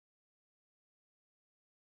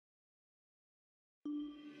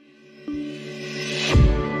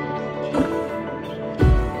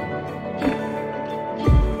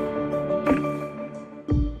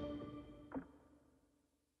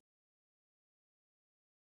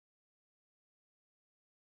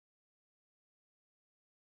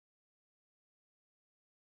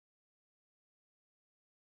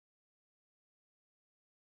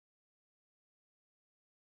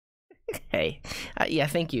Hey, yeah,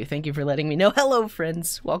 thank you for letting me know. Hello,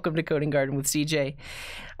 friends. Welcome to Coding Garden with CJ.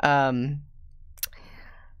 Welcome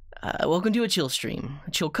to a chill stream.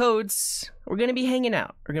 Chill codes. We're gonna be hanging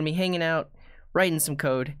out. Writing some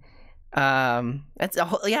code. That's a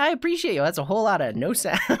whole, yeah, I appreciate you. That's a whole lot of no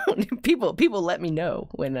sound. people let me know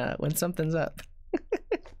when something's up.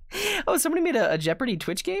 Oh, somebody made a Jeopardy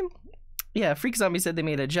Twitch game? Yeah, Freak Zombie said they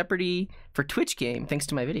made a Jeopardy for Twitch game thanks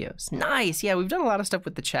to my videos. Nice. Yeah, we've done a lot of stuff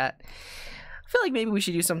with the chat. I feel like maybe we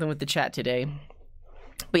should do something with the chat today.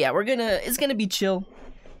 But yeah, it's gonna be chill.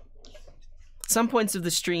 Some points of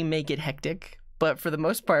the stream may get hectic, but for the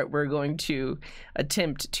most part, we're going to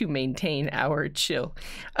attempt to maintain our chill.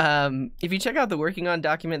 If you check out the working on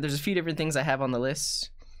document, there's a few different things I have on the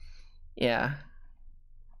list. Yeah.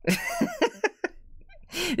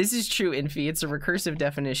 This is true, Infi. It's a recursive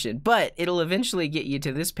definition, but it'll eventually get you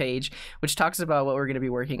to this page, which talks about what we're going to be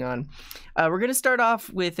working on. We're going to start off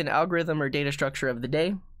with an algorithm or data structure of the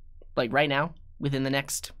day, like right now, within the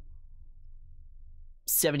next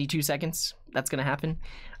 72 seconds. That's going to happen.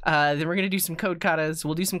 Then we're going to do some code katas.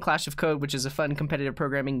 We'll do some Clash of Code, which is a fun competitive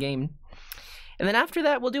programming game. And then after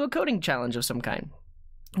that, we'll do a coding challenge of some kind.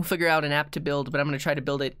 We'll figure out an app to build, but I'm going to try to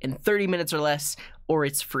build it in 30 minutes or less, or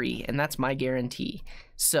it's free, and that's my guarantee.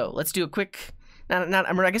 So let's do a quick,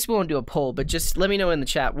 I guess we won't do a poll, but just let me know in the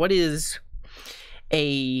chat, what is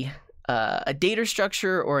a data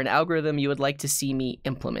structure or an algorithm you would like to see me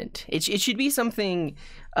implement? It should be something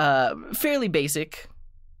fairly basic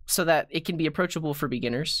so that it can be approachable for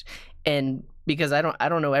beginners, and because I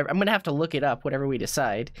don't know, I'm going to have to look it up, whatever we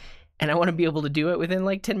decide. And I want to be able to do it within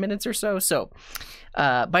like 10 minutes or so. So,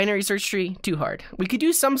 binary search tree, too hard. We could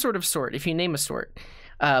do some sort of sort if you name a sort.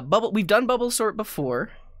 We've done bubble sort before.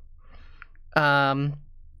 I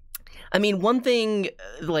mean, one thing,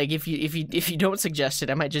 like if you don't suggest it,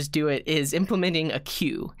 I might just do it, is implementing a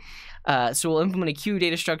queue. So we'll implement a queue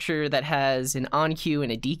data structure that has an on queue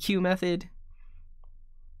and a dequeue method.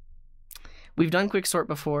 We've done quick sort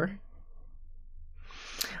before.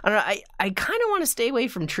 I don't know, I kind of want to stay away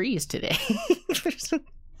from trees today.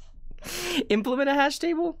 Implement a hash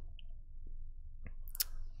table?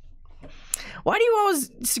 Why do you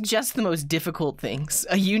always suggest the most difficult things?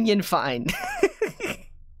 A union find.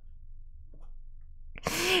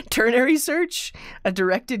 Ternary search? A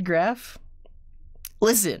directed graph?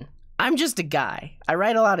 Listen, I'm just a guy. I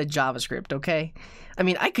write a lot of JavaScript, okay? I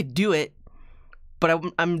mean, I could do it, but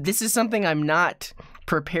this is something I'm not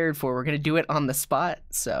prepared for. We're going to do it on the spot,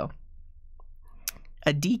 so.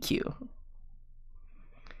 A dequeue.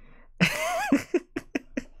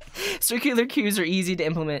 Circular queues are easy to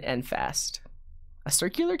implement and fast. A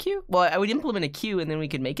circular queue? Well, I would implement a queue and then we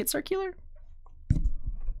could make it circular.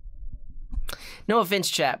 No offense,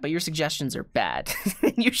 chat, but your suggestions are bad.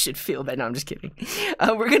 You should feel bad. No, I'm just kidding.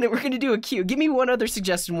 We're gonna do a queue. Give me one other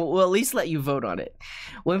suggestion. We'll at least let you vote on it.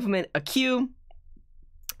 We'll implement a queue.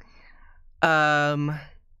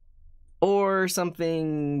 Or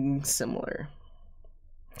something similar.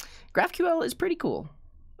 GraphQL is pretty cool.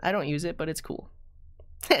 I don't use it, but it's cool.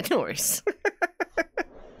 No worries.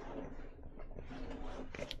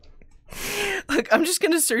 Look, I'm just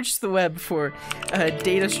gonna search the web for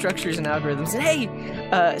data structures and algorithms. And hey,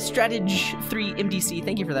 Stratage3MDC,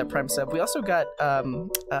 thank you for that Prime sub. We also got a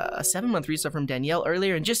 7-month resub from Danielle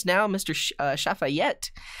earlier, and just now, Mr.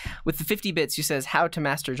 Shafayette with the 50 bits, who says how to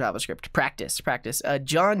master JavaScript. Practice.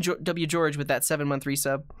 John W. George with that 7-month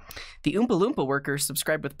resub. The Oompa Loompa worker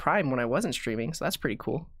subscribed with Prime when I wasn't streaming, so that's pretty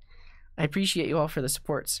cool. I appreciate you all for the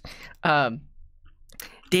supports. I'm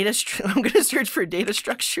gonna search for data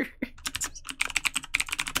structure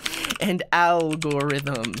and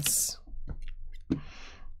algorithms.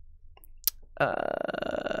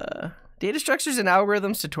 Data structures and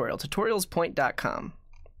algorithms tutorial. Tutorialspoint.com.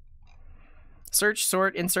 Search,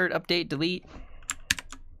 sort, insert, update, delete.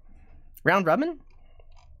 Round robin?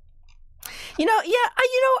 You know, yeah,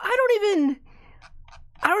 I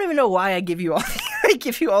don't even know why I give you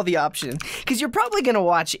all the options, because you're probably gonna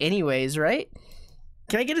watch anyways, right?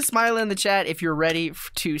 Can I get a smile in the chat if you're ready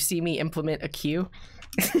to see me implement a queue?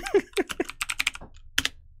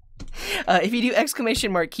 If you do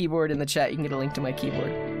 !keyboard in the chat, you can get a link to my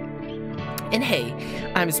keyboard. And hey,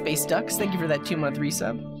 I'm Space Ducks. Thank you for that 2-month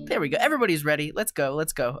resub. There we go. Everybody's ready. Let's go.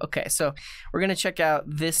 Okay, so we're going to check out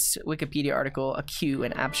this Wikipedia article, a queue,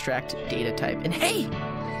 an abstract data type. And hey,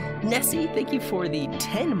 Nessie, thank you for the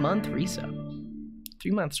 10-month resub.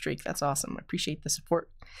 3-month streak. That's awesome. I appreciate the support.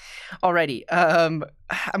 Alrighty. I'm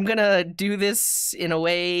going to do this in a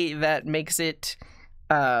way that makes it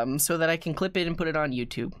so that I can clip it and put it on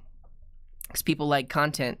YouTube. Because people like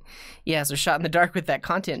content. Yeah, so shot in the dark with that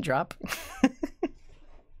content drop.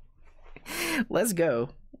 Let's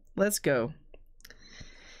go. Let's go.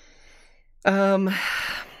 Let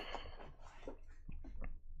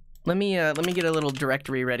me get a little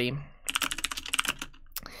directory ready.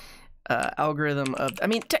 Algorithm of, I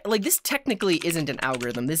mean, like this technically isn't an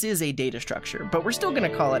algorithm. This is a data structure, but we're still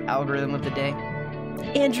gonna call it algorithm of the day.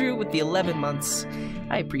 Andrew with the 11 months.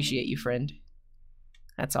 I appreciate you, friend.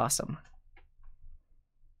 That's awesome.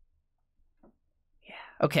 Yeah.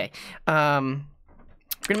 Okay. We're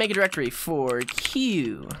gonna make a directory for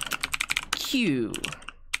Q.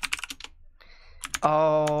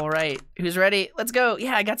 All right, who's ready? Let's go.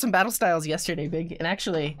 Yeah, I got some battle styles yesterday, Big. And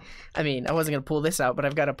actually, I mean, I wasn't gonna pull this out, but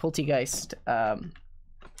I've got a Poltergeist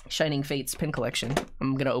Shining Fates pin collection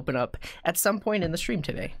I'm gonna open up at some point in the stream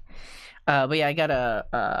today. But yeah, I got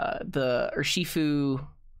the Urshifu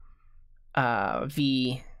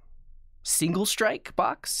V single strike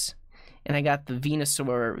box, and I got the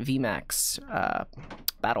Venusaur VMAX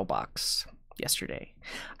battle box yesterday.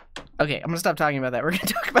 Okay, I'm gonna stop talking about that. We're gonna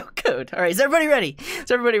talk about code. All right, is everybody ready?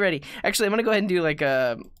 Is everybody ready? Actually, I'm gonna go ahead and do like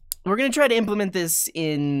a. We're gonna try to implement this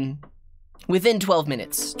within 12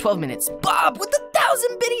 minutes. 12 minutes. Bob with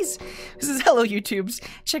 1,000 biddies. This is hello YouTubes.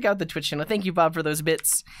 Check out the Twitch channel. Thank you, Bob, for those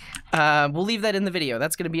bits. We'll leave that in the video.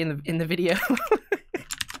 That's gonna be in the video.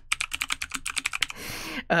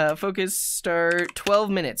 Focus start 12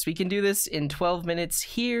 minutes. We can do this in 12 minutes.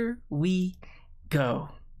 Here we go.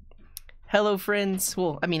 Hello, friends.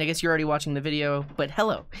 Well, I mean, I guess you're already watching the video, but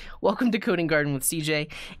hello. Welcome to Coding Garden with CJ.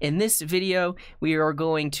 In this video, we are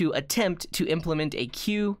going to attempt to implement a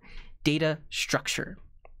Q data structure.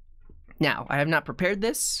 Now, I have not prepared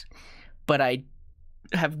this, but I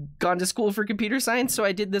have gone to school for computer science, so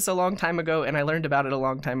I did this a long time ago, and I learned about it a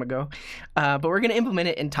long time ago. But we're going to implement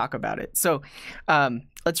it and talk about it. So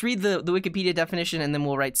let's read the Wikipedia definition, and then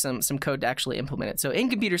we'll write some code to actually implement it. So in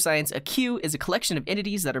computer science, a queue is a collection of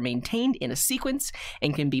entities that are maintained in a sequence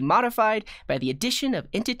and can be modified by the addition of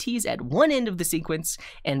entities at one end of the sequence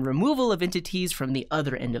and removal of entities from the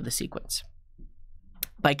other end of the sequence.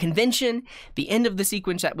 By convention, the end of the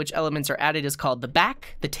sequence at which elements are added is called the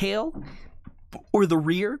back, the tail, or the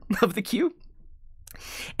rear of the queue.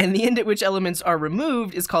 And the end at which elements are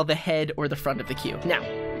removed is called the head or the front of the queue. Now,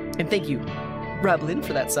 and thank you, Roblin,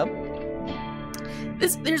 for that sub.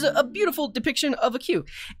 There's a beautiful depiction of a queue.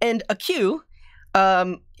 And a queue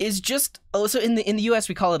is just, so in the US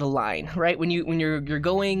we call it a line, right? When you're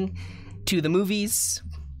going to the movies,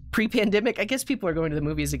 pre-pandemic, I guess people are going to the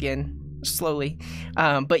movies again slowly,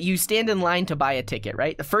 but you stand in line to buy a ticket,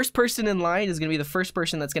 right? The first person in line is going to be the first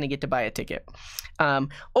person that's going to get to buy a ticket.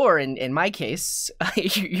 Or in my case,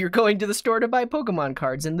 you're going to the store to buy Pokemon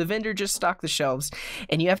cards, and the vendor just stocked the shelves,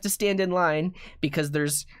 and you have to stand in line because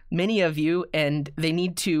there's many of you, and they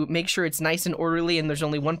need to make sure it's nice and orderly, and there's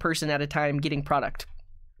only one person at a time getting product.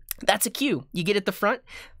 That's a queue. You get at the front.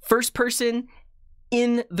 First person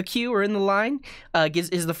in the queue or in the line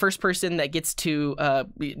is the first person that gets to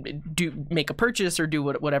make a purchase or do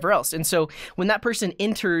whatever else. And so when that person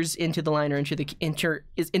enters into the line or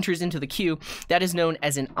enters into the queue, that is known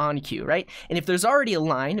as an on queue, right? And if there's already a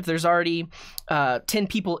line, if there's already 10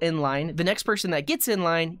 people in line, the next person that gets in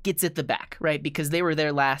line gets at the back, right? Because they were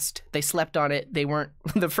there last, they slept on it, they weren't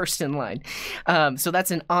the first in line. So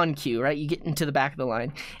that's an on queue, right? You get into the back of the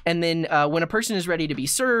line. And then when a person is ready to be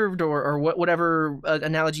served or whatever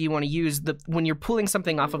analogy you want to use, when you're pulling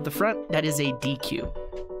something off of the front, that is a DQ.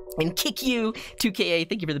 And kick you 2KA,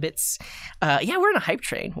 thank you for the bits. Yeah, we're in a hype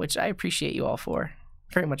train, which I appreciate you all for.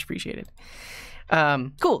 Very much appreciated.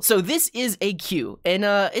 Cool. So this is a queue, and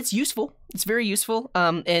it's useful. It's very useful.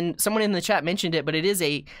 And someone in the chat mentioned it, but it is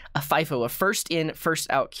a FIFO, a first in,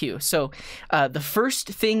 first out queue. So the first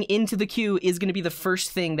thing into the queue is going to be the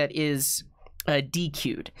first thing that is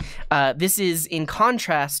DQ'd. This is in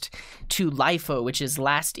contrast to LIFO, which is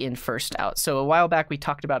last in, first out. So a while back we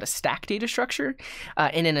talked about a stack data structure,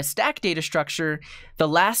 and in a stack data structure, the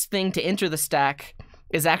last thing to enter the stack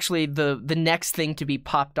is actually the next thing to be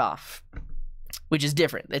popped off, which is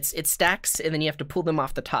different. It stacks, and then you have to pull them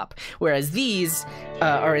off the top. Whereas these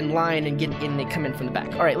are in line and they come in from the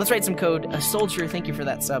back. All right, let's write some code. A soldier, thank you for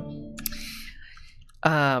that sub.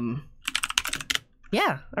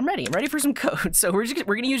 Yeah, I'm ready. I'm ready for some code. So we're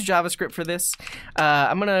gonna use JavaScript for this.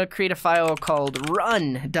 I'm gonna create a file called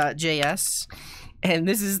run.js, and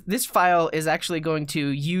this file is actually going to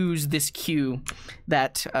use this queue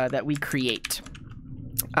that we create.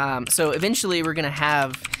 So eventually we're gonna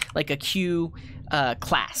have like a queue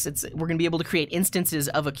class. We're gonna be able to create instances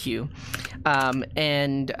of a queue,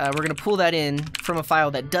 and we're gonna pull that in from a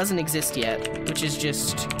file that doesn't exist yet, which is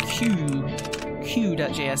just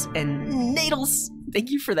queue.js. And Nadles, thank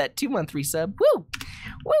you for that 2-month resub. Woo!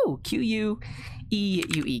 Woo!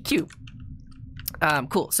 Q-U-E-U-E-Q.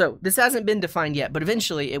 Cool. So this hasn't been defined yet, but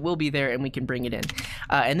eventually it will be there and we can bring it in.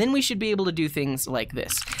 And then we should be able to do things like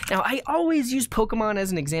this. Now, I always use Pokemon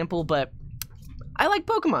as an example, but I like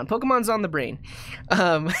Pokemon. Pokemon's on the brain.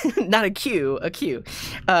 Not a Q, a Q.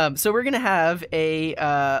 So we're going to have a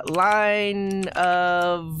line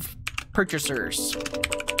of purchasers.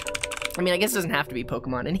 I mean, I guess it doesn't have to be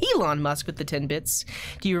Pokemon. And Elon Musk with the 10 bits.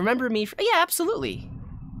 Do you remember me? Yeah, absolutely.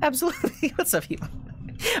 Absolutely. What's up, Elon?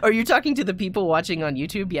 Are you talking to the people watching on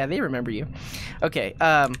YouTube? Yeah, they remember you. Okay,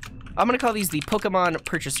 I'm going to call these the Pokemon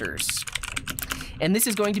purchasers. And this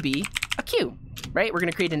is going to be a queue, right? We're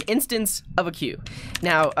going to create an instance of a queue.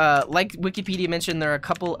 Now, like Wikipedia mentioned, there are a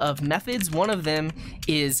couple of methods. One of them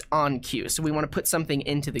is on queue. So we want to put something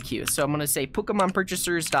into the queue. So I'm going to say Pokemon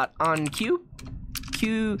purchasers.onQueue.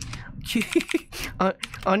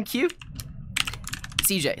 On queue.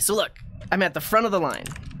 CJ. So look, I'm at the front of the line,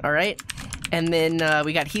 all right? And then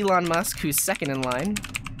we got Elon Musk, who's second in line.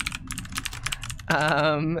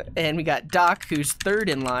 And we got Doc, who's third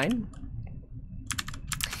in line.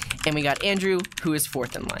 And we got Andrew, who is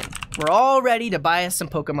fourth in line. We're all ready to buy us some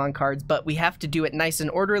Pokemon cards, but we have to do it nice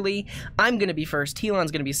and orderly. I'm going to be first,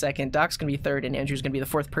 Elon's going to be second, Doc's going to be third, and Andrew's going to be the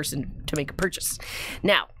fourth person to make a purchase.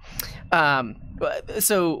 Now,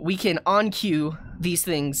 so we can on-queue these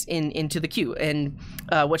things into the queue. And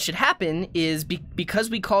what should happen is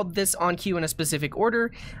because we called this on-queue in a specific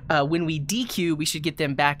order, when we dequeue, we should get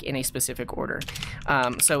them back in a specific order.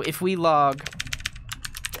 So if we log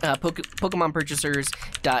Pokemon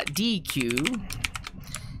purchasers.dequeue,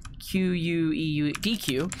 QUEU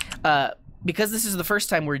because this is the first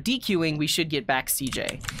time we're dequeuing, we should get back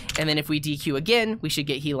CJ. And then if we dequeue again, we should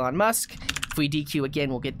get Elon Musk. If we dequeue again,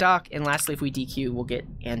 we'll get Doc. And lastly, if we dequeue, we'll get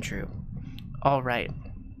Andrew. All right.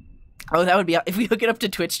 Oh, that would be, if we hook it up to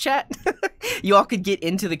Twitch chat, you all could get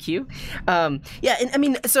into the queue. Yeah, and I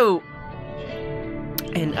mean, so...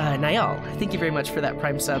 And Niall, thank you very much for that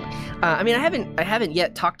Prime sub. I mean, I haven't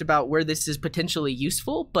yet talked about where this is potentially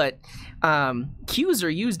useful, but queues are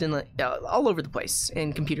used in all over the place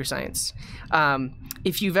in computer science.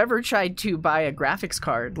 If you've ever tried to buy a graphics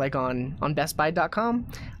card, like on BestBuy.com,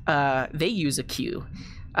 they use a queue.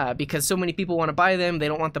 Because so many people want to buy them, they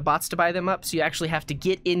don't want the bots to buy them up, so you actually have to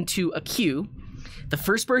get into a queue. The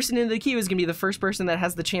first person in the queue is going to be the first person that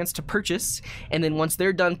has the chance to purchase, and then once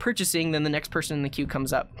they're done purchasing, then the next person in the queue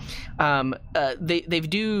comes up. They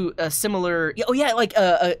do a similar. Oh yeah,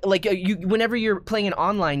 whenever you're playing an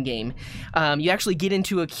online game, you actually get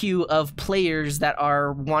into a queue of players that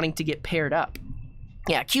are wanting to get paired up.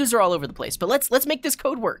 Yeah, queues are all over the place, but let's make this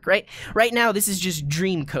code work, right? Right now, this is just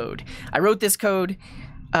dream code. I wrote this code.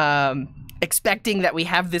 Expecting that we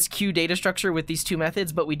have this queue data structure with these two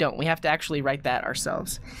methods, but we don't. We have to actually write that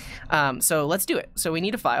ourselves. So let's do it. So we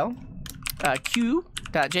need a file,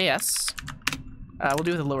 q.js. We'll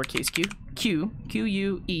do it with a lowercase q,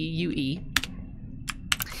 Q-U-E-U-E.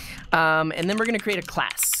 And then we're going to create a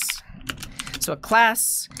class. So a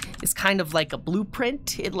class is kind of like a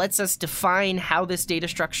blueprint. It lets us define how this data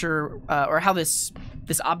structure, or how this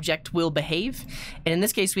object will behave. And in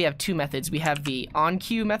this case, we have two methods. We have the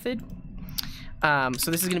onQueue method. So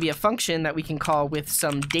this is going to be a function that we can call with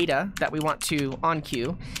some data that we want to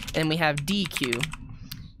onQueue, and we have dequeue.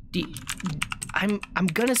 I'm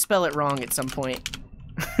gonna spell it wrong at some point.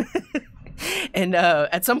 And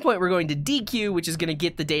at some point we're going to dequeue, which is going to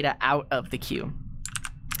get the data out of the queue.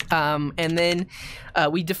 And then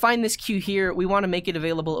we define this queue here. We want to make it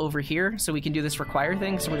available over here, so we can do this require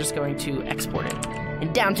thing. So we're just going to export it.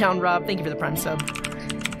 And Downtown Rob, thank you for the Prime sub.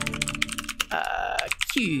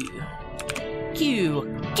 Queue.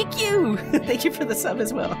 Thank you for the sub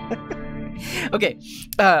as well. Okay,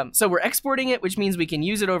 so we're exporting it, which means we can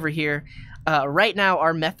use it over here. Right now,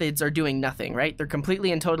 our methods are doing nothing, right? They're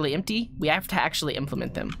completely and totally empty. We have to actually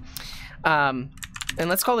implement them. And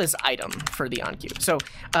let's call this item for the onQueue. So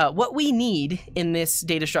what we need in this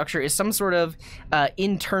data structure is some sort of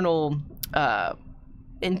internal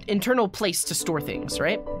place to store things,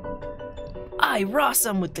 right?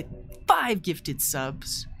 Rossum with the 5 gifted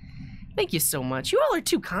subs. Thank you so much. You all are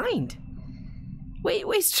too kind.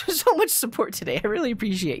 Waste so much support today. I really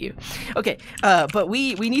appreciate you. Okay, but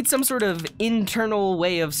we need some sort of internal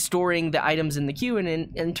way of storing the items in the queue and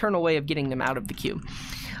an internal way of getting them out of the queue.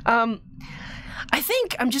 I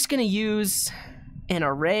think I'm just gonna use an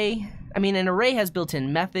array. I mean, an array has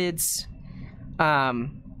built-in methods. You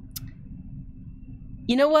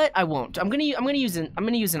know what? I won't. I'm gonna use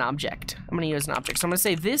an object. I'm gonna use an object. So I'm gonna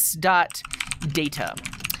say this dot data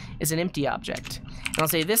is an empty object. And I'll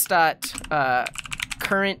say this dot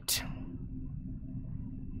current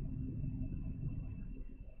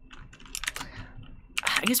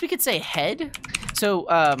guess we could say head. So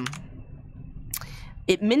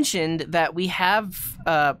it mentioned that we have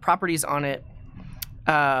properties on it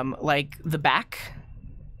like the back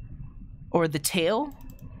or the tail,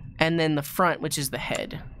 and then the front, which is the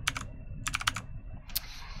head.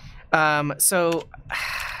 So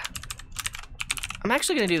I'm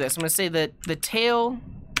actually going to do this. I'm going to say that the tail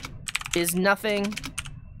is nothing,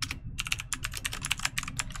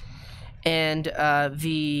 and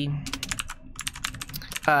the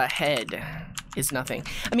head is nothing.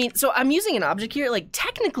 I mean, so I'm using an object here. Like,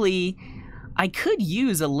 technically, I could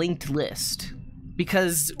use a linked list,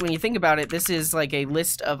 because when you think about it, this is like a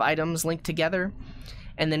list of items linked together,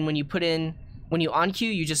 and then when you on queue,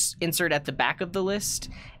 you just insert at the back of the list,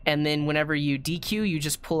 and then whenever you dequeue, you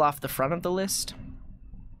just pull off the front of the list.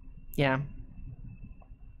 Yeah.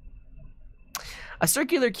 A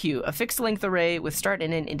circular queue, a fixed length array with start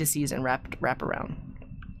and end indices and wrap around.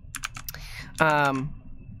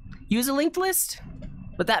 Use a linked list,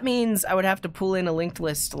 but that means I would have to pull in a linked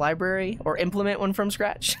list library or implement one from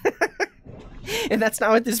scratch. And that's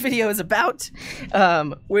not what this video is about.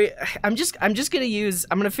 I'm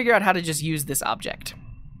gonna figure out how to just use this object.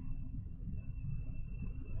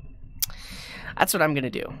 That's what I'm gonna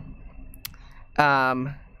do.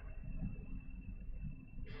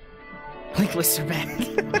 Linked lists are bad.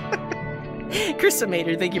 Chris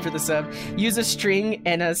Mater, thank you for the sub. Use a string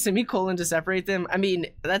and a semicolon to separate them. I mean,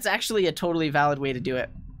 that's actually a totally valid way to do it.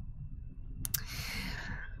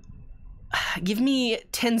 Give me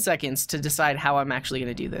 10 seconds to decide how I'm actually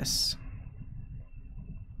going to do this.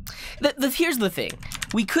 Here's the thing.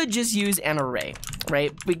 We could just use an array,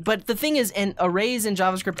 right? But the thing is, arrays in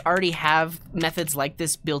JavaScript already have methods like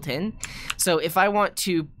this built in. So if I want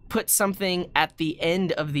to put something at the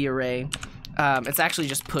end of the array, it's actually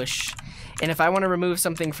just push. And if I want to remove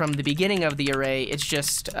something from the beginning of the array, it's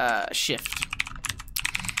just shift.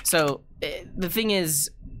 So the thing is,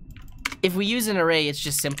 if we use an array, it's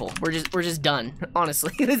just simple. We're just done,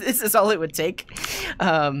 honestly. This is all it would take.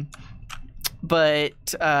 So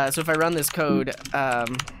if I run this code,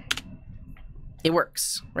 it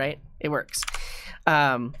works, right? It works.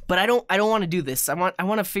 But I don't want to do this. I want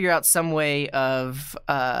to figure out some way of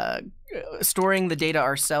storing the data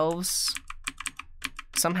ourselves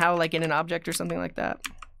somehow, like in an object or something like that.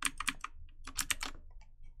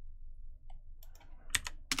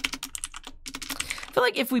 I feel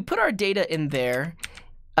like if we put our data in there,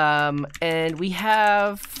 and we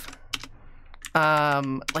have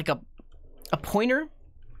like a pointer,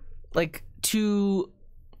 like to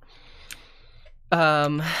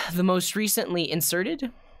the most recently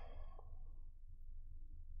inserted.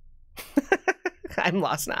 I'm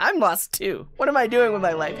lost now. I'm lost too. What am I doing with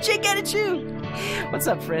my life? Jake Edichu! What's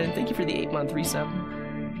up, friend? Thank you for the 8-month resub.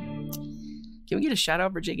 Can we get a shout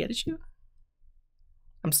out for Jake Edichu?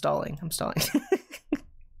 I'm stalling.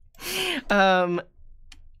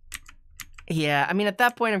 Yeah, I mean, at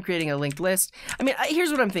that point, I'm creating a linked list. I mean,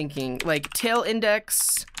 here's what I'm thinking: like tail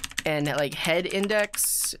index and like head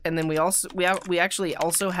index, and then we actually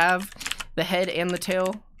also have the head and the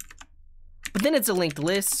tail. But then it's a linked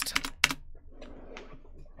list.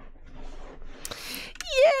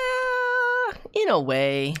 Yeah, in a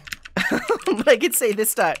way. But I could say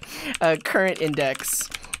this dot current index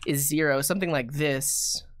is 0, something like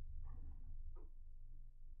this.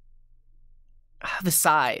 The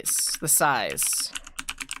size,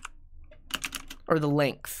 or the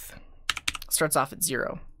length starts off at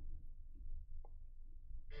 0.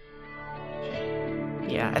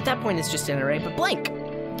 Yeah, at that point it's just an array, but blank.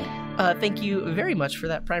 Thank you very much for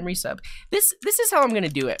that prime resub. This is how I'm gonna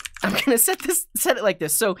do it. I'm gonna set it like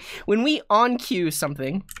this. So when we on queue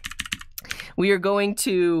something, we are going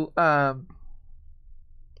to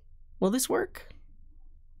will this work?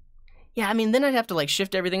 Yeah, I mean, then I'd have to like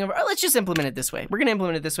shift everything over. Oh, let's just implement it this way. We're gonna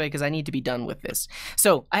implement it this way because I need to be done with this.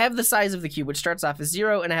 So I have the size of the cube, which starts off as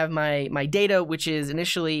 0, and I have my data, which is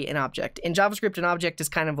initially an object. In JavaScript, an object is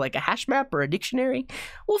kind of like a hash map or a dictionary.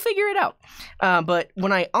 We'll figure it out. But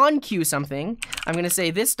when I on queue something, I'm gonna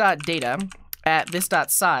say this dot data at this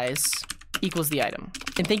dot size equals the item.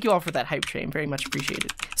 And thank you all for that hype train, very much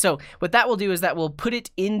appreciated. So what that will do is that will put it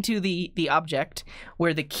into the object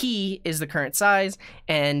where the key is the current size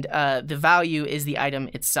and the value is the item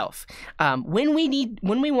itself. When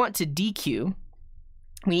we want to dequeue,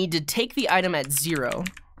 we need to take the item at 0.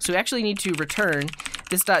 So we actually need to return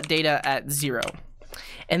this dot data at 0.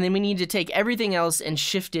 And then we need to take everything else and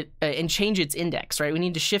shift it and change its index, right? We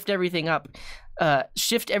need to shift everything up,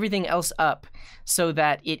 shift everything else up so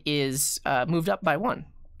that it is moved up by 1.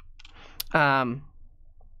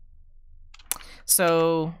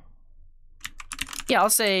 So Yeah, I'll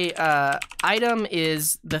say item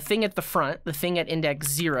is the thing at the front, the thing at index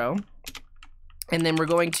 0. And then we're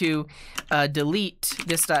going to delete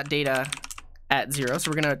this.data at 0. So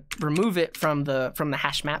we're going to remove it from the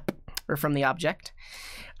hash map or from the object.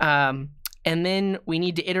 And then we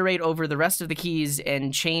need to iterate over the rest of the keys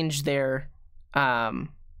and change their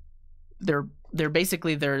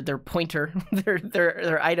basically their pointer,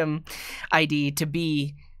 their item ID to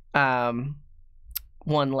be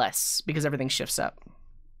 1 less because everything shifts up.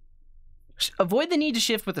 Avoid the need to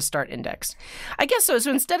shift with the start index. I guess so. So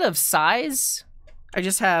instead of size, I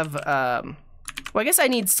just have, well, I guess I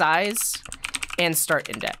need size and start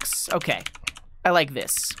index. Okay, I like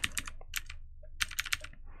this.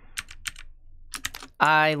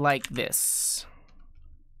 I like this.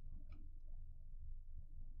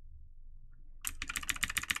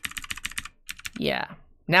 Yeah,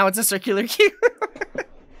 now it's a circular queue.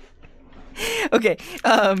 Okay,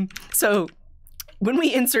 so when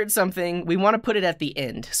we insert something, we want to put it at the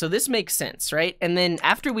end. So this makes sense, right? And then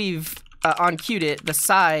after we've on-queued it, the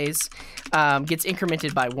size gets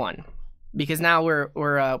incremented by 1 because now we're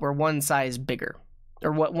 1 size bigger,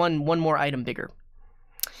 or one more item bigger.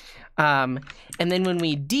 And then when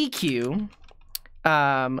we dequeue,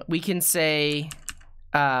 we can say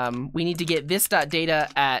we need to get this.data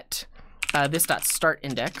at this.start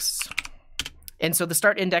index. And so the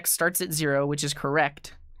start index starts at 0, which is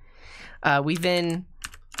correct. We then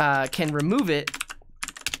can remove it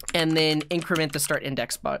and then increment the start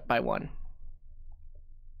index by 1.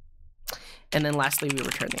 And then lastly, we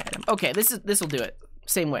return the item. Okay, this will do it.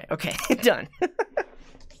 Same way. Okay, done.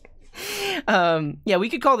 Yeah, we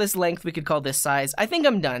could call this length. We could call this size. I think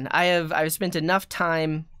I'm done. I've spent enough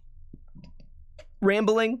time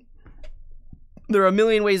rambling. There are a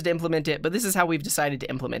million ways to implement it, but this is how we've decided to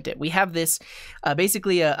implement it. We have this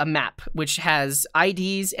basically a map which has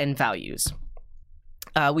IDs and values.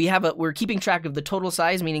 We're keeping track of the total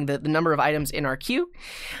size, meaning the number of items in our queue.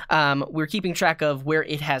 We're keeping track of where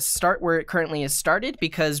it currently is started,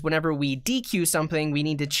 because whenever we dequeue something, we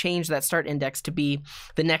need to change that start index to be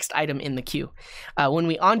the next item in the queue. When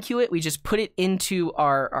we onqueue it, we just put it into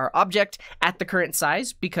our object at the current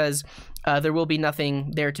size, because there will be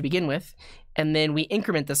nothing there to begin with. And then we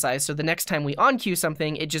increment the size, so the next time we onqueue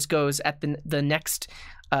something, it just goes at the next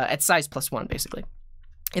at size plus 1, basically.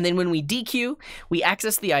 And then when we dequeue, we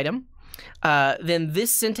access the item. Then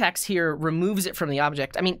this syntax here removes it from the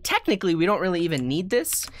object. I mean, technically, we don't really even need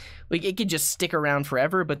this. It could just stick around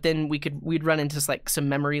forever, but then we'd run into like some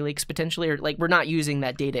memory leaks potentially, or like we're not using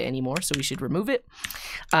that data anymore, so we should remove it.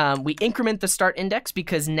 We increment the start index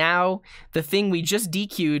because now the thing we just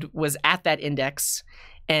dequeued was at that index,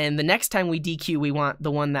 and the next time we dequeue, we want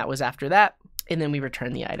the one that was after that, and then we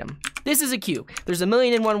return the item. This is a queue. There's a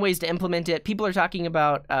million and one ways to implement it. People are talking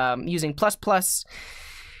about using plus plus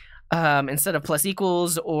instead of plus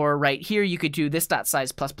equals, or right here you could do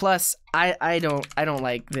this.size plus plus. I don't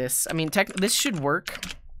like this. I mean, this should work.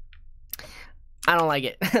 I don't like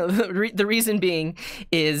it. The reason being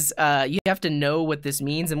is you have to know what this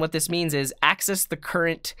means, and what this means is access the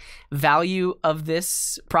current value of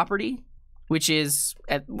this property, which is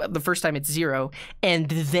at the first time it's 0, and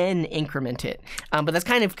then increment it. But that's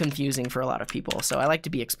kind of confusing for a lot of people, so I like to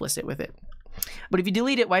be explicit with it. But if you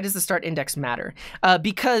delete it, why does the start index matter?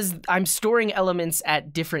 Because I'm storing elements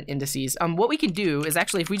at different indices. What we can do is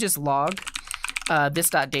actually, if we just log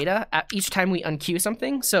this.data at each time we unqueue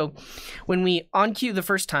something. So when we onqueue the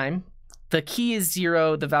first time, the key is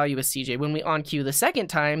 0, the value is CJ. When we onqueue the second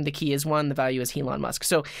time, the key is 1, the value is Elon Musk.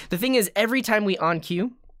 So the thing is, every time we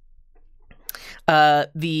onqueue,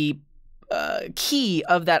 the key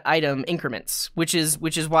of that item increments, which is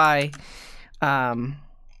why,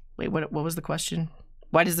 wait, what was the question?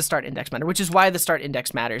 Why does the start index matter? Which is why the start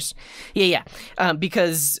index matters. Yeah.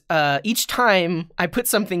 Because each time I put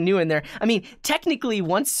something new in there, I mean, technically,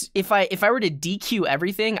 if I were to dequeue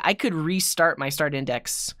everything, I could restart my start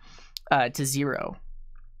index to 0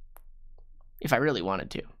 if I really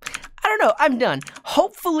wanted to. I don't know. I'm done.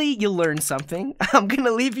 Hopefully you learned something. I'm going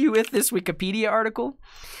to leave you with this Wikipedia article.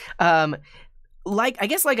 I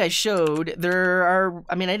guess like I showed, there are,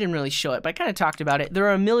 I mean, I didn't really show it, but I kind of talked about it. There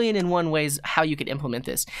are a million and one ways how you could implement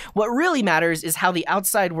this. What really matters is how the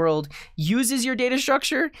outside world uses your data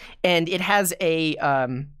structure, and it has a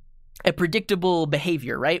predictable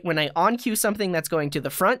behavior, right? When I onqueue something, that's going to the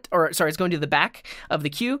front, or sorry, it's going to the back of the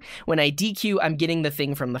queue. When I dequeue, I'm getting the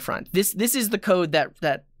thing from the front. This is the code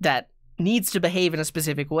that needs to behave in a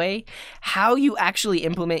specific way. How you actually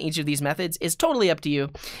implement each of these methods is totally up to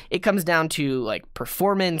you. It comes down to like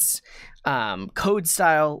performance, code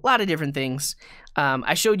style, a lot of different things.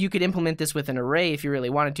 I showed you could implement this with an array if you really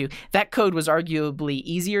wanted to. That code was arguably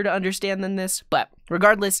easier to understand than this, but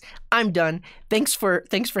regardless, I'm done. Thanks for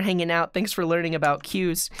hanging out. Thanks for learning about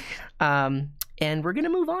queues. And we're gonna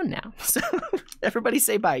move on now. So everybody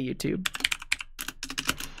say bye, YouTube.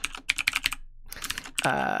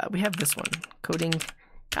 We have this one, coding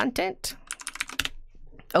content.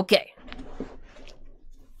 Okay.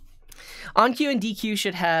 OnQ and DQ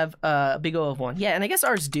should have a big O of 1. Yeah, and I guess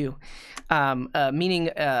ours do, meaning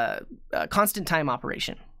constant time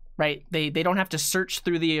operation, right? They don't have to search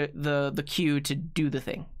through the queue to do the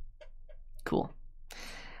thing. Cool.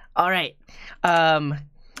 All right.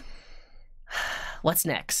 What's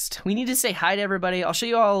next? We need to say hi to everybody. I'll show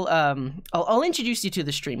you all. I'll introduce you to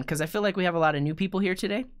the stream because I feel like we have a lot of new people here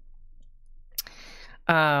today.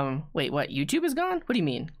 Wait, what? YouTube is gone? What do you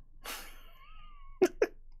mean?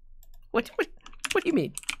 What do you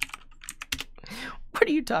mean? What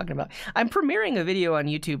are you talking about? I'm premiering a video on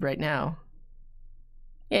YouTube right now.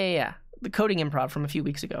 Yeah. The coding improv from a few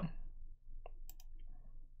weeks ago.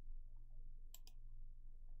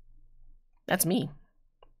 That's me.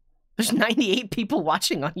 There's 98 people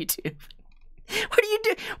watching on YouTube. What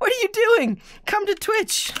are you doing? Come to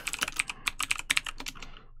Twitch.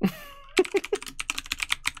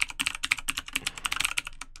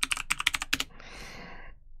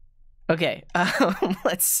 Okay,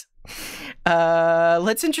 let's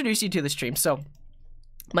introduce you to the stream. So,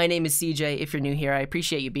 my name is CJ. If you're new here, I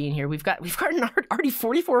appreciate you being here. We've gotten already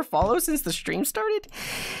 44 follows since the stream started.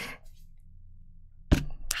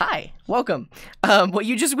 Hi, welcome. What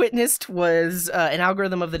you just witnessed was an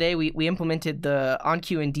algorithm of the day. We implemented the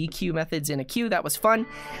onQ and DQ methods in a queue. That was fun.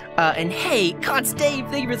 And hey, Const Dave,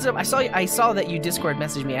 thank you for the sub. I saw that you Discord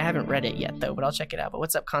messaged me. I haven't read it yet though, but I'll check it out. But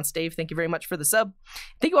what's up, Const Dave? Thank you very much for the sub.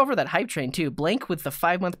 Thank you all for that hype train too. Blank with the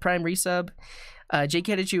 5-month Prime resub. Jake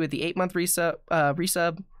Hedichu with the 8-month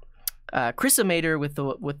resub. Chris Amator with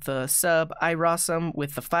the sub. iRawsome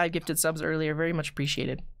with the 5 gifted subs earlier. Very much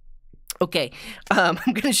appreciated. Okay, I'm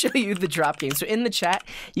going to show you the drop game. So in the chat,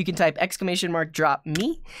 you can type !drop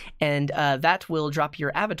me, and that will drop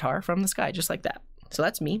your avatar from the sky, just like that. So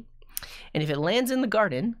that's me. And if it lands in the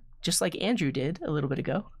garden, just like Andrew did a little bit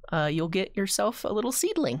ago, you'll get yourself a little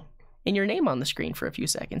seedling and your name on the screen for a few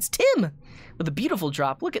seconds. Tim, with a beautiful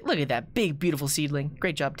drop. Look at that big, beautiful seedling.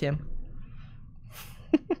 Great job, Tim.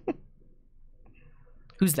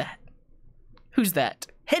 Who's that? Who's that?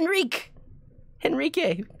 Henrique,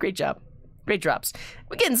 great job. Great drops.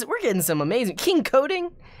 We're getting some amazing King Coding.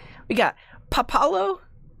 We got Papalo.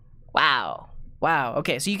 Wow.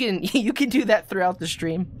 Okay, so you can do that throughout the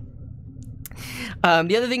stream.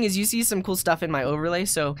 The other thing is you see some cool stuff in my overlay.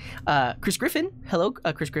 So Chris Griffin, hello,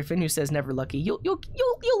 Chris Griffin, who says never lucky. You'll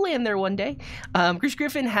land there one day. Chris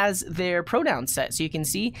Griffin has their pronouns set, so you can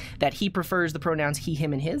see that he prefers the pronouns he,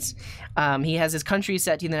 him, and his. He has his country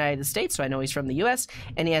set to the United States, so I know he's from the U.S.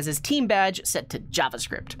 And he has his team badge set to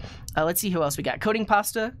JavaScript. Let's see who else we got. Coding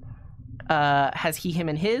Pasta has he, him,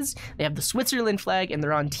 and his. They have the Switzerland flag, and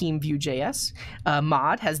they're on Team Vue.js.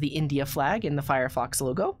 Mod has the India flag and the Firefox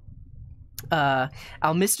logo.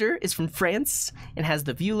 Almister is from France and has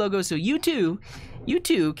the Vue logo. So you too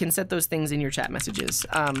can set those things in your chat messages.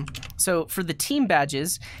 So for the team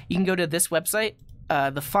badges, you can go to this website,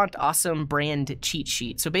 the Font Awesome brand cheat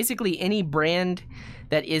sheet. So basically any brand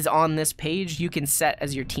that is on this page, you can set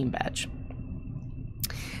as your team badge.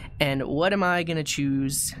 And what am I gonna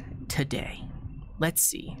choose today? Let's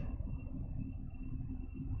see.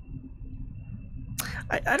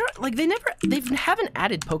 I don't like they haven't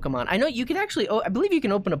added Pokemon. I know you can actually I believe you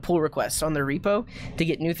can open a pull request on their repo to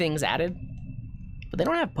get new things added, but they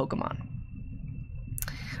don't have Pokemon.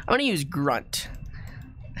 I'm gonna use Grunt,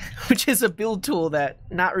 which is a build tool that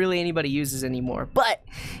not really anybody uses anymore, but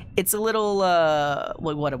it's a little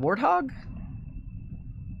what, a warthog?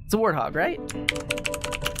 It's a warthog, right?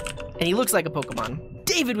 And he looks like a Pokemon.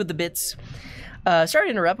 David with the bits. Sorry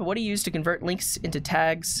to interrupt, but what do you use to convert links into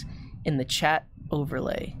tags in the chat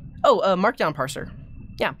overlay? Oh, markdown parser.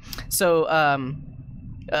 Yeah. So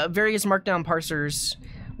various markdown parsers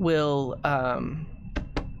will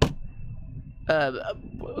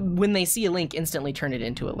when they see a link instantly turn it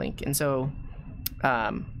into a link. And so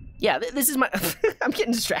yeah, this is my I'm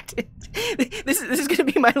getting distracted. This is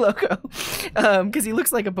gonna be my logo because he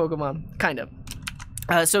looks like a Pokemon, kind of.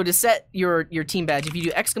 So to set your team badge, if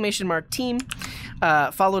you do !team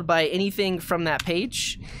followed by anything from that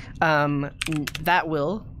page, that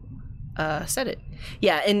will set it.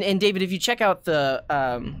 Yeah, and David, if you check out the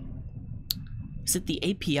Is it the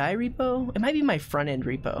API repo? It might be my front end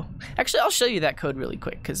repo. Actually, I'll show you that code really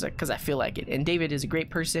quick because I feel like it. And David is a great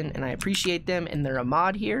person, and I appreciate them. And they're a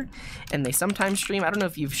mod here, and they sometimes stream. I don't know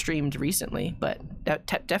if you've streamed recently, but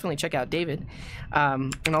definitely check out David.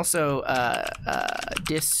 And also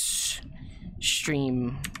dis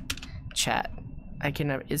stream chat. I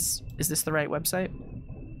can. Is this the right website?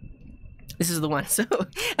 This is the one. So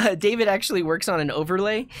David actually works on an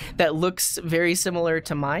overlay that looks very similar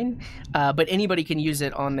to mine, but anybody can use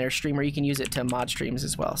it on their stream, or you can use it to mod streams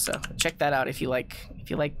as well. So check that out if you like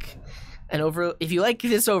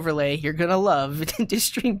this overlay. You're gonna love this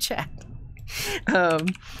stream chat. Let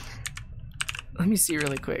me see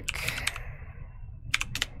really quick.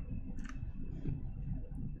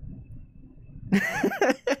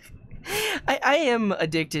 I am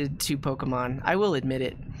addicted to Pokemon. I will admit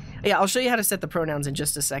it. Yeah, I'll show you how to set the pronouns in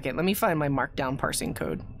just a second. Let me find my markdown parsing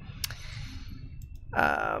code.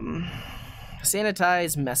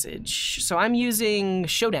 Sanitize message. So I'm using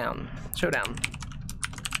Showdown.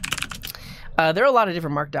 There are a lot of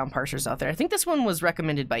different markdown parsers out there. I think this one was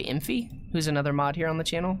recommended by Imphy, who's another mod here on the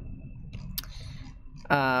channel.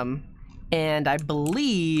 And I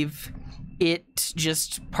believe it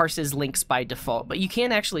just parses links by default, but you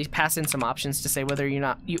can actually pass in some options to say whether or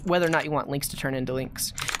not you want links to turn into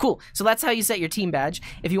links. Cool. So that's how you set your team badge.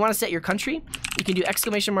 If you want to set your country, you can do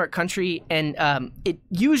 !country, and it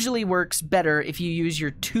usually works better if you use your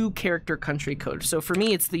 2-character country code. So for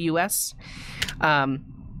me, it's the US. I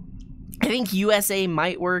think USA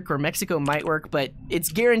might work or Mexico might work, but it's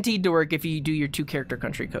guaranteed to work if you do your 2-character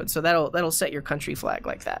country code. So that'll set your country flag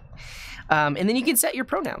like that. And then you can set your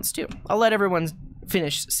pronouns too. I'll let everyone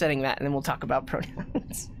finish setting that, and then we'll talk about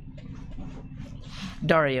pronouns.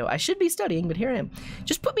 Dario, I should be studying, but here I am.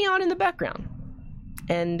 Just put me on in the background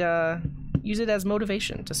and use it as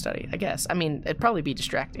motivation to study, I guess. I mean, it'd probably be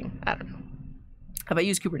distracting. I don't know. Have I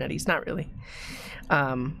used Kubernetes? Not really.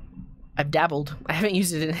 I've dabbled. I haven't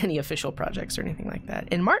used it in any official projects or anything like that.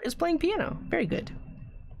 And Mart is playing piano. Very good.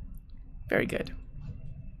 Very good.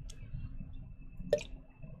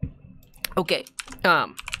 Okay,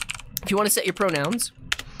 if you want to set your pronouns,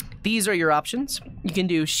 these are your options. You can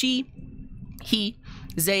do she, he,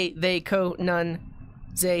 they, co, none,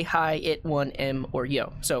 they, hi, it, one, m, or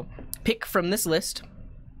yo. So pick from this list,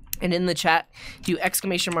 and in the chat, do !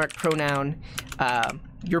 pronoun,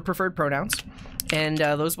 your preferred pronouns, and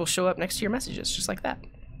those will show up next to your messages, just like that.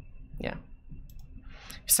 Yeah.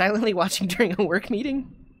 Silently watching during a work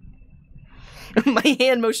meeting? My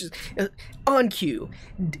hand motions on cue,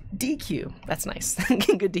 DQ. That's nice.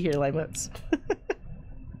 Good to hear, Limotes.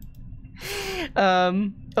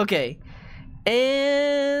 Okay,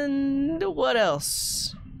 and what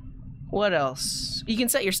else? What else? You can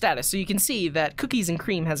set your status, so you can see that Cookies and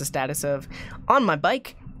Cream has a status of on my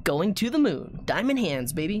bike, going to the moon. Diamond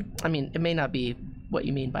hands, baby. I mean, it may not be what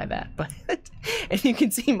you mean by that, but and you can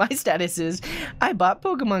see my status is I bought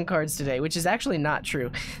Pokemon cards today, which is actually not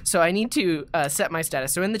true. So I need to set my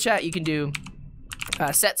status. So in the chat you can do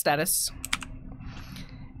set status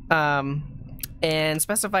and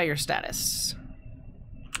specify your status.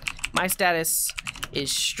 My status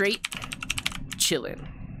is straight chillin',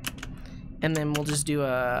 and then we'll just do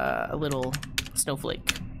a little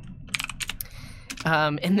snowflake.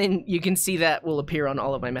 And then you can see that will appear on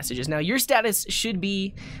all of my messages. Now, your status should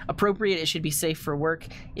be appropriate. It should be safe for work.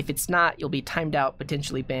 If it's not, you'll be timed out,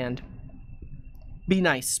 potentially banned. Be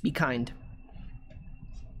nice. Be kind.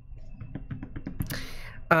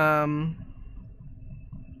 Yeah,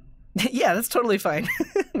 that's totally fine.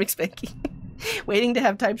 McSpanky. Waiting to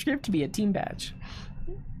have TypeScript to be a team badge.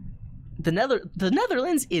 The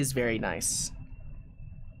Netherlands is very nice.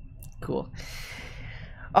 Cool.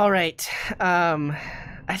 All right,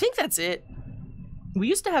 I think that's it. We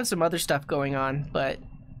used to have some other stuff going on, but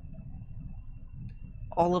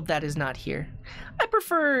all of that is not here. I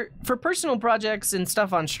prefer, for personal projects and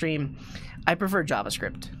stuff on stream, I prefer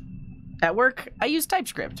JavaScript. At work, I use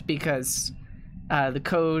TypeScript because the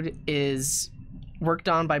code is worked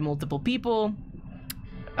on by multiple people.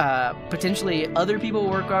 Potentially other people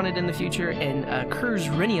work on it in the future, and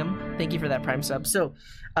Kurzrinium, thank you for that Prime sub. So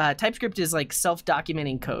TypeScript is like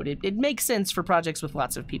self-documenting code. It makes sense for projects with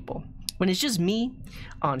lots of people. When it's just me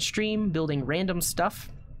on stream building random stuff,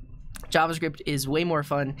 JavaScript is way more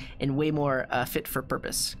fun and way more fit for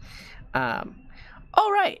purpose. All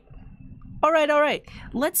right.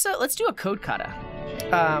 Let's do a code kata.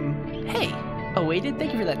 Hey, awaited.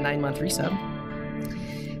 Thank you for that 9-month resub.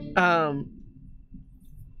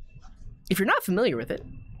 If you're not familiar with it,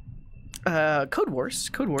 Code Wars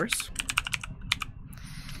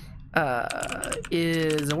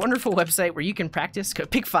is a wonderful website where you can practice.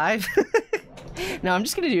 Pick 5. No, I'm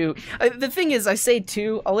just gonna do, the thing is, I say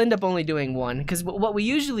 2, I'll end up only doing 1, because what we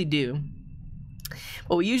usually do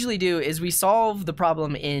is we solve the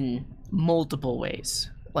problem in multiple ways,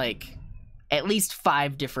 like at least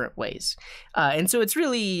 5 different ways. And so it's a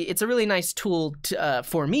really nice tool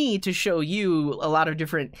for me to show you a lot of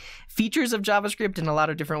different features of JavaScript and a lot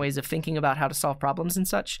of different ways of thinking about how to solve problems and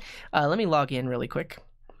such. Let me log in really quick.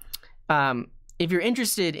 If you're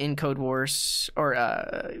interested in Code Wars, or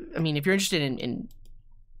if you're interested in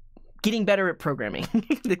getting better at programming,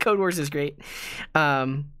 the Code Wars is great.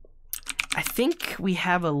 I think we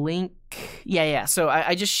have a link. Yeah. So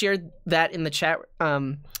I just shared that in the chat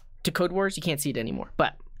to Code Wars. You can't see it anymore,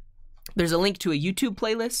 but there's a link to a YouTube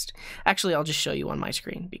playlist. Actually, I'll just show you on my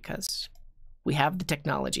screen because we have the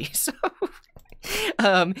technology. So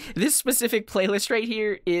this specific playlist right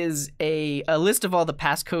here is a list of all the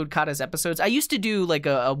past Code Katas episodes. I used to do like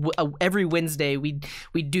every Wednesday we'd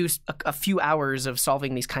do a few hours of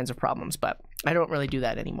solving these kinds of problems, but I don't really do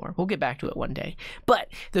that anymore. We'll get back to it one day. But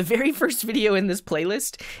the very first video in this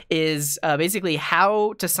playlist is basically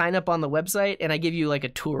how to sign up on the website, and I give you like a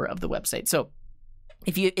tour of the website. So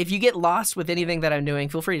if you get lost with anything that I'm doing,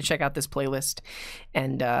 feel free to check out this playlist,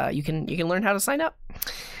 and you can learn how to sign up.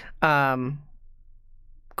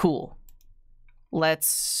 Cool.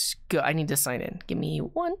 Let's go. I need to sign in. Give me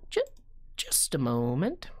just a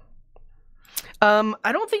moment.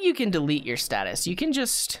 I don't think you can delete your status. You can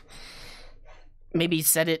just maybe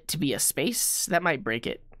set it to be a space. That might break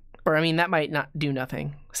it. Or, that might not do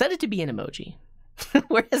nothing. Set it to be an emoji.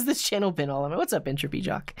 Where has this channel been all along? What's up, Entropy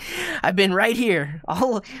Jock? I've been right here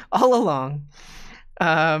all along.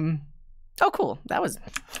 Oh, cool. That was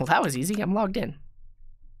easy. I'm logged in.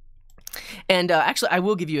 And actually, I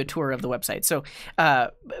will give you a tour of the website. So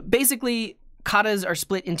basically, katas are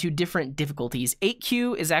split into different difficulties.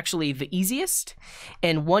 8Q is actually the easiest,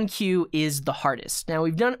 and 1Q is the hardest. Now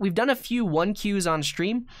we've done a few 1Qs on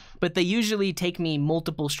stream, but they usually take me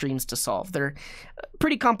multiple streams to solve. They're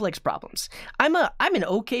pretty complex problems. I'm an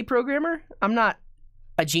okay programmer. I'm not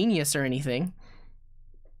a genius or anything.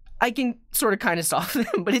 I can sort of kind of solve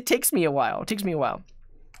them, but it takes me a while.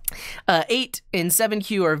 8 and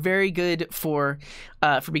 7Q are very good for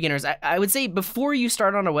beginners. I would say before you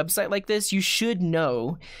start on a website like this, you should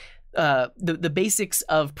know the basics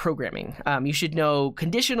of programming. You should know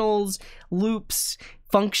conditionals, loops,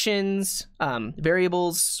 functions,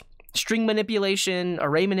 variables, string manipulation,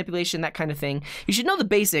 array manipulation, that kind of thing. You should know the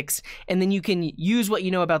basics, and then you can use what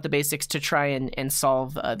you know about the basics to try and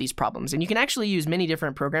solve these problems. And you can actually use many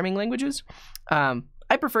different programming languages.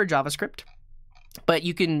 I prefer JavaScript, but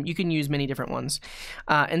you can use many different ones.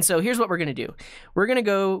 And so here's what we're gonna do. We're gonna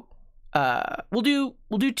go. We'll do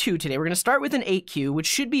 2 today. We're gonna start with an 8Q, which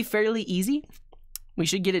should be fairly easy. We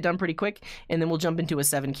should get it done pretty quick, and then we'll jump into a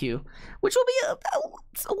 7Q, which will be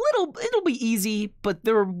a little. It'll be easy, but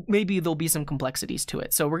there'll be some complexities to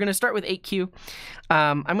it. So we're gonna start with 8Q.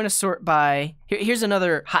 I'm gonna sort by. Here's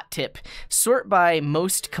another hot tip: sort by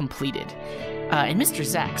most completed. And Mr.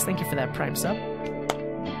 Zax, thank you for that Prime sub.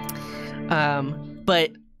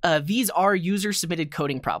 But these are user-submitted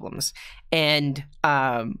coding problems, and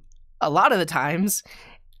a lot of the times,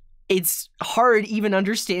 it's hard even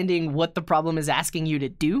understanding what the problem is asking you to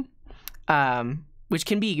do, which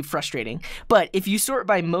can be frustrating. But if you sort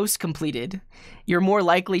by most completed, you're more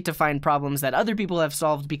likely to find problems that other people have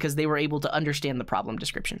solved because they were able to understand the problem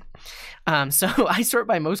description. So I sort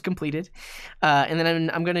by most completed, and then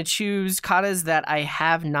I'm going to choose katas that I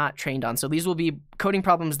have not trained on. So these will be coding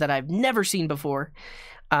problems that I've never seen before,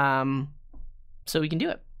 so we can do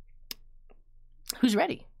it. Who's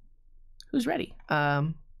ready? Who's ready?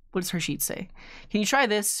 What does her sheet say? Can you try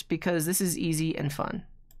this? Because this is easy and fun.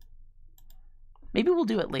 Maybe we'll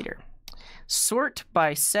do it later. Sort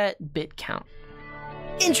by set bit count.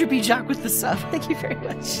 Entropy Jock with the sub. Thank you very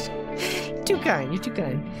much. You're too kind. You're too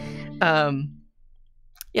kind.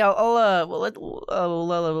 Yeah, what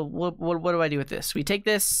do I do with this? We take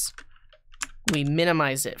this, we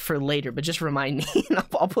minimize it for later, but just remind me, and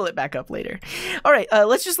I'll pull it back up later. All right,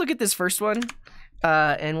 let's just look at this first one,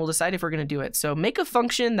 and we'll decide if we're going to do it. So make a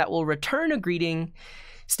function that will return a greeting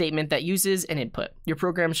statement that uses an input. Your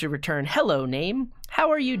program should return, hello name, how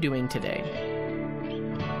are you doing today?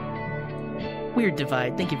 Weird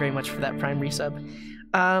Divide, thank you very much for that Prime resub.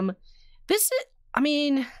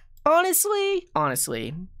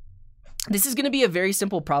 Honestly, this is going to be a very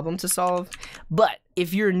simple problem to solve, but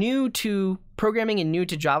if you're new to programming and new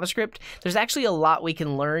to JavaScript, there's actually a lot we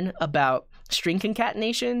can learn about string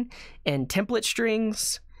concatenation and template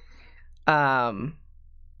strings.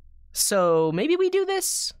 So maybe we do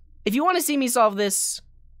this. If you want to see me solve this,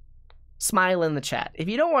 smile in the chat. If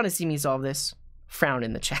you don't want to see me solve this, frown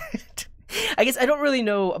in the chat. I guess I don't really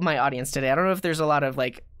know my audience today. I don't know if there's a lot of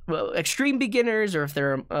like extreme beginners or if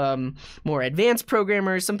they're more advanced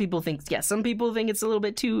programmers. Some people think it's a little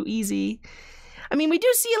bit too easy. I mean, we do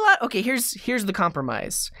see a lot. Okay, here's the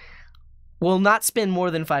compromise. We'll not spend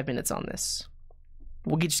more than 5 minutes on this.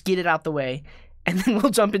 We'll just get it out the way, and then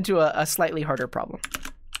we'll jump into a slightly harder problem.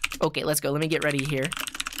 Okay, let's go. Let me get ready here.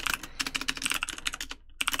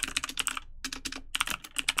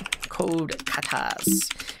 Code katas.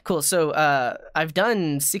 Cool. So I've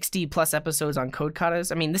done 60 plus episodes on code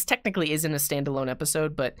katas. I mean, this technically isn't a standalone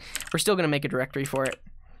episode, but we're still going to make a directory for it.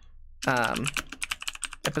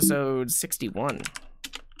 Episode 61.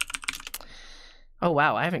 Oh,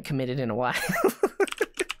 wow. I haven't committed in a while.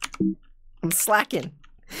 I'm slacking.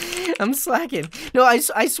 No, I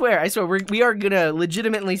swear. We are going to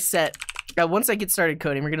legitimately set, once I get started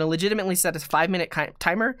coding, we're going to legitimately set a 5-minute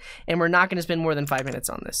timer, and we're not going to spend more than 5 minutes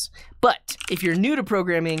on this. But if you're new to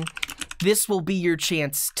programming, this will be your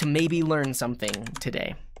chance to maybe learn something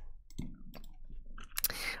today.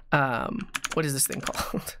 What is this thing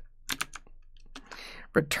called?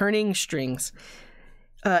 Returning strings.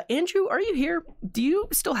 Andrew, are you here? Do you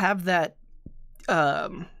still have that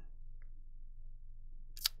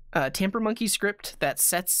Tamper Monkey script that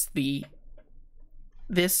sets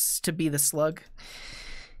this to be the slug?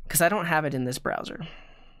 Because I don't have it in this browser.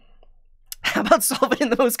 How about solve it in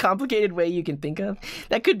the most complicated way you can think of?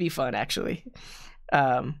 That could be fun, actually.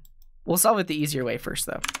 We'll solve it the easier way first,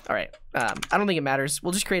 though. All right. I don't think it matters.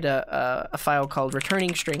 We'll just create a file called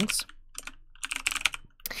returning strings.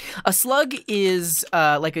 A slug is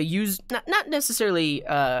like a not necessarily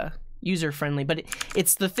user-friendly, but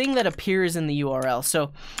it's the thing that appears in the URL.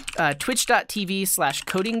 So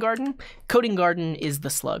twitch.tv/codinggarden. Coding Garden is the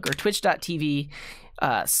slug, or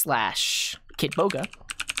twitch.tv/kitboga.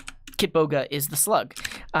 Kitboga is the slug.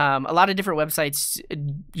 A lot of different websites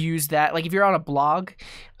use that. Like if you're on a blog,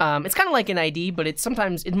 it's kind of like an ID, but it's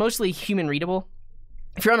mostly human readable.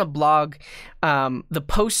 If you're on a blog, the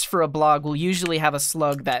posts for a blog will usually have a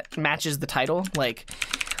slug that matches the title, like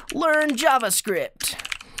learn JavaScript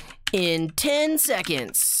in 10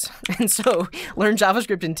 seconds. And so learn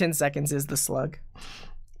JavaScript in 10 seconds is the slug.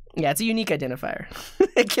 Yeah, it's a unique identifier.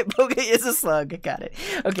 Kitboga is a slug. Got it.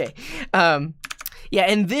 Okay. Yeah,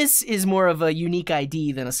 and this is more of a unique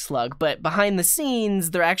ID than a slug, but behind the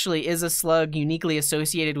scenes, there actually is a slug uniquely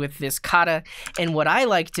associated with this kata, and what I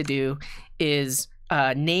like to do is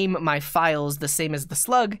name my files the same as the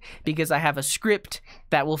slug, because I have a script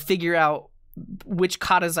that will figure out which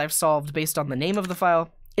katas I've solved based on the name of the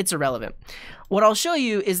file. It's irrelevant. What I'll show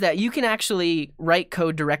you is that you can actually write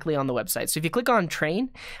code directly on the website. So if you click on train,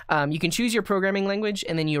 you can choose your programming language,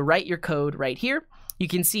 and then you write your code right here. You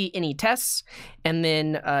can see any tests, and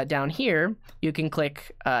then down here, you can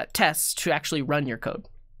click tests to actually run your code.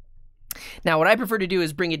 Now, what I prefer to do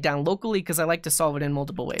is bring it down locally because I like to solve it in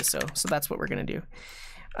multiple ways. So that's what we're going to do.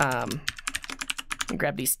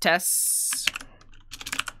 Grab these tests.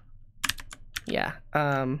 Yeah.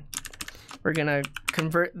 We're going to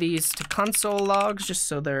convert these to console logs just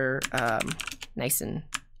so they're nice and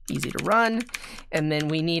easy to run. And then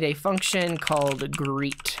we need a function called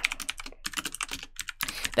greet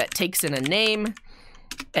that takes in a name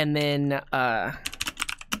and then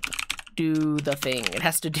do the thing. It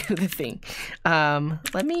has to do the thing.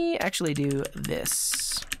 Let me actually do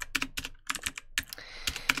this.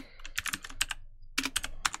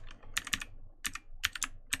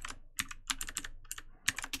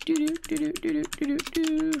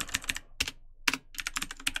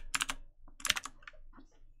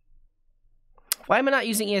 Why am I not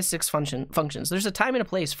using ES6 functions? There's a time and a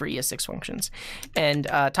place for ES6 functions. And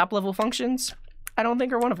top-level functions, I don't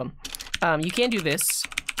think are one of them. You can do this.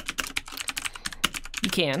 You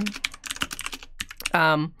can.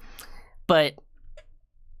 But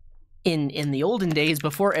in the olden days,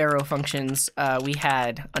 before arrow functions, we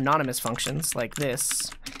had anonymous functions like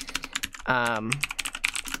this.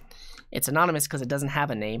 It's anonymous because it doesn't have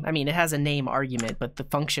a name. I mean, it has a name argument, but the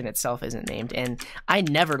function itself isn't named. And I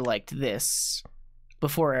never liked this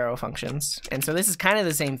before arrow functions. And so this is kind of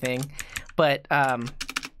the same thing. But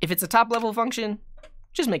if it's a top-level function,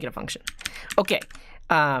 just make it a function. Okay.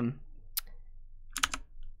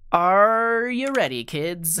 Are you ready,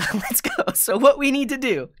 kids? Let's go. So what we need to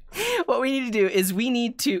do is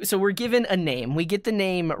so we're given a name. We get the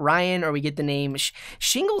name Ryan, or we get the name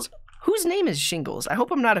Shingles. Whose name is Shingles? I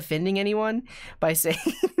hope I'm not offending anyone by saying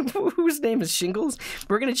whose name is Shingles.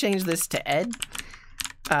 We're going to change this to Ed.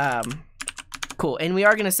 Cool. And we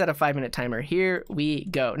are going to set a 5-minute timer. Here we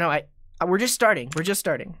go. No, we're just starting.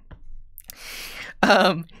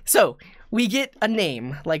 So we get a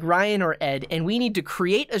name like Ryan or Ed, and we need to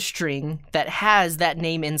create a string that has that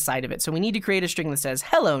name inside of it. So we need to create a string that says,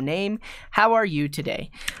 hello name, how are you today?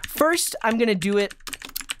 First, I'm gonna do it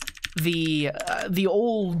the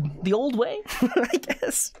old way, I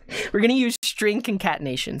guess. We're gonna use string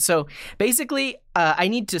concatenation. So basically, I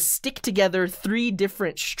need to stick together 3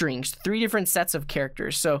 different strings, 3 different sets of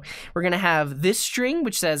characters. So we're gonna have this string,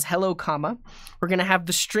 which says hello, comma. We're gonna have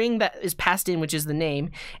the string that is passed in, which is the name,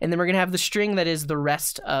 and then we're gonna have the string that is the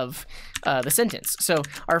rest of the sentence. So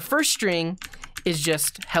our first string is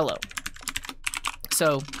just hello.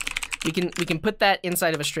 So we can put that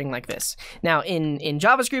inside of a string like this. Now in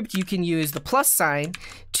JavaScript, you can use the plus sign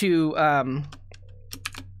to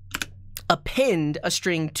append a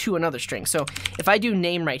string to another string. So if I do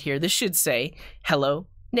name right here, this should say hello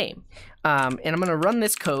name. And I'm gonna run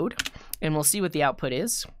this code and we'll see what the output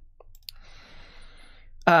is.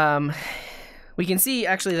 We can see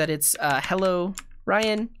actually that it's hello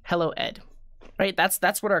Ryan, hello Ed, right?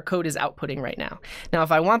 That's what our code is outputting right now. Now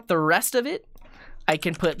if I want the rest of it, I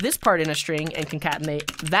can put this part in a string and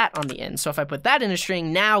concatenate that on the end. So if I put that in a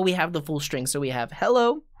string, now we have the full string. So we have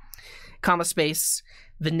hello, comma space,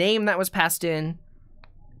 the name that was passed in,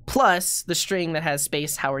 plus the string that has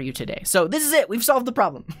space, how are you today? So this is it. We've solved the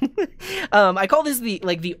problem. I call this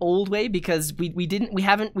the old way because we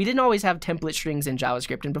didn't always have template strings in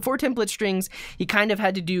JavaScript. And before template strings, you kind of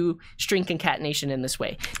had to do string concatenation in this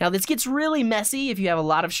way. Now this gets really messy if you have a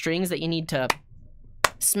lot of strings that you need to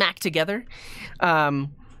smack together,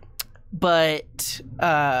 but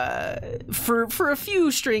for a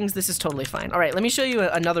few strings this is totally fine. All right, let me show you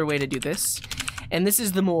another way to do this, and this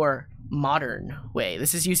is the more modern way.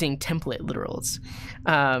 This is using template literals.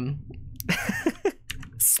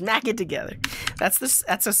 Smack it together. That's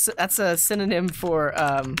a synonym for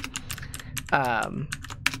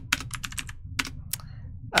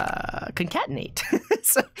concatenate.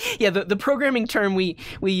 So yeah, the programming term we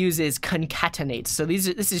use is concatenate. So this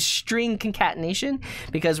is string concatenation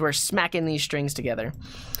because we're smacking these strings together.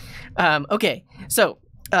 Okay, so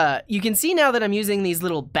you can see now that I'm using these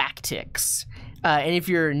little backticks. And if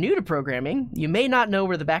you're new to programming, you may not know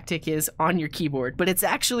where the backtick is on your keyboard, but it's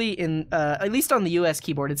actually in, at least on the US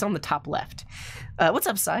keyboard, it's on the top left. What's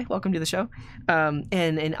up, Sai? Welcome to the show. And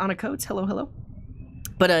Anna Coates, hello, hello.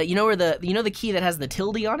 But you know where the key that has the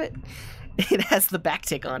tilde on it? It has the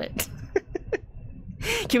backtick on it.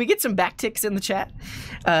 Can we get some backticks in the chat?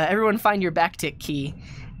 Everyone find your backtick key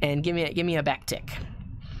and give me a backtick.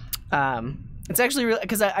 It's actually really,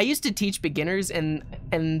 because I used to teach beginners and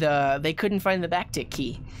they couldn't find the backtick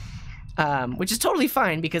key, which is totally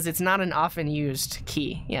fine because it's not an often used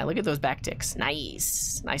key. Yeah, look at those backticks.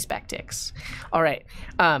 Nice backticks. All right,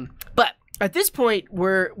 but at this point,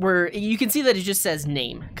 you can see that it just says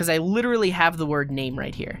name because I literally have the word name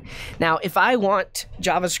right here. Now, if I want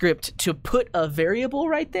JavaScript to put a variable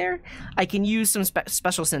right there, I can use some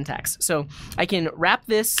special syntax. So I can wrap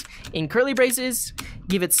this in curly braces,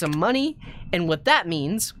 give it some money, and what that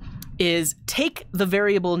means is take the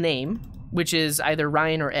variable name, which is either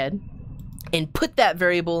Ryan or Ed, and put that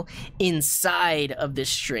variable inside of this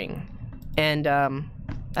string. And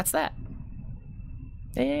that's that.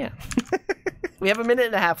 Yeah. We have 1.5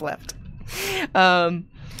 minutes left. I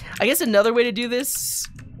guess another way to do this,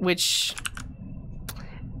 which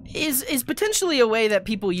is potentially a way that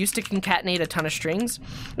people used to concatenate a ton of strings,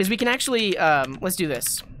 is we can actually, let's do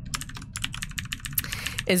this.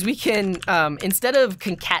 Is we can, instead of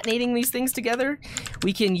concatenating these things together,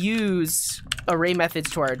 we can use array methods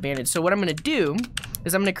to our advantage. So what I'm gonna do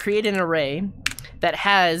is I'm gonna create an array that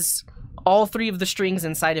has all 3 of the strings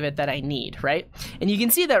inside of it that I need, right? And you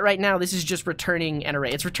can see that right now this is just returning an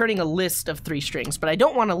array. It's returning a list of 3 strings, but I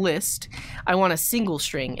don't want a list, I want a single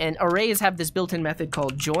string. And arrays have this built-in method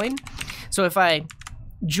called join. So if I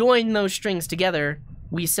join those strings together,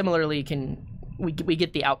 we similarly can, we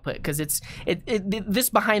get the output because this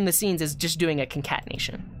behind the scenes is just doing a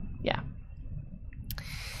concatenation.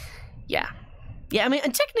 Yeah, I mean,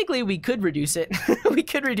 and technically we could reduce it. We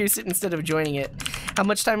could reduce it instead of joining it. How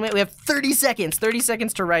much time? We have 30 seconds. 30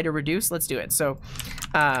 seconds to write a reduce. Let's do it. So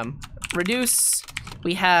reduce,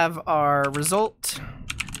 we have our result.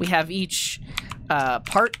 We have each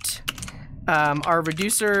part. Our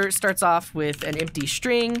reducer starts off with an empty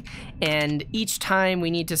string, and each time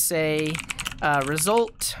we need to say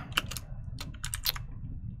result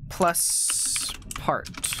plus part.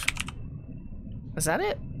 Is that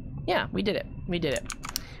it? Yeah, we did it. We did it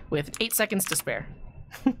with 8 seconds to spare.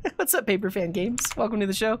 What's up, Paperfan Games? Welcome to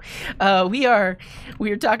the show. We are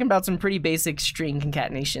talking about some pretty basic string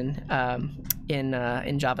concatenation in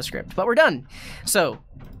JavaScript, but we're done. So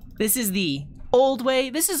this is the old way.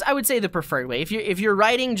 This is, I would say, the preferred way. If you're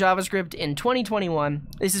writing JavaScript in 2021,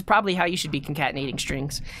 this is probably how you should be concatenating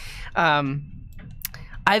strings.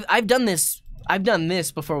 I've done this. I've done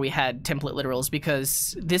this before we had template literals,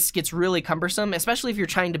 because this gets really cumbersome, especially if you're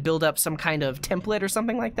trying to build up some kind of template or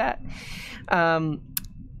something like that.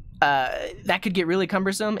 That could get really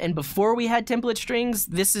cumbersome. And before we had template strings,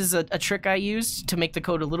 this is a trick I used to make the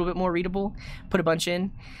code a little bit more readable. Put a bunch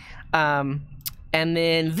in. And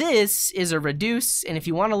then this is a reduce. And if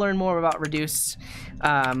you want to learn more about reduce,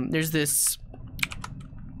 there's this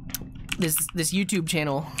YouTube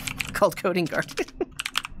channel called Coding Guard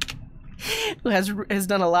who has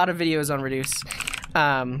done a lot of videos on reduce.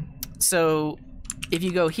 So if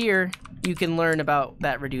you go here, you can learn about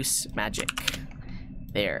that reduce magic.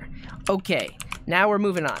 There. Okay, now we're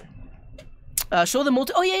moving on. Show the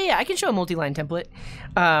multi. Oh yeah, I can show a multi-line template.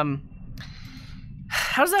 How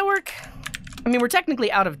does that work? I mean, we're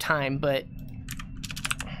technically out of time, but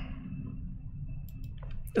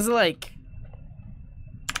is it like,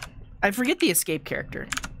 I forget the escape character.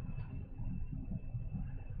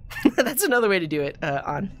 That's another way to do it.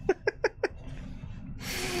 On.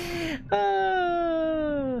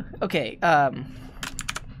 Okay.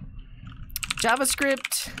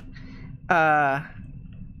 JavaScript.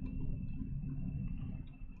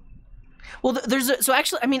 Well, so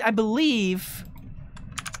actually, I mean, I believe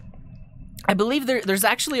there's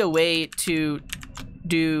actually a way to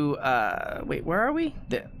do. Wait, where are we?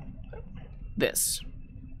 This.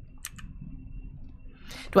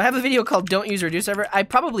 Do I have a video called "Don't Use Reduce Ever"? I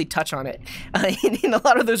probably touch on it in a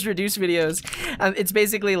lot of those reduce videos. It's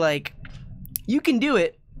basically like, you can do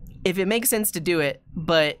it if it makes sense to do it,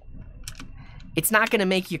 but it's not going to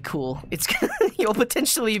make you cool. You'll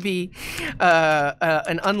potentially be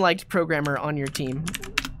an unliked programmer on your team.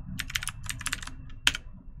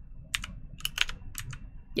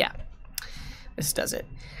 Yeah, this does it.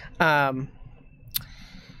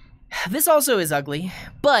 This also is ugly,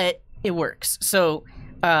 but it works. So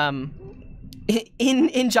in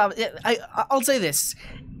Java, I'll say this.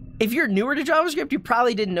 If you're newer to JavaScript, you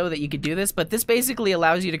probably didn't know that you could do this, but this basically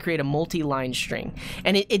allows you to create a multi-line string.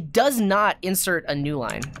 And it does not insert a new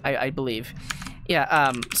line, I believe.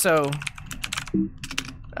 Yeah,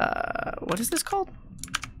 what is this called?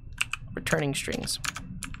 Returning strings.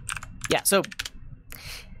 Yeah, so,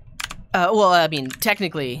 well, I mean,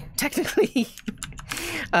 technically,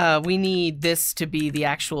 we need this to be the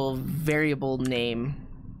actual variable name.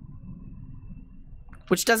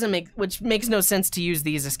 Which makes no sense to use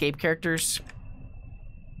these escape characters.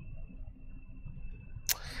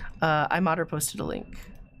 iModder posted a link.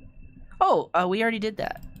 Oh, we already did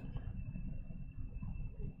that.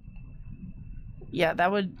 Yeah,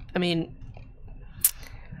 that would, I mean,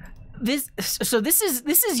 this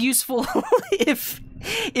is useful if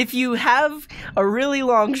you have a really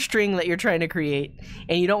long string that you're trying to create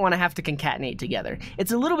and you don't want to have to concatenate together.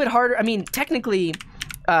 It's a little bit harder. I mean, technically,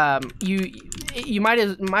 you might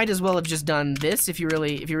as well have just done this if you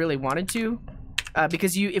really wanted to,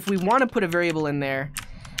 because if we want to put a variable in there,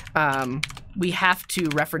 we have to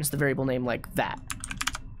reference the variable name like that.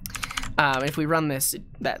 If we run this,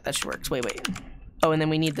 that should work. Wait. Oh, and then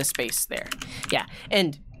we need the space there. Yeah,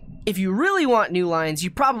 and if you really want new lines,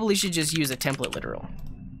 you probably should just use a template literal.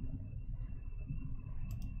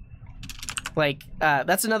 Like,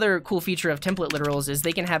 that's another cool feature of template literals, is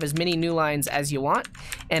they can have as many new lines as you want,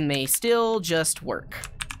 and they still just work.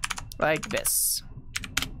 Like this.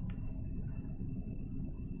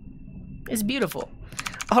 It's beautiful.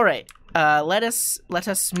 All right, let us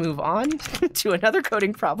move on to another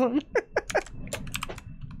coding problem.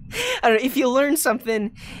 I don't know, if you learn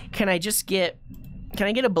something, can I get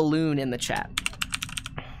a balloon in the chat?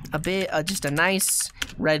 Just a nice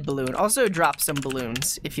red balloon. Also drop some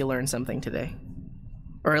balloons if you learned something today.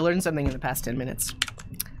 Or learned something in the past 10 minutes.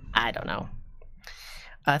 I don't know.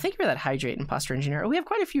 Thank you for that hydrate, imposter engineer. Oh, we have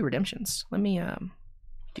quite a few redemptions. Let me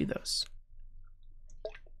do those.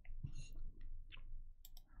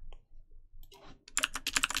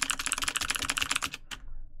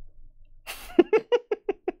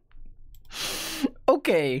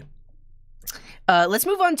 Okay. Let's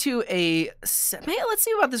move on to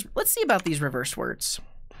let's see about these reverse words.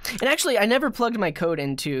 And actually, I never plugged my code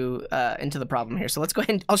into the problem here. So let's go ahead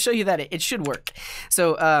and I'll show you that it should work.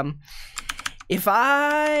 So if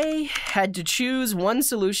I had to choose one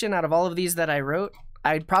solution out of all of these that I wrote,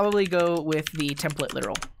 I'd probably go with the template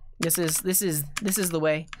literal. This is the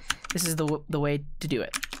way. This is the way to do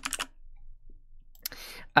it.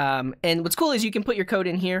 And what's cool is you can put your code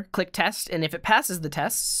in here, click test, and if it passes the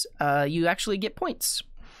tests, you actually get points.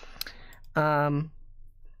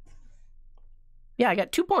 Yeah, Yeah, I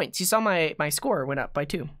got 2 points. You saw my score went up by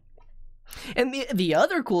 2. And the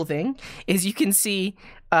other cool thing is you can see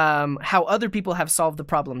how other people have solved the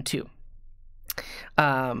problem too.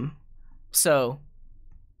 So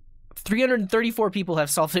 334 people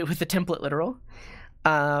have solved it with the template literal.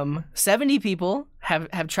 70 people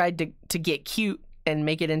have tried to get cute and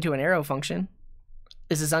make it into an arrow function.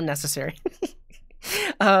 This is unnecessary.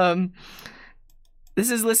 This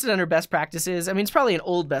is listed under best practices. I mean, it's probably an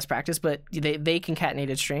old best practice, but they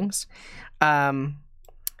concatenated strings.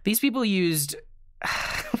 These people used,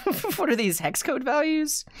 what are these, hex code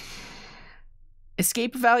values?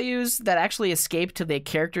 Escape values that actually escape to the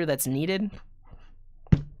character that's needed.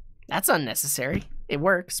 That's unnecessary. It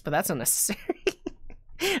works, but that's unnecessary.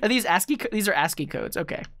 Are these ASCII? These are ASCII codes.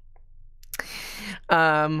 Okay.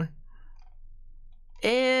 And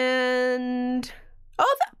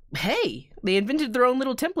hey, they invented their own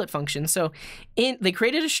little template function. So they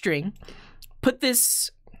created a string, put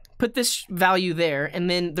this value there, and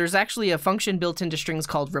then there's actually a function built into strings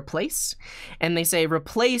called replace, and they say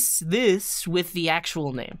replace this with the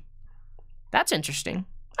actual name. That's interesting.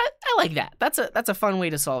 I like that. That's a fun way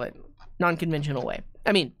to solve it. Non-conventional way.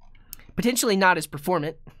 I mean, potentially not as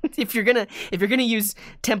performant. if you're gonna use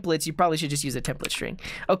templates, you probably should just use a template string.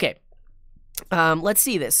 Okay. Let's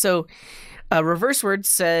see this. So reverse word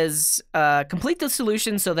says complete the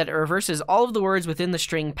solution so that it reverses all of the words within the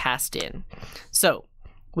string passed in. So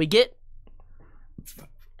we get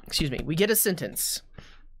a sentence.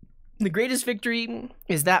 The greatest victory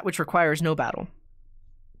is that which requires no battle.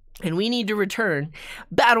 And we need to return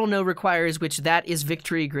battle no requires, which that is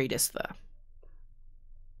victory greatest the.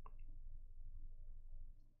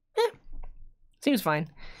 Seems fine.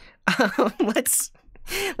 Let's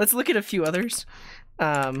look at a few others.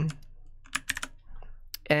 And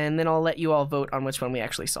then I'll let you all vote on which one we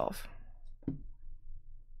actually solve.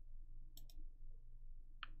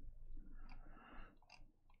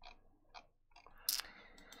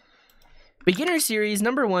 Beginner series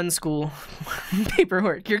number 1 school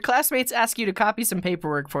paperwork. Your classmates ask you to copy some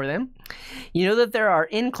paperwork for them. You know that there are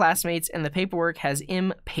in classmates and the paperwork has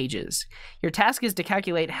im pages. Your task is to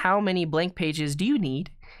calculate how many blank pages do you need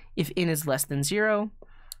if in is less than 0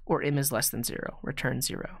 or im is less than 0. Return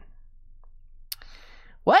 0.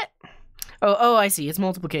 What? Oh, I see. It's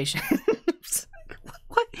multiplication.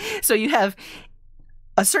 What? So you have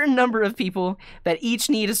a certain number of people that each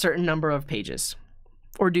need a certain number of pages.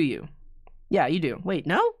 Or do you? Yeah, you do. Wait,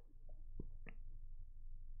 no?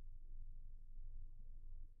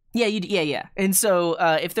 Yeah, yeah. And so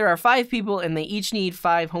if there are 5 people and they each need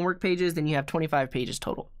 5 homework pages, then you have 25 pages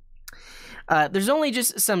total. There's only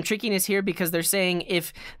just some trickiness here because they're saying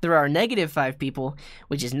if there are -5 people,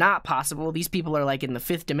 which is not possible, these people are like in the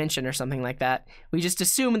 5th dimension or something like that, we just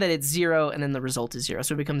assume that it's 0 and then the result is 0.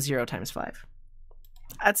 So it becomes 0 times 5.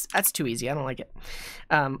 That's too easy. I don't like it.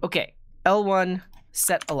 Okay, L1,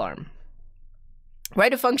 set alarm.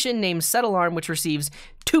 Write a function named setAlarm which receives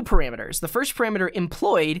 2 parameters. The first parameter,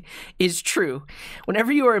 employed, is true.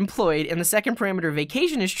 Whenever you are employed and the second parameter,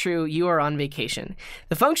 vacation, is true, you are on vacation.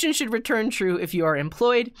 The function should return true if you are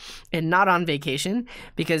employed and not on vacation,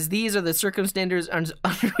 because these are the circumstances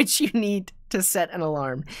under which you need to set an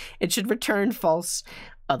alarm. It should return false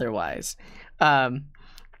otherwise.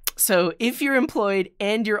 So if you're employed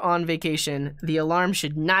and you're on vacation, the alarm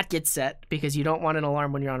should not get set because you don't want an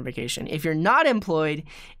alarm when you're on vacation. If you're not employed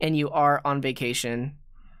and you are on vacation,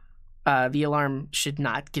 the alarm should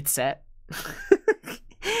not get set.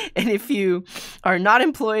 And if you are not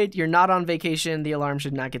employed, you're not on vacation, the alarm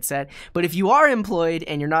should not get set. But if you are employed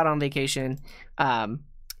and you're not on vacation,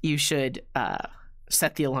 you should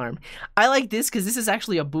set the alarm. I like this because this is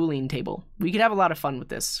actually a Boolean table. We could have a lot of fun with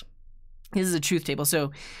this. This is a truth table.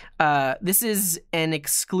 So this is an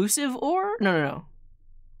exclusive or? No.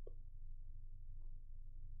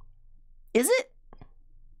 Is it?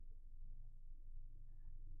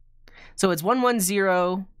 So it's 1 1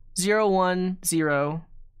 0 0 1 0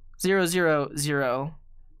 0 0 0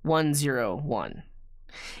 1 0 1.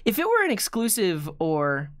 If it were an exclusive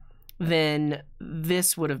or, then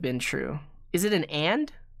this would have been true. Is it an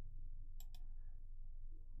and?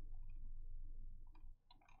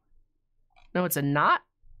 No, it's a not.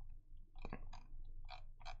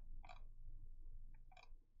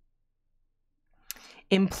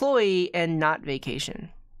 Employee and not vacation.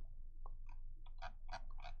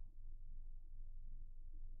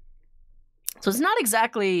 So it's not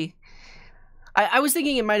exactly... I was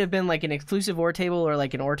thinking it might have been like an exclusive or table or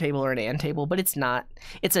like an or table or an and table, but it's not.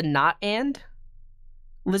 It's a not and.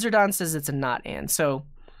 Lizardon says it's a not and. So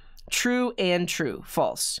true and true,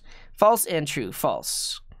 false. False and true,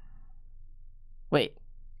 false. Wait,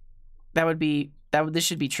 that would be This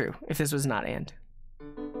should be true if this was not and.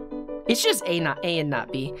 It's just A and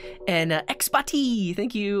not B. And Xbati,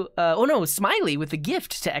 thank you. Oh no, Smiley with the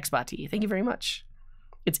gift to Xbati. Thank you very much.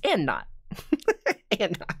 It's and not.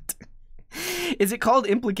 And not. Is it called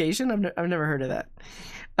implication? I've never heard of that.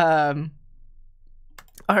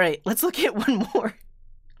 All right, let's look at one more.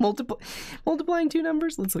 Multiplying two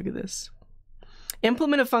numbers. Let's look at this.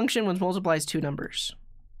 Implement a function which multiplies two numbers.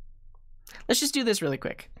 Let's just do this really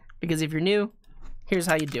quick, because if you're new, here's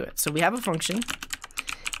how you do it. So we have a function.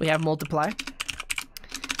 We have multiply.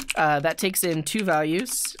 That takes in two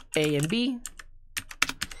values, a and b.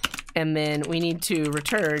 And then we need to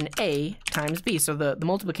return a times b. So the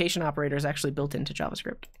multiplication operator is actually built into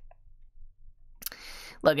JavaScript.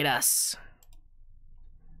 Look at us.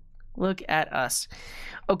 Look at us.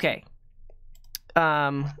 Okay.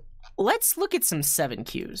 Let's look at some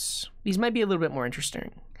 7Qs. These might be a little bit more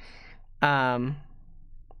interesting. Have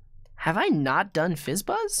I not done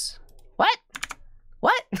FizzBuzz? What?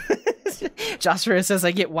 What? Joshua says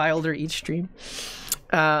I get wilder each stream.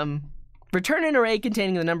 Return an array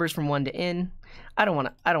containing the numbers from 1 to n. I don't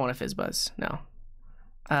want a FizzBuzz. No.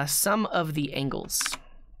 Sum of the angles.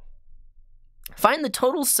 Find the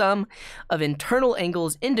total sum of internal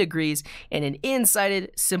angles in degrees in an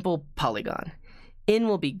n-sided simple polygon. N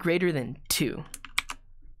will be greater than 2.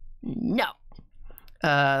 No.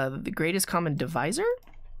 The greatest common divisor?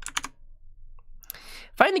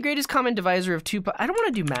 Find the greatest common divisor of two. I don't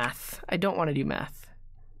want to do math. I don't want to do math.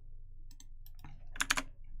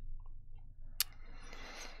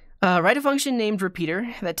 Write a function named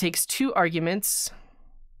repeater that takes two arguments,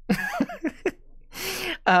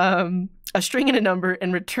 a string and a number,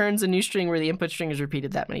 and returns a new string where the input string is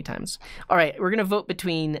repeated that many times. All right, we're going to vote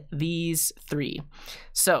between these three.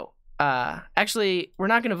 So actually, we're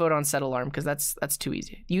not going to vote on set alarm because that's too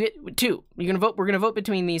easy. You get two. We're going to vote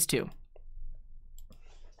between these two.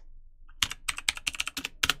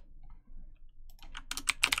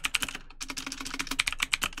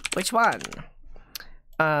 Which one?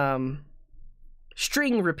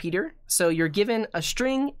 String repeater. So you're given a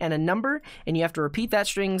string and a number, and you have to repeat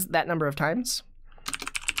that number of times.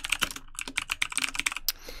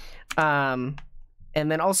 And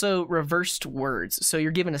then also reversed words. So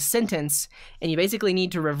you're given a sentence, and you basically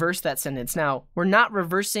need to reverse that sentence. Now, we're not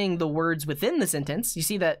reversing the words within the sentence. You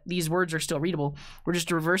see that these words are still readable. We're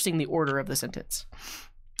just reversing the order of the sentence.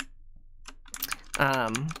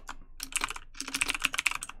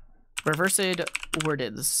 Reversed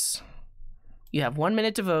words. You have 1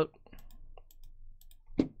 minute to vote.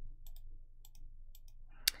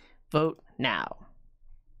 Vote now.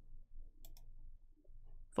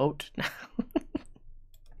 Vote now.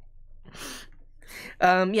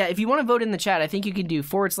 Yeah, if you want to vote in the chat, I think you can do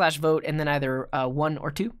 /vote and then either 1 or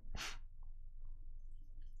 2.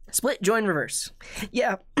 Split, join, reverse.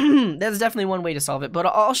 Yeah, that's definitely one way to solve it, but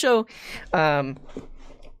I'll show, I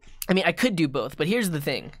mean, I could do both, but here's the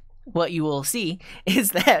thing. What you will see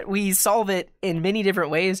is that we solve it in many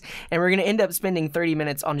different ways, and we're going to end up spending 30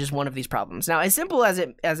 minutes on just one of these problems. Now, as simple as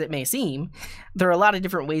it may seem, there are a lot of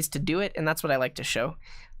different ways to do it, and that's what I like to show,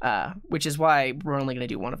 which is why we're only going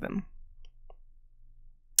to do one of them.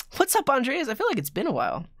 What's up, Andreas? I feel like it's been a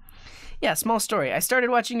while. Yeah, small story. I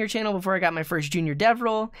started watching your channel before I got my first junior dev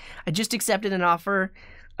role. I just accepted an offer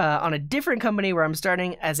on a different company where I'm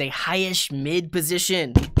starting as a high-ish mid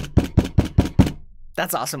position.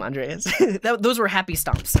 That's awesome, Andreas. Those were happy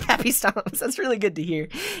stomps. Happy stomps. That's really good to hear.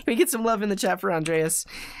 Can we get some love in the chat for Andreas?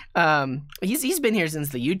 He's been here since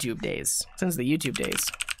the YouTube days.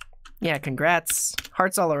 Yeah, congrats.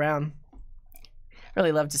 Hearts all around.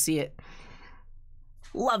 Really love to see it.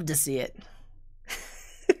 Love to see it.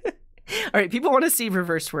 All right, people want to see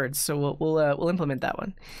reverse words, so we'll implement that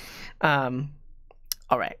one.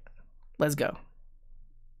 All right, let's go.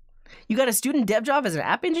 You got a student dev job as an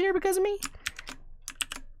app engineer because of me?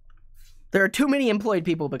 There are too many employed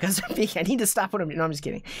people because of me. I need to stop what I'm doing. No, I'm just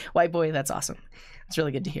kidding. White boy, that's awesome. That's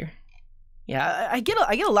really good to hear. Yeah, I get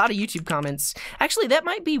a lot of YouTube comments. Actually, that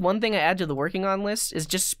might be one thing I add to the working on list is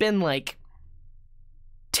just spend like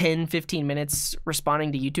 10, 15 minutes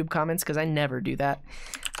responding to YouTube comments because I never do that.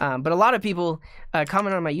 But a lot of people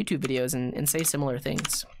comment on my YouTube videos and say similar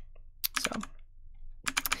things. So,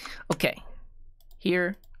 okay,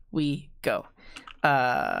 here we go.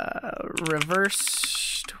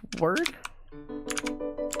 Reversed word.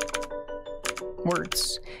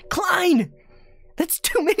 Words. Klein! That's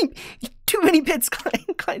too many bits, Klein.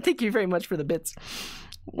 Klein, thank you very much for the bits.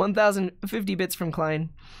 1,050 bits from Klein.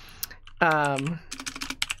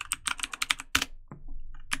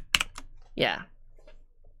 Yeah.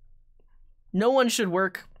 No one should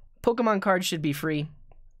work. Pokemon cards should be free.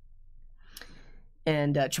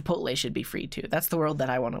 And Chipotle should be free too. That's the world that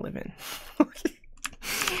I want to live in.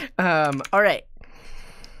 All right.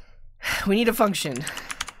 We need a function.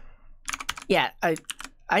 Yeah,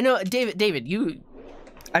 I know, David, you.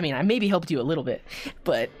 I mean, I maybe helped you a little bit,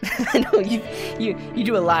 but I know you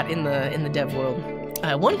do a lot in the dev world.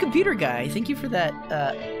 One computer guy, thank you for that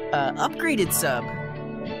upgraded sub.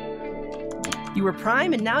 You were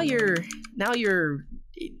Prime, and now you're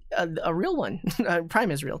a real one.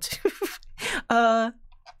 Prime is real too.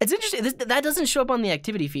 It's interesting. That doesn't show up on the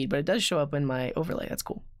activity feed, but it does show up in my overlay. That's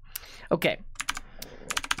cool. Okay.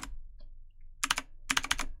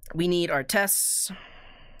 We need our tests.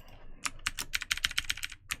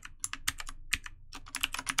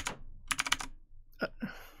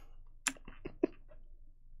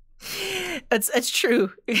 That's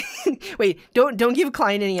true. Wait, don't give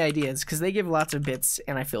Klein any ideas, because they give lots of bits,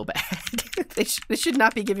 and I feel bad. They should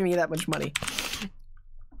not be giving me that much money.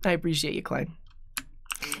 I appreciate you, Klein.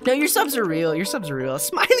 No, your subs are real. Your subs are real.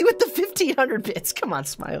 Smiley with the 1,500 bits. Come on,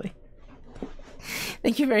 Smiley.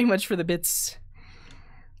 Thank you very much for the bits.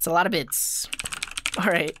 It's a lot of bits. All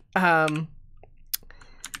right. I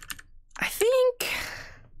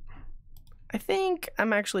think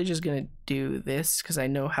I'm actually just gonna do this because I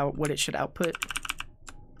know what it should output.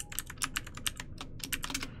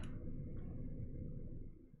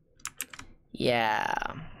 Yeah.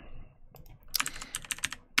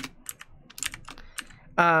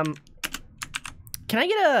 Can I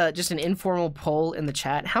get just an informal poll in the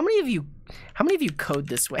chat? How many of you code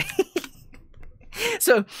this way?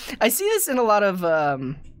 So I see this in a lot of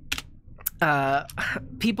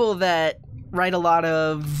people that write a lot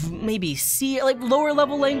of maybe like lower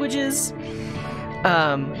level languages.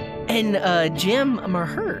 And Jim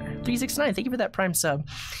Maher 369, thank you for that Prime sub.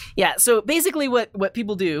 Yeah, so basically what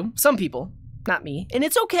people do, some people, not me, and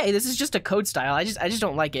it's okay, this is just a code style, I just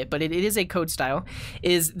don't like it, but it is a code style,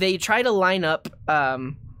 is they try to line up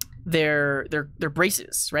their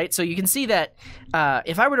braces, right? So you can see that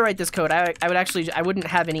if I were to write this code, I wouldn't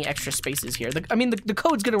have any extra spaces here. The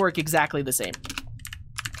code's gonna work exactly the same.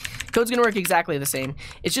 Code's gonna work exactly the same.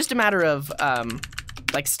 It's just a matter of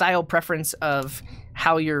like style preference of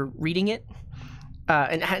how you're reading it.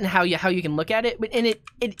 And how you can look at it, and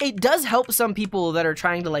it does help some people that are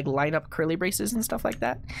trying to like line up curly braces and stuff like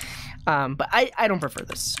that. But I don't prefer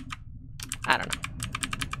this. I don't know.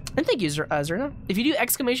 And thank you, Zerna. If you do !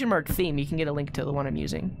 theme, you can get a link to the one I'm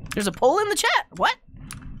using. There's a poll in the chat. What?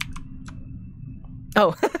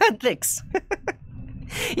 Oh, thanks.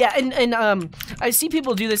 Yeah, and I see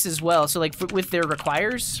people do this as well. So like with their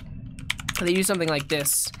requires, they do something like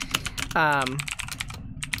this.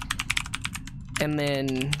 And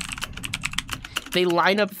then they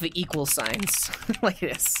line up the equal signs like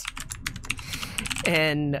this.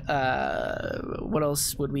 And what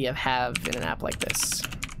else would we have in an app like this?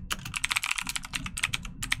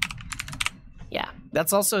 Yeah,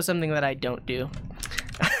 that's also something that I don't do.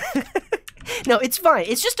 No, it's fine.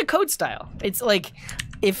 It's just a code style. It's like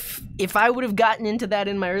if I would have gotten into that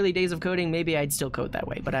in my early days of coding, maybe I'd still code that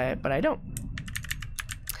way, but I don't.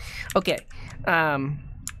 Okay.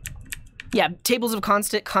 Yeah, tables of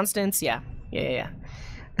constants, yeah.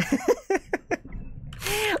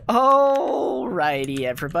 Alrighty,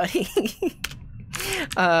 everybody.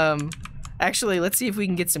 Actually, let's see if we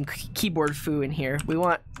can get some keyboard foo in here. We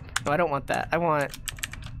want, no, I don't want that. I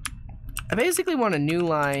basically want a new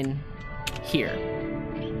line here.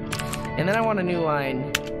 And then I want a new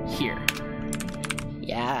line here.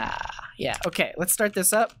 Yeah, okay, let's start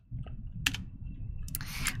this up.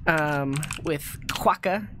 With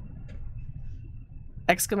Quokka.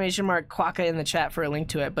 Quokka in the chat for a link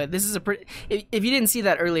to it, but this is if you didn't see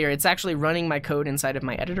that earlier, it's actually running my code inside of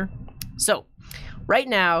my editor. So right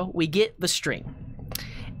now we get the string,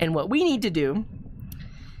 and what we need to do,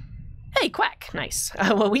 hey Quack, nice.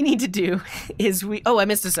 What we need to do is oh, I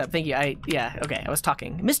missed a sub, thank you. Yeah, okay, I was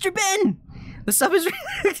talking. Mr. Ben, the sub is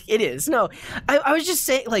it is. No, I was just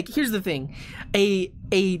saying, like, here's the thing, a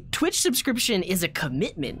Twitch subscription is a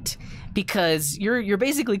commitment, because you're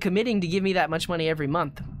basically committing to give me that much money every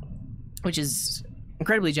month, which is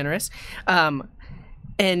incredibly generous.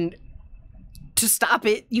 And to stop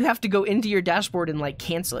it, you have to go into your dashboard and like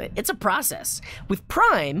cancel it. It's a process. With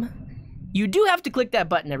Prime, you do have to click that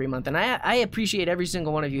button every month, and I appreciate every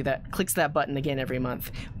single one of you that clicks that button again every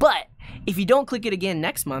month. But if you don't click it again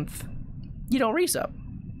next month, you don't resub.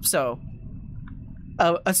 So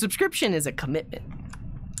a subscription is a commitment.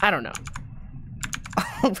 I don't know.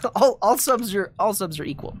 all subs are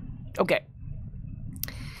equal. Okay.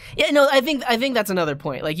 Yeah, no, I think that's another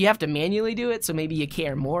point. Like, you have to manually do it, so maybe you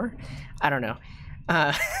care more. I don't know.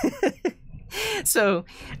 So,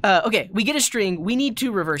 okay, we get a string. We need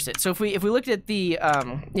to reverse it. So if we looked at the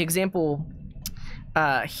example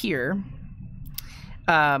here,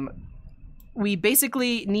 we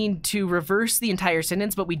basically need to reverse the entire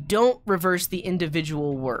sentence, but we don't reverse the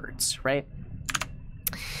individual words, right?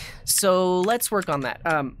 So let's work on that.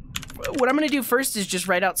 What I'm going to do first is just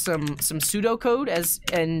write out some pseudocode,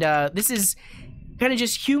 and this is kind of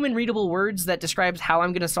just human readable words that describes how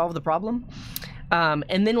I'm going to solve the problem.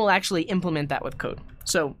 And then we'll actually implement that with code.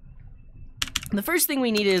 So the first thing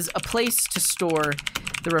we need is a place to store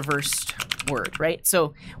the reversed word, right?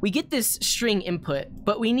 So we get this string input,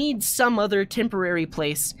 but we need some other temporary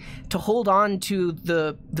place to hold on to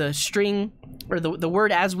the string or the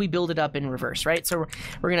word as we build it up in reverse, right? So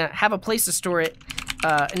we're going to have a place to store it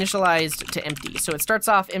initialized to empty. So it starts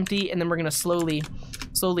off empty, and then we're going to slowly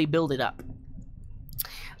build it up.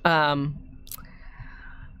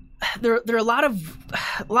 There are a lot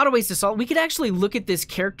of ways to solve. We could actually look at this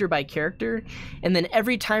character by character, and then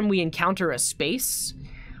every time we encounter a space,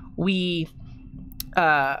 we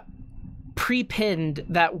prepend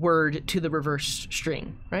that word to the reverse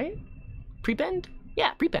string, right? Prepend?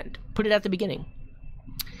 Yeah, prepend. Put it at the beginning.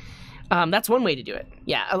 That's one way to do it.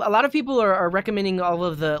 Yeah, a lot of people are recommending all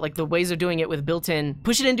of the ways of doing it with built-in.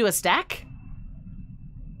 Push it into a stack?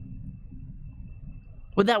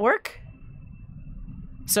 Would that work?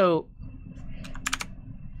 So,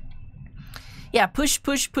 yeah, push,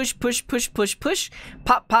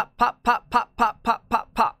 pop,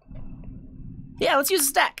 pop. Yeah, let's use a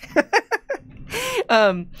stack.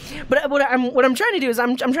 But what I'm trying to do is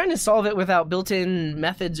I'm trying to solve it without built-in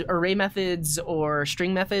methods, array methods, or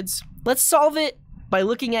string methods. Let's solve it by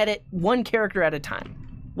looking at it one character at a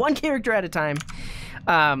time. One character at a time.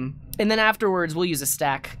 And then afterwards, we'll use a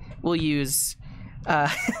stack. We'll use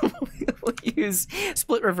we'll use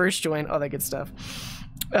split reverse join, all that good stuff.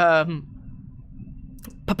 Pop,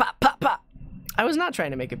 pop, pop, pop. I was not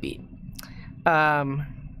trying to make a beat.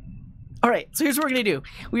 All right, so here's what we're gonna do.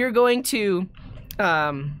 We are going to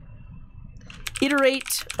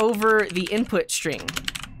iterate over the input string.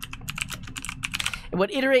 And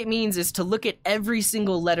what iterate means is to look at every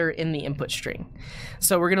single letter in the input string.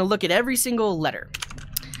 So we're gonna look at every single letter.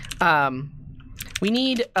 We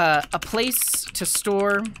need a place to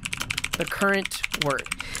store the current word.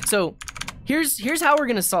 So here's how we're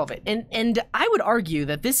gonna solve it. And I would argue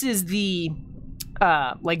that this is the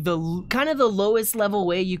like the kind of the lowest level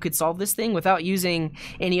way you could solve this thing without using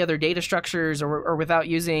any other data structures or without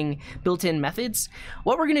using built-in methods.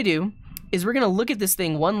 What we're gonna do is we're gonna look at this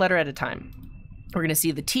thing one letter at a time. We're gonna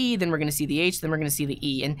see the T, then we're gonna see the H, then we're gonna see the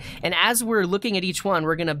E. And as we're looking at each one,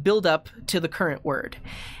 we're gonna build up to the current word.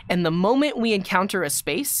 And the moment we encounter a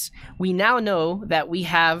space, we now know that we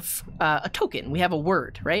have a token, we have a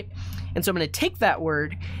word, right? And so I'm gonna take that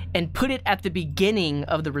word and put it at the beginning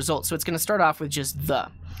of the result. So it's gonna start off with just the.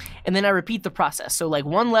 And then I repeat the process. So like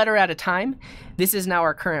one letter at a time, this is now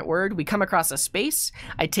our current word. We come across a space,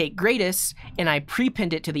 I take greatest, and I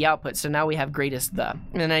prepend it to the output. So now we have greatest the,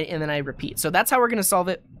 and then I repeat. So that's how we're gonna solve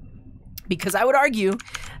it, because I would argue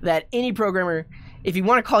that any programmer, if you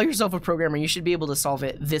wanna call yourself a programmer, you should be able to solve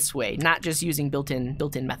it this way, not just using built-in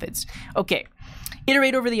methods. Okay,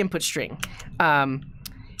 iterate over the input string.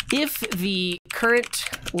 If the current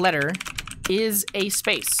letter is a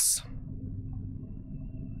space,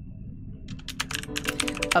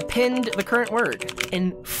 append the current word.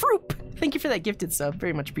 And Froop, thank you for that gifted sub,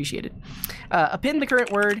 very much appreciated. Append the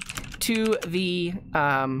current word to the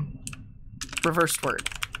reversed word,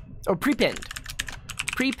 or prepend.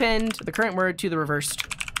 Prepend the current word to the reversed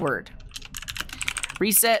word.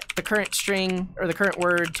 Reset the current string, or the current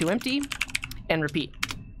word to empty, and repeat.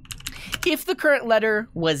 If the current letter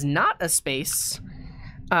was not a space,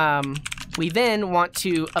 we then want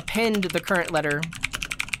to append the current letter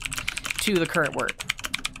to the current word.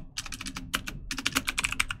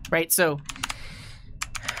 Right, so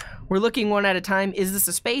we're looking one at a time. Is this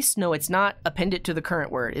a space? No, it's not. Append it to the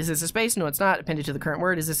current word. Is this a space? No, it's not. Append it to the current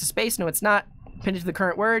word. Is this a space? No, it's not. Append it to the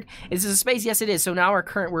current word. Is this a space? Yes, it is. So now our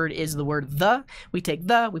current word is the word the. We take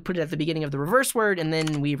the, we put it at the beginning of the reverse word, and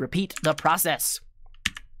then we repeat the process.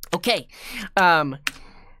 Okay, and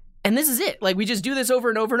this is it. Like, we just do this over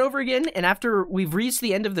and over and over again, and after we've reached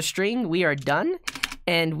the end of the string, we are done,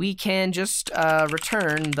 and we can just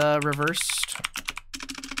return the reversed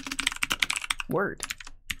word.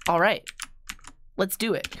 All right, let's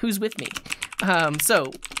do it. Who's with me?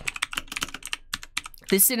 So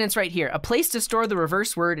this sentence right here, a place to store the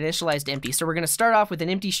reverse word initialized to empty. So we're going to start off with an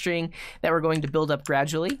empty string that we're going to build up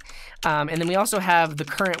gradually, and then we also have the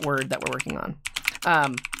current word that we're working on.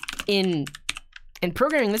 In In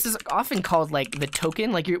programming, this is often called like the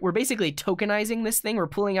token. Like we're basically tokenizing this thing. We're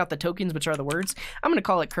pulling out the tokens, which are the words. I'm going to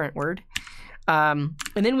call it current word. And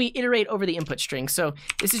then we iterate over the input string. So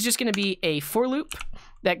this is just going to be a for loop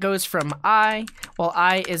that goes from I, while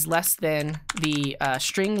I is less than the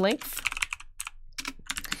string length.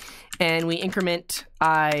 And we increment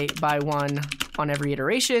I by 1 on every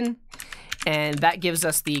iteration. And that gives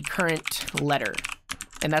us the current letter.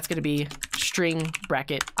 And that's going to be string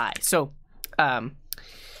bracket I. So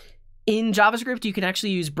in JavaScript, you can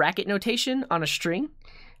actually use bracket notation on a string,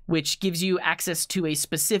 which gives you access to a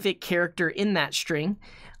specific character in that string.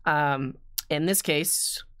 In this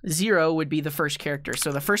case, 0 would be the first character.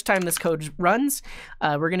 So the first time this code runs,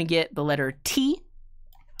 we're going to get the letter T,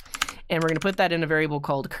 and we're going to put that in a variable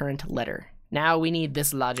called current letter. Now we need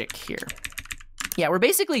this logic here. Yeah, we're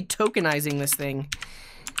basically tokenizing this thing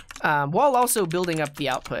while also building up the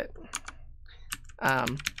output.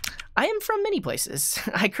 I am from many places.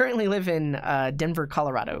 I currently live in Denver,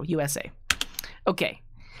 Colorado, USA. Okay.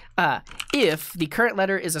 If the current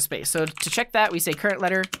letter is a space. So to check that, we say current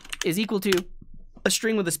letter is equal to a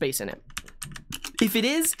string with a space in it. If it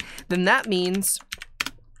is, then that means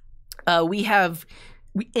we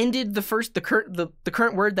ended the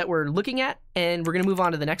current word that we're looking at, and we're going to move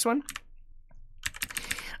on to the next one.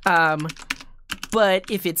 But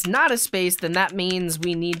if it's not a space, then that means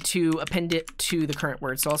we need to append it to the current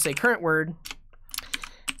word. So I'll say current word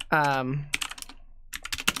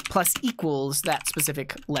plus equals that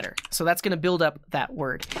specific letter. So that's going to build up that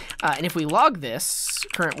word. And if we log this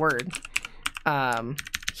current word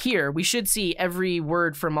here, we should see every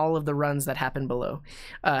word from all of the runs that happen below.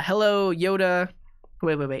 Hello, Yoda.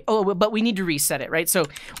 Wait. Oh, but we need to reset it, right? So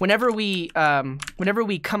whenever we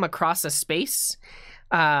come across a space,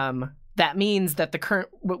 that means that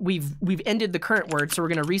we've ended the current word, so we're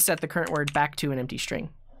going to reset the current word back to an empty string.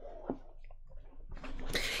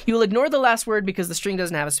 You will ignore the last word because the string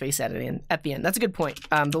doesn't have a space at the end. That's a good point.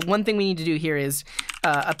 The one thing we need to do here is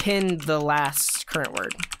append the last current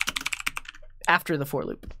word after the for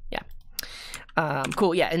loop. Yeah.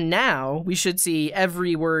 Cool. Yeah. And now we should see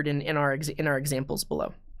every word in our examples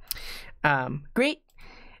below. Great.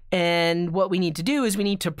 And what we need to do is we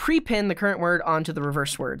need to prepend the current word onto the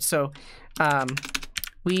reverse word. So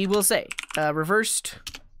we will say reversed.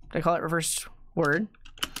 I call it reversed word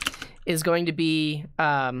is going to be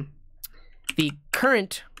the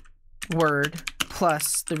current word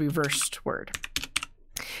plus the reversed word.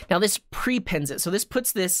 Now this prepends it. So this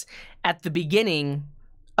puts this at the beginning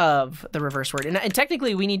of the reverse word. And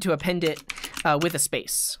technically we need to append it with a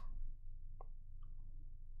space.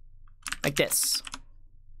 Like this.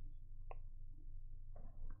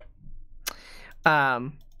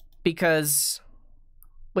 Because,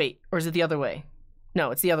 wait, or is it the other way? No,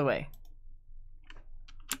 it's the other way.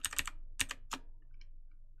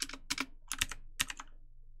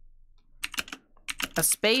 A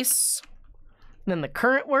space, then the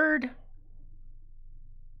current word.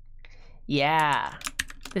 Yeah,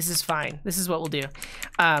 this is fine. This is what we'll do.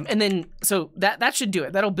 And then, so that should do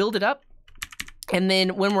it. That'll build it up. And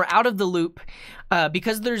then when we're out of the loop,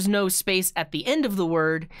 because there's no space at the end of the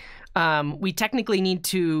word, we technically need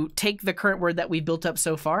to take the current word that we built up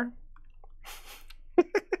so far.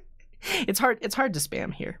 It's hard to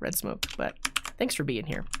spam here, Red Smoke, but thanks for being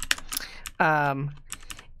here.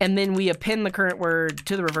 And then we append the current word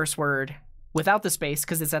to the reverse word without the space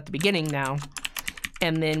because it's at the beginning now.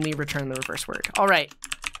 And then we return the reverse word. All right,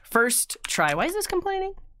 first try. Why is this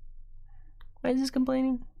complaining? Why is this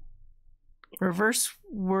complaining? Reverse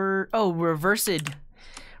word. Oh, reversed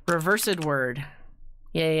word.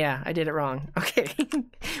 Yeah, I did it wrong. Okay.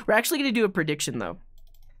 We're actually going to do a prediction, though.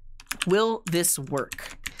 Will this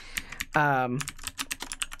work? I'm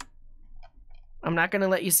not going to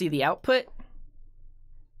let you see the output.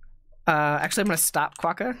 Actually, I'm going to stop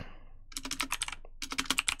Quokka.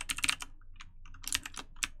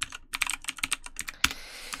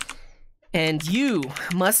 And you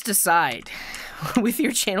must decide with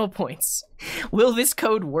your channel points. Will this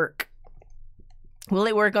code work? Will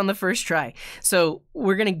it work on the first try? So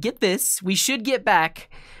we're going to get this. We should get back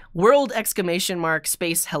world exclamation mark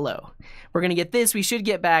space hello. We're going to get this. We should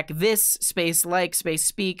get back this space like space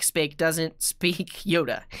speak, spake doesn't, speak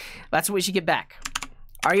Yoda. That's what we should get back.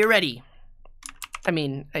 Are you ready? I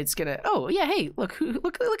mean, it's going to, oh yeah, hey, look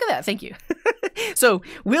at that. Thank you. So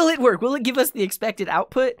will it work? Will it give us the expected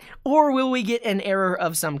output, or will we get an error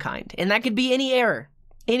of some kind? And that could be any error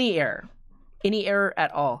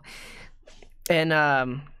at all. And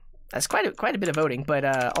that's quite a bit of voting, but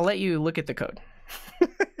I'll let you look at the code.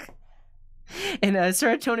 And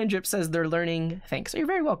Serotonin Drip says they're learning. Thanks. You're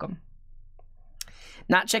very welcome.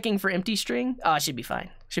 Not checking for empty string. Oh, it should be fine.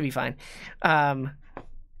 Should be fine.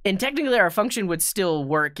 And technically our function would still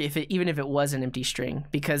work even if it was an empty string,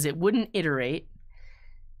 because it wouldn't iterate.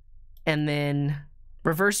 And then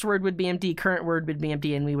reversed word would be empty, current word would be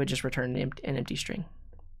empty, and we would just return an empty string.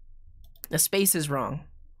 The space is wrong.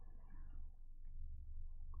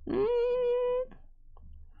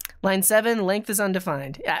 Line 7, length is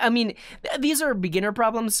undefined. I mean, these are beginner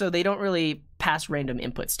problems, so they don't really pass random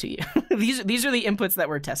inputs to you. These are the inputs that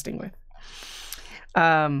we're testing with.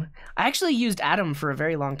 I actually used Atom for a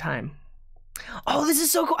very long time. Oh, this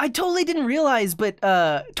is so cool. I totally didn't realize, but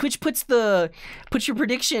Twitch puts your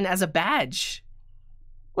prediction as a badge.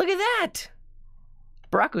 Look at that.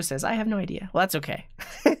 Barako says, I have no idea. Well, that's okay.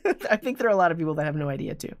 I think there are a lot of people that have no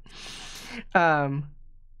idea too.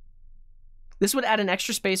 This would add an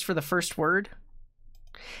extra space for the first word.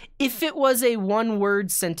 If it was a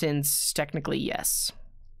one-word sentence, technically, yes.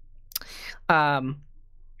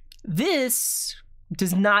 This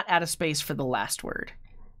does not add a space for the last word.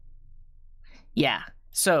 Yeah,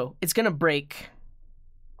 so it's going to break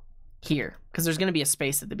here because there's going to be a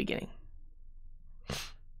space at the beginning.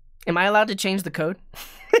 Am I allowed to change the code?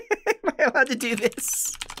 Am I allowed to do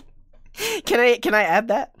this? Can I add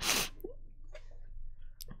that?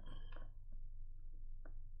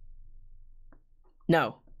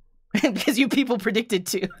 No, because you people predicted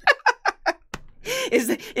to.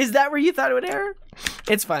 Is that where you thought it would error?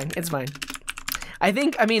 It's fine. It's fine. I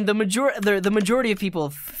mean, the majority of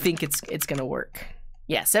people think it's gonna work.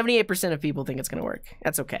 Yeah, 78% of people think it's gonna work.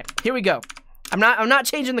 That's okay. Here we go. I'm not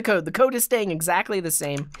changing the code. The code is staying exactly the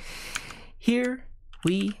same. Here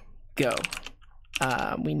we go.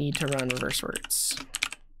 We need to run reverse words.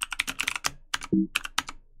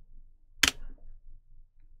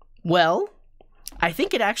 Well, I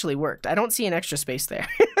think it actually worked. I don't see an extra space there.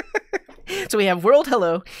 So we have world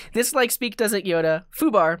hello, this like speak doesn't Yoda,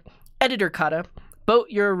 foobar, editor kata,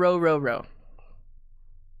 boat your row row row.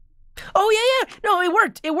 Oh yeah. No, it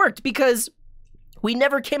worked. It worked because we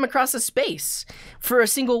never came across a space for a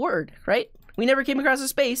single word, right? We never came across a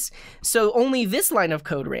space, so only this line of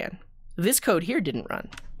code ran. This code here didn't run.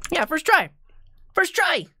 Yeah, first try. First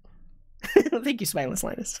try. Thank you, Spineless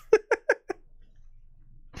Linus.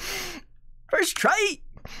 First try.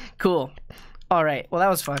 Cool. All right. Well, that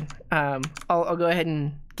was fun. I'll go ahead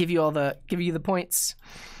and give you the points.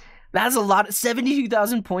 That's a lot.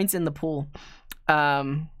 72,000 points in the pool. How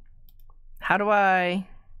do I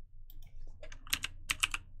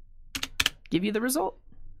give you the result?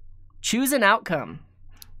 Choose an outcome.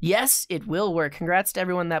 Yes, it will work. Congrats to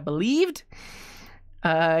everyone that believed.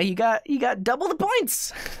 You got double the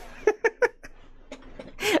points.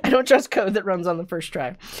 I don't trust code that runs on the first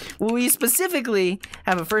try. Well, we specifically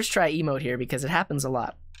have a first try emote here because it happens a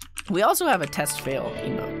lot. We also have a test fail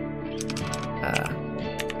emote.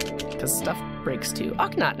 Because stuff breaks too.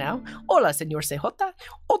 Oknot now. Hola, señor CJ.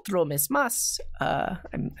 Otro mes más. I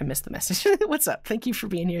missed the message. What's up? Thank you for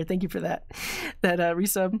being here. Thank you for that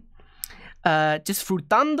resub.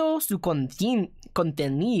 Disfrutando su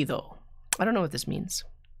contenido. I don't know what this means.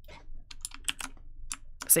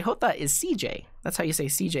 CJ is CJ. That's how you say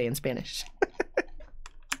CJ in Spanish.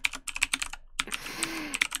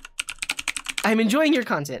 I'm enjoying your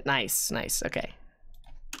content. Nice, nice. Okay.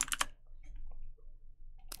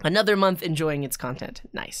 Another month enjoying its content.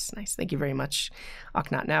 Nice, nice. Thank you very much,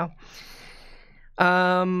 Oknot now.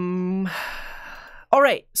 All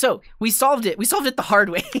right, so we solved it. We solved it the hard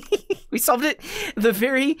way. We solved it the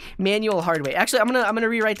very manual hard way. Actually, I'm gonna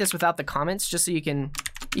rewrite this without the comments just so you can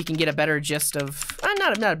get a better gist of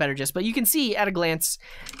not a better gist, but you can see at a glance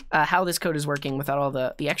how this code is working without all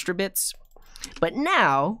the extra bits. But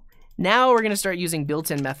now we're gonna start using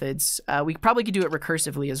built-in methods. We probably could do it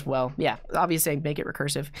recursively as well. Yeah, obviously make it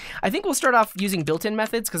recursive. I think we'll start off using built-in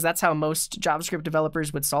methods because that's how most JavaScript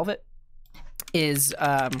developers would solve it. Is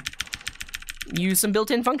use some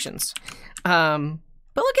built-in functions.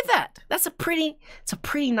 But look at that. It's a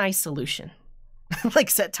pretty nice solution. Like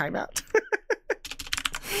set timeout.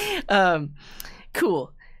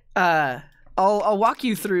 Cool. I'll walk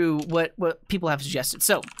you through what people have suggested.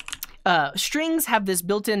 So strings have this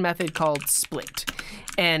built-in method called split,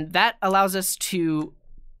 and that allows us to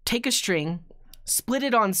take a string, split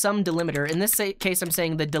it on some delimiter. In this case, I'm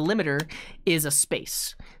saying the delimiter is a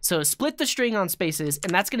space. So split the string on spaces,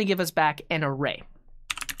 and that's going to give us back an array.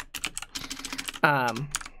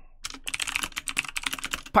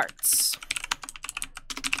 Parts.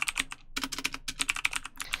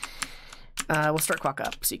 We'll start Quack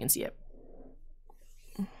up so you can see it.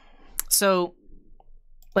 So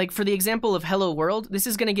like for the example of hello world, this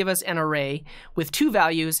is going to give us an array with 2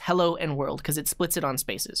 values, hello and world, because it splits it on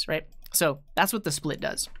spaces, right? So that's what the split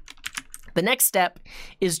does. The next step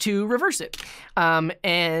is to reverse it.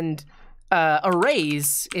 Arrays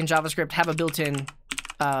in JavaScript have a built-in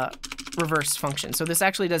reverse function. So this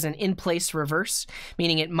actually does an in-place reverse,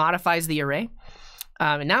 meaning it modifies the array.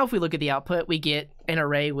 And now if we look at the output, we get an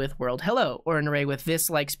array with world hello, or an array with this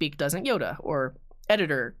like speak doesn't Yoda, or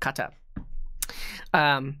editor kata.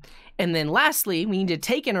 And then lastly, we need to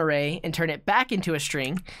take an array and turn it back into a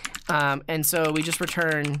string. And so we just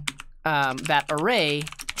return that array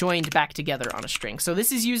joined back together on a string. So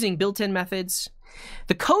this is using built-in methods.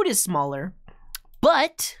 The code is smaller,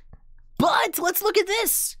 but let's look at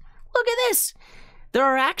this. Look at this. There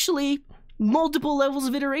are actually multiple levels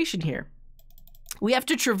of iteration here. We have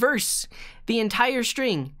to traverse the entire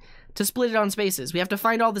string to split it on spaces. We have to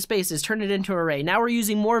find all the spaces, turn it into an array. Now we're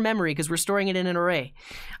using more memory because we're storing it in an array.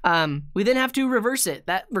 We then have to reverse it.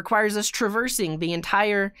 That requires us traversing the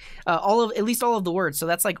entire, at least all of the words. So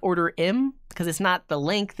that's like order m, because it's not the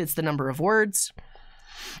length, it's the number of words.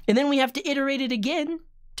 And then we have to iterate it again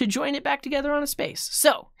to join it back together on a space.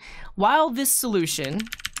 So while this solution,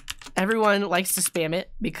 everyone likes to spam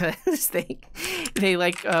it because they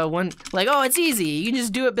like oh, it's easy, you can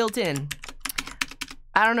just do it built in.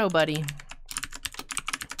 I don't know, buddy.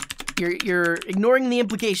 You're ignoring the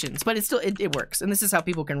implications, but it works. And this is how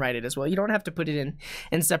people can write it as well. You don't have to put it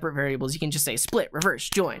in separate variables. You can just say split, reverse,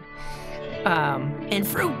 join. And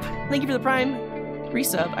Froop, thank you for the Prime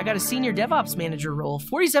resub. I got a senior DevOps manager role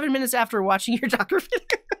 47 minutes after watching your Docker video.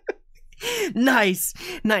 Nice,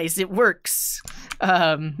 it works.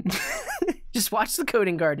 Just watch the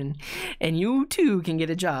Coding Garden, and you too can get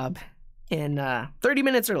a job in 30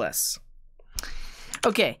 minutes or less.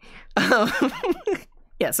 Okay.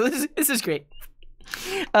 Yeah, so this is great.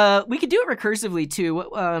 We could do it recursively too.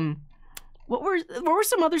 What were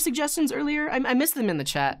some other suggestions earlier? I missed them in the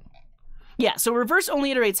chat. Yeah, so reverse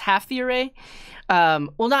only iterates half the array.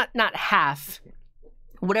 Well, not half.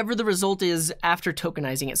 Whatever the result is after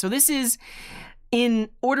tokenizing it. So this is in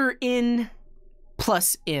order n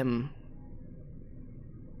plus m.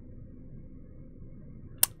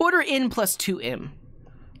 Order n plus 2m.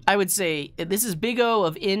 I would say this is big O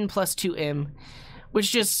of n plus 2m,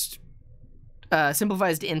 which just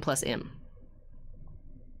simplifies to n plus m.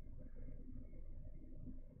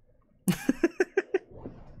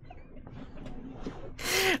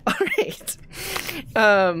 All right.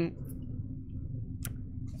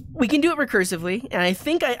 We can do it recursively, and I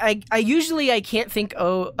think I usually can't think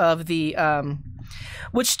of the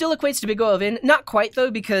which still equates to big O of n. Not quite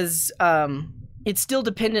though, because it's still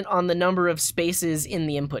dependent on the number of spaces in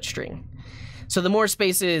the input string. So the more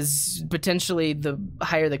spaces, potentially the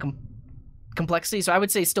higher the complexity. So I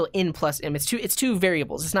would say still n plus m. It's two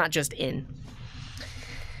variables. It's not just n.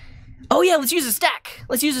 Oh yeah, let's use a stack.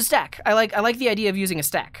 Let's use a stack. I like the idea of using a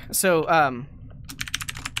stack. So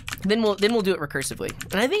then we'll do it recursively.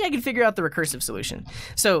 And I think I can figure out the recursive solution.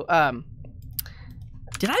 So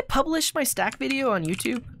did I publish my stack video on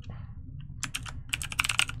YouTube?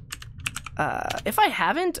 If I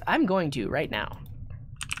haven't, I'm going to right now.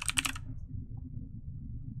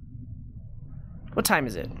 What time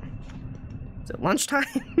is it? Is it lunchtime?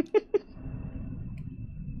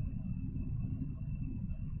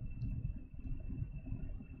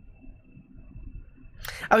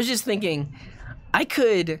 I was just thinking, I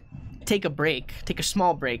could take a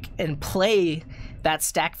small break, and play that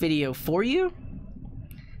stack video for you,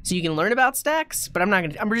 so you can learn about stacks. But I'm not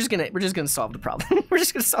gonna. We're just gonna solve the problem. We're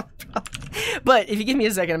just gonna solve the problem. But if you give me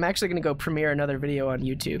a second, I'm actually gonna go premiere another video on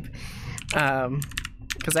YouTube,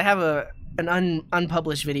 because I have an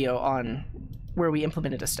unpublished video on where we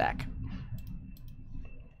implemented a stack.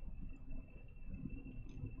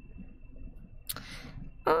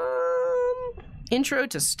 Intro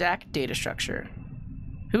to stack data structure.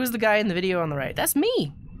 Who is the guy in the video on the right? That's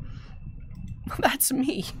me. That's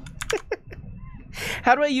me.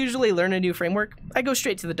 How do I usually learn a new framework? I go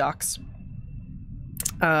straight to the docs.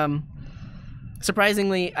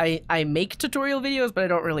 Surprisingly, I make tutorial videos, but I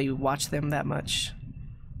don't really watch them that much.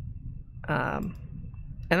 And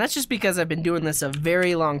that's just because I've been doing this a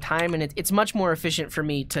very long time, and it's much more efficient for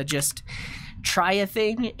me to just try a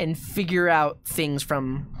thing and figure out things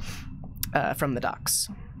from the docs.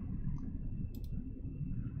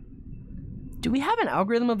 Do we have an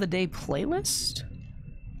algorithm of the day playlist?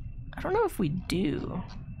 I don't know if we do.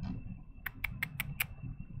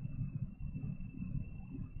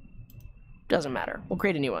 Doesn't matter. We'll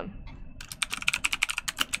create a new one.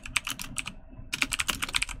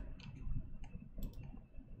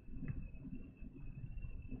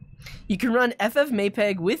 You can run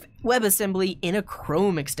ffmpeg with WebAssembly in a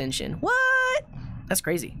Chrome extension. What? That's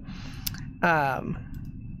crazy.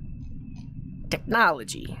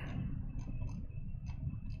 Technology.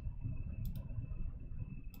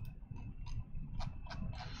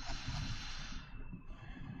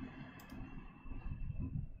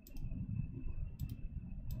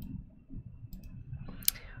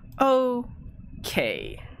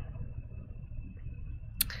 Okay.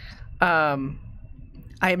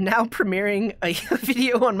 I am now premiering a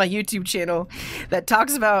video on my YouTube channel that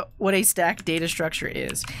talks about what a stack data structure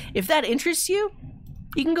is. If that interests you,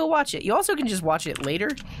 you can go watch it. You also can just watch it later,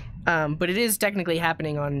 but it is technically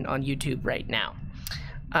happening on YouTube right now.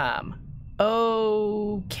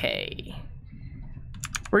 Okay.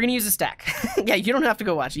 We're gonna use a stack. Yeah, you don't have to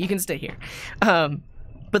go watch it. You can stay here.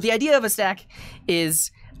 But the idea of a stack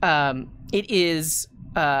is it is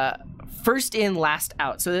first in, last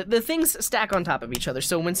out. So the things stack on top of each other.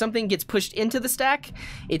 So when something gets pushed into the stack,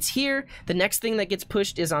 it's here. The next thing that gets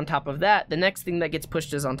pushed is on top of that. The next thing that gets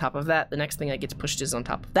pushed is on top of that. The next thing that gets pushed is on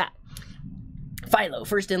top of that. Philo,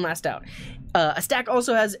 first in, last out. A stack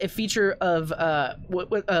also has a feature of,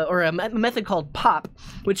 or a method called pop,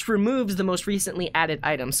 which removes the most recently added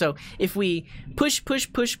item. So if we push,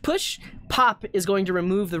 pop is going to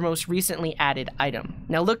remove the most recently added item.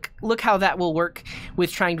 Now look how that will work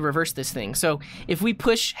with trying to reverse this thing. So if we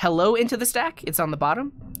push hello into the stack, it's on the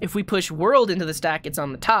bottom. If we push world into the stack, it's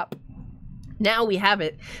on the top. Now we have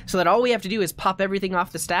it so that all we have to do is pop everything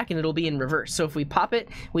off the stack and it'll be in reverse. So if we pop it,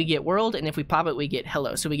 we get world, and if we pop it, we get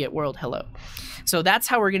hello. So we get world, hello. So that's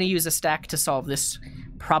how we're going to use a stack to solve this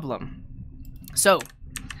problem. So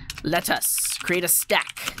let us create a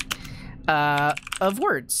stack of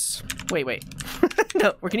words. Wait.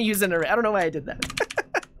 No, we're going to use an array. I don't know why I did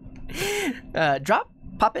that. Drop,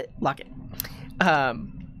 pop it, lock it.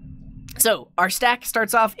 So our stack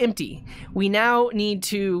starts off empty. We now need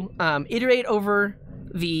to iterate over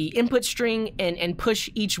the input string and push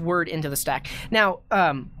each word into the stack. Now,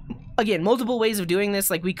 again, multiple ways of doing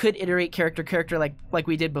this. Like we could iterate character like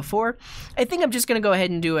we did before. I think I'm just gonna go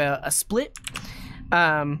ahead and do a split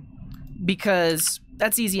because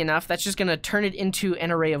that's easy enough. That's just gonna turn it into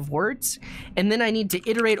an array of words. And then I need to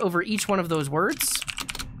iterate over each one of those words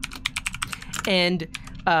and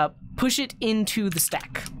push it into the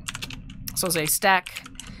stack. So I'll say stack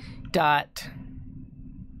dot.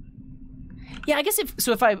 Yeah, I guess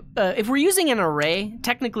if we're using an array,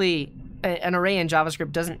 technically an array in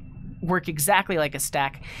JavaScript doesn't work exactly like a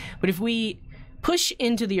stack. But if we push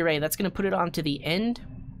into the array, that's going to put it onto the end,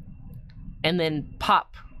 and then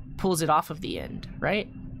pop pulls it off of the end, right?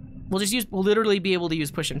 We'll literally be able to use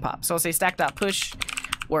push and pop. So I'll say stack dot push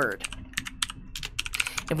word.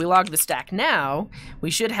 If we log the stack now, we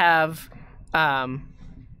should have.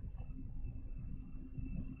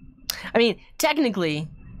 I mean, technically,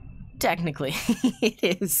 it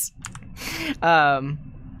is,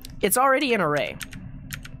 it's already an array.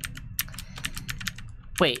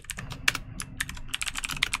 Wait.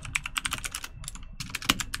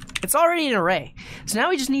 It's already an array. So now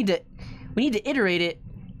we need to iterate it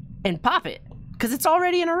and pop it, because it's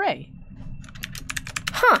already an array.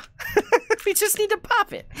 Huh. We just need to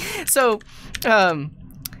pop it. So,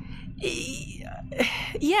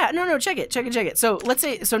 yeah, no, check it. So let's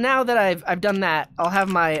say, so now that I've done that, I'll have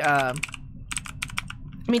my, I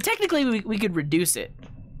mean, technically we could reduce it,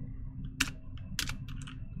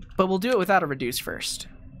 but we'll do it without a reduce first.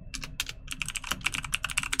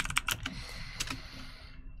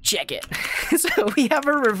 Check it. So we have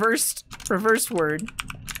a reverse word.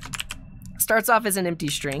 Starts off as an empty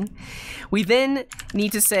string. We then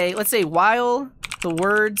need to say, let's say while the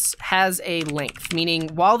words has a length, meaning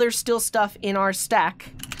while there's still stuff in our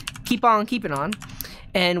stack, keep on keeping on,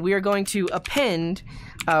 and we are going to append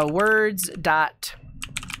words dot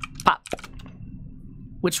pop,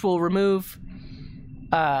 which will remove.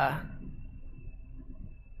 Do I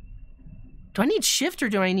need shift or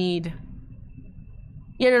do I need?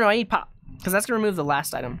 Yeah, no, I need pop, because that's gonna remove the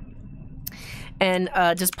last item. And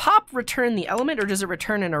does pop return the element, or does it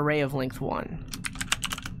return an array of length 1?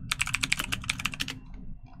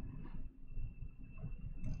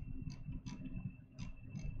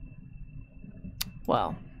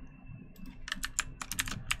 Well,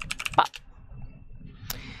 pop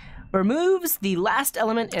removes the last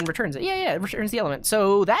element and returns it. Yeah, it returns the element.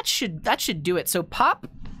 So that should do it. So pop.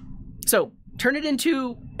 So turn it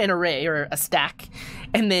into an array or a stack,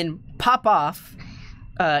 and then pop off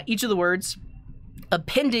each of the words,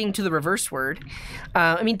 appending to the reverse word.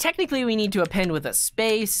 I mean, technically we need to append with a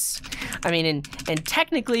space. I mean, and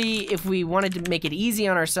technically, if we wanted to make it easy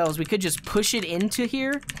on ourselves, we could just push it into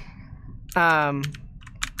here.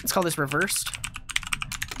 Let's call this reversed.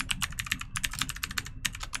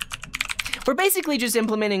 We're basically just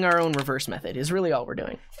implementing our own reverse method is really all we're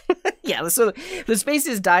doing. Yeah, so the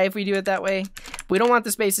spaces die if we do it that way. We don't want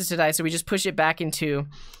the spaces to die, so we just push it back into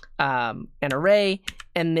an array,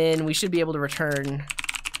 and then we should be able to return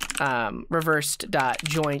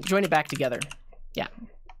reversed.join it back together. Yeah,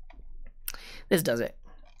 this does it.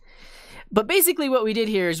 But basically what we did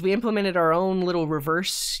here is we implemented our own little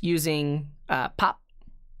reverse using pop.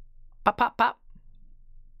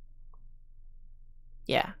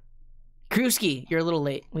 Yeah. Kruski, you're a little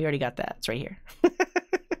late. We already got that. It's right here.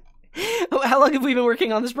 How long have we been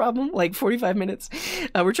working on this problem? Like 45 minutes.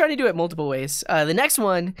 We're trying to do it multiple ways. The next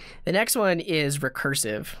one is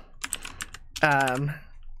recursive.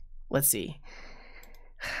 Let's see.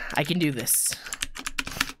 I can do this.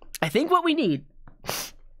 I think what we need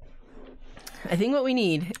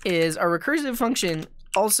is our recursive function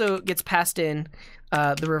also gets passed in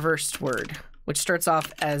the reversed word, which starts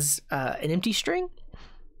off as an empty string.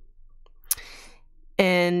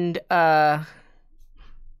 And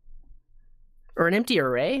or an empty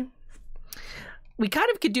array. We kind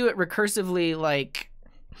of could do it recursively like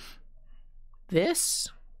this.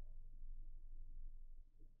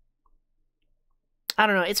 I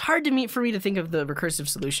don't know. It's hard for me to think of the recursive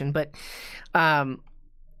solution, but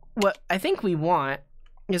what I think we want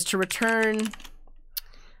is to return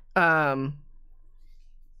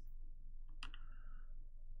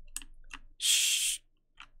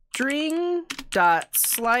string dot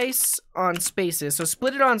slice on spaces. So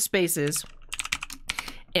split it on spaces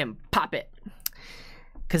and pop it,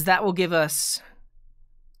 because that will give us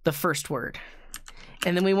the first word.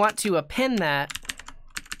 And then we want to append that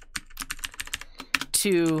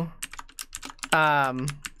to the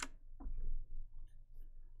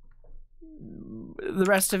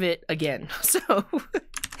rest of it again. So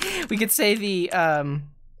we could say the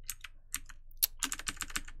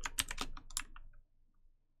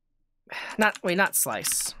not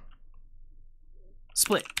slice.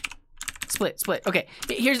 Split. Okay,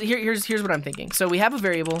 here's what I'm thinking. So we have a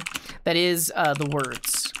variable that is the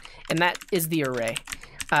words, and that is the array.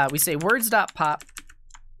 We say words.pop,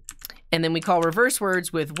 and then we call reverse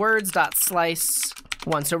words with words.slice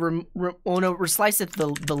one. So we slice at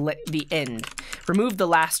the end. Remove the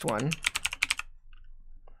last one.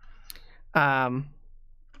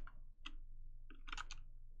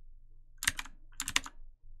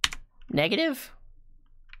 Negative.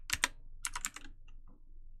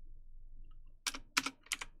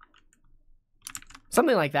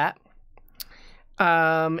 Something like that.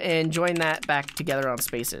 And join that back together on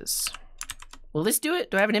spaces. Will this do it?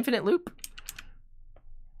 Do I have an infinite loop?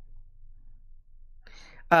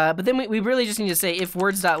 But then we really just need to say if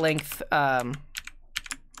words.length.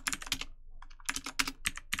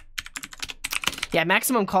 Yeah,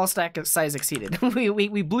 maximum call stack size exceeded.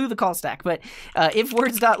 we blew the call stack, but if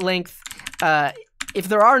words.length, if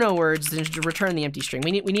there are no words, then return the empty string.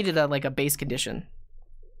 We needed like a base condition.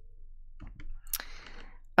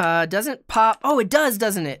 Doesn't pop. Oh, it does,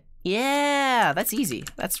 doesn't it? Yeah, that's easy.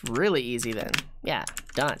 That's really easy then. Yeah,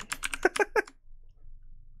 done.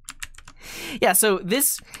 Yeah, so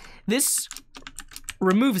this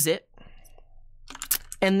removes it,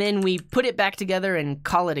 and then we put it back together and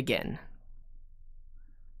call it again.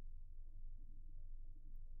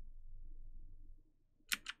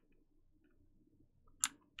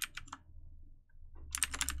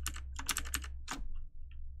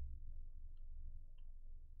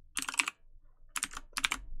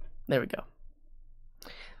 There we go.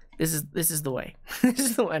 This is the way. This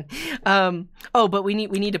is the one. Oh, but we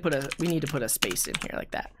need to put a space in here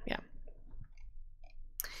like that. Yeah.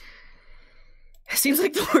 Seems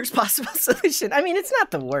like the worst possible solution. I mean, it's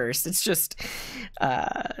not the worst. It's just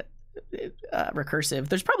recursive.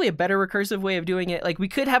 There's probably a better recursive way of doing it. Like we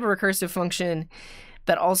could have a recursive function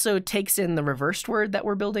that also takes in the reversed word that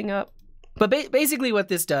we're building up. But basically what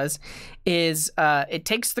this does is it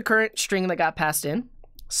takes the current string that got passed in,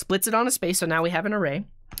 splits it on a space, so now we have an array.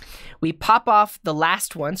 We pop off the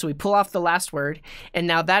last one, so we pull off the last word, and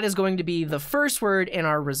now that is going to be the first word in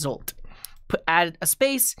our result. Add a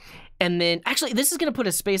space, and then actually this is going to put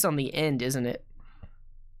a space on the end, isn't it?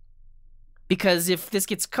 Because if this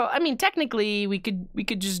gets I mean, technically we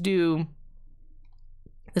could just do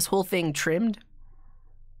this whole thing trimmed.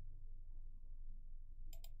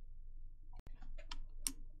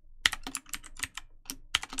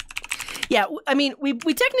 Yeah, I mean, we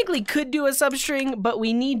technically could do a substring, but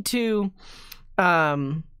we need to,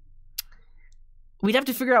 we'd have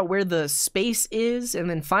to figure out where the space is and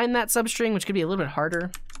then find that substring, which could be a little bit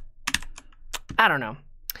harder. I don't know.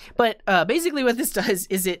 But basically what this does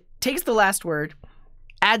is it takes the last word,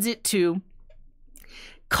 adds it to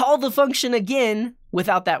call the function again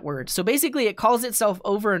without that word. So basically it calls itself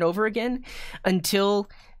over and over again until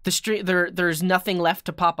the string there's nothing left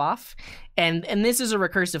to pop off. And this is a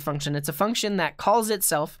recursive function. It's a function that calls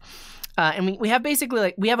itself. And we have basically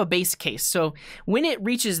like, we have a base case. So when it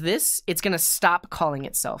reaches this, it's going to stop calling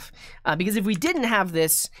itself. Because if we didn't have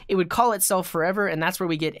this, it would call itself forever. And that's where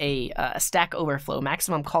we get a stack overflow,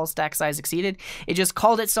 maximum call stack size exceeded. It just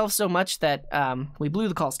called itself so much that we blew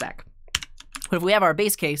the call stack. But if we have our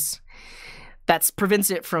base case, that prevents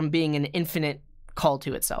it from being an infinite call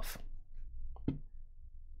to itself.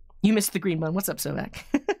 You missed the green button. What's up, Sovak?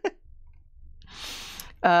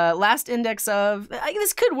 Last index of,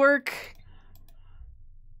 this could work.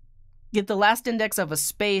 Get the last index of a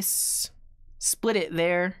space, split it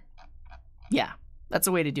there. Yeah, that's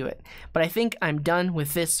a way to do it. But I think I'm done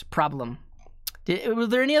with this problem. Were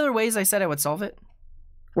there any other ways I said I would solve it?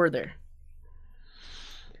 Were there?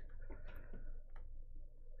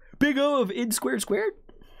 Big O of id squared squared?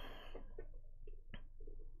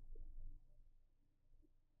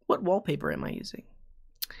 What wallpaper am I using?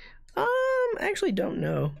 I actually don't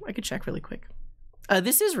know. I could check really quick.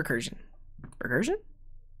 This is recursion. Recursion?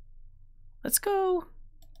 Let's go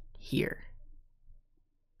here.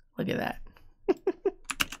 Look at that.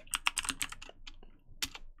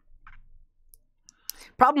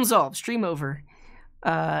 Problem solved. Stream over.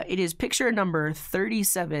 It is picture number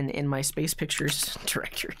 37 in my space pictures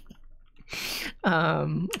directory.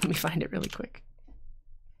 Let me find it really quick.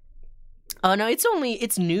 Oh no,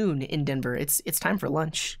 it's noon in Denver. It's time for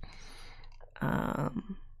lunch.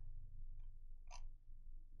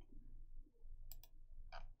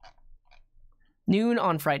 Noon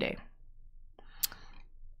on Friday.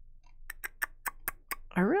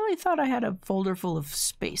 I really thought I had a folder full of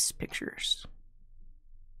space pictures.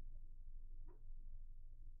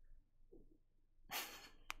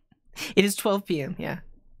 It is 12 p.m., yeah.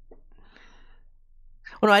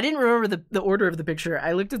 Well, no, I didn't remember the order of the picture.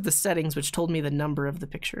 I looked at the settings, which told me the number of the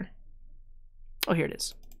picture. Oh, here it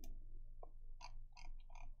is.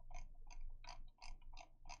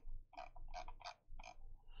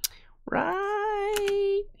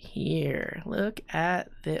 Right here. Look at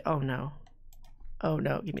the... Oh, no. Oh,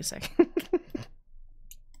 no. Give me a second.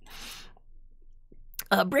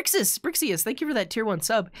 Brixius, thank you for that tier 1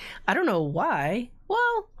 sub. I don't know why.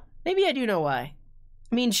 Well, maybe I do know why.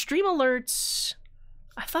 I mean, stream alerts...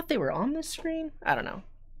 I thought they were on this screen. I don't know.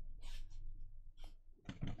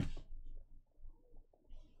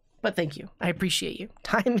 But thank you. I appreciate you.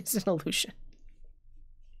 Time is an illusion.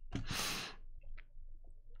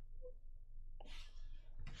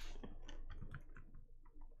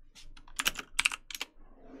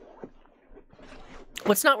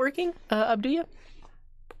 What's not working, Abduya?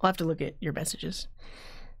 I'll have to look at your messages.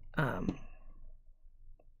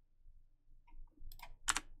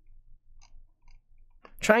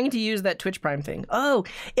 Trying to use that Twitch Prime thing. Oh,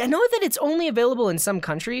 I know that it's only available in some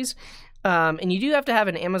countries, and you do have to have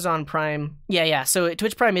an Amazon Prime. Yeah. So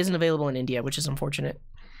Twitch Prime isn't available in India, which is unfortunate.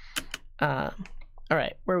 All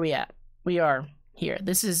right, where are we at? We are here.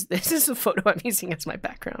 This is a photo I'm using as my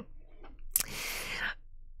background.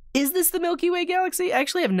 Is this the Milky Way galaxy? I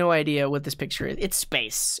actually have no idea what this picture is. It's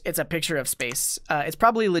space. It's a picture of space. It's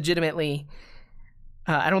probably legitimately.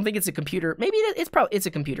 I don't think it's a computer. Maybe it's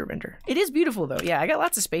a computer render. It is beautiful though. Yeah, I got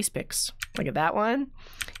lots of space pics. Look at that one,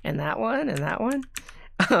 and that one, and that one.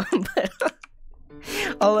 But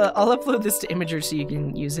I'll upload this to Imager so you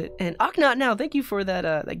can use it. And Aknot now, thank you for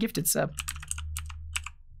that gifted sub.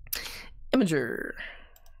 Imager.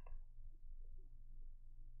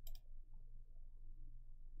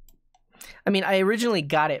 I mean, I originally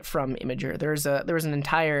got it from Imager. There was an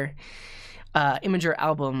entire Imager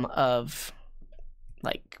album of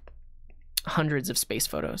like hundreds of space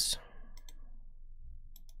photos.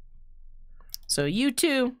 So you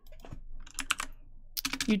too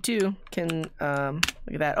can look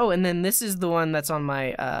at that. Oh, and then this is the one that's on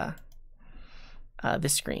my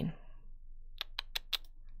this screen.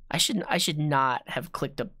 I should not have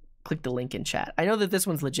clicked the link in chat. I know that this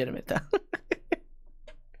one's legitimate though.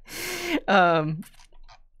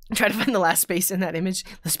 Try to find the last space in that image.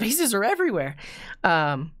 The spaces are everywhere.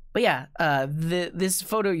 But yeah, this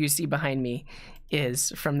photo you see behind me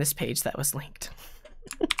is from this page that was linked.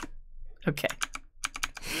 Okay.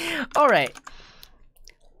 All right.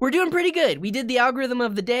 We're doing pretty good. We did the algorithm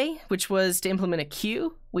of the day, which was to implement a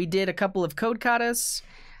queue. We did a couple of code katas.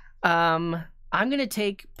 I'm going to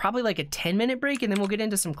take probably like a 10-minute break, and then we'll get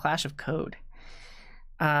into some Clash of Code.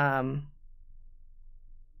 Right?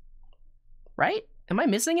 Am I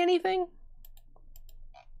missing anything?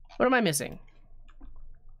 What am I missing?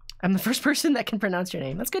 I'm the first person that can pronounce your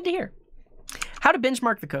name. That's good to hear. How to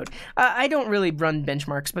benchmark the code. I don't really run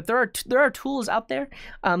benchmarks, but there are tools out there.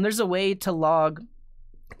 There's a way to log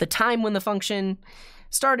the time when the function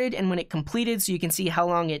started and when it completed, so you can see how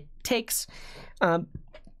long it takes.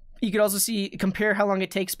 You could also compare how long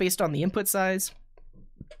it takes based on the input size,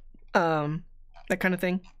 that kind of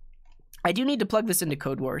thing. I do need to plug this into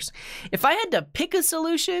Code Wars. If I had to pick a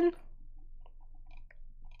solution,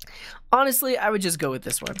 honestly, I would just go with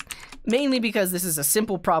this one. Mainly because this is a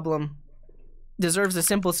simple problem, deserves a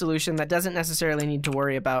simple solution that doesn't necessarily need to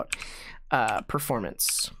worry about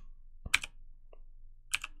performance.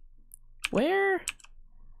 Where?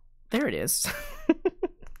 There it is.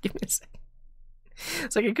 Give me a second.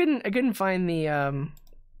 It's like I couldn't find the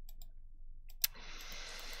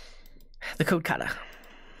code kata.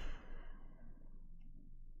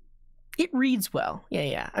 It reads well.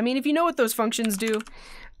 Yeah. I mean, if you know what those functions do,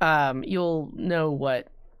 you'll know what.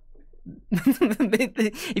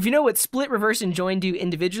 If you know what split, reverse, and join do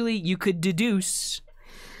individually, you could deduce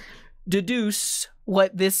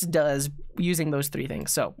what this does using those three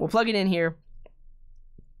things. So we'll plug it in here,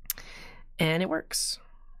 and it works.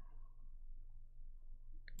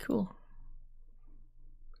 Cool.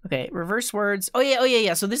 Okay, reverse words. Oh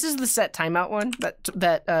yeah. So this is the set timeout one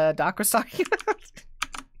that Doc was talking about.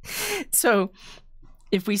 So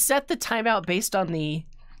if we set the timeout based on the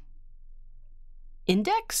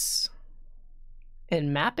index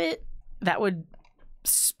and map it, that would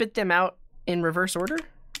spit them out in reverse order.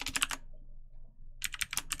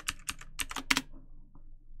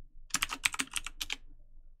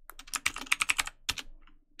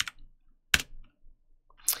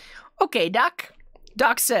 Okay, Doc.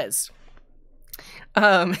 Doc says,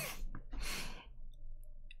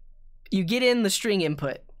 you get in the string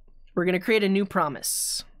input. We're going to create a new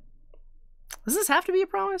promise. Does this have to be a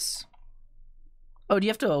promise? Oh, do you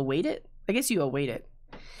have to await it? I guess you await it.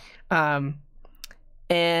 And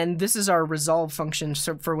this is our resolve function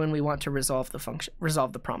for when we want to resolve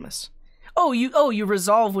the promise. Oh, you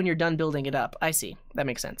resolve when you're done building it up. I see. That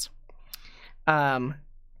makes sense.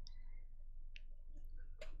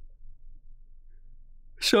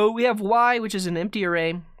 So we have y, which is an empty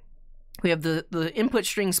array. We have the input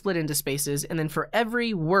string split into spaces, and then for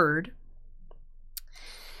every word,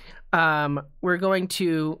 we're going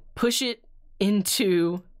to push it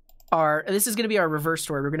into this is going to be our reverse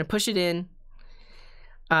story. We're going to push it in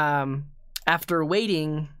after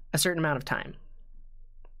waiting a certain amount of time.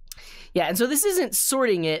 Yeah, and so this isn't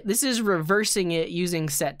sorting it. This is reversing it using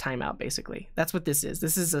set timeout, basically. That's what this is.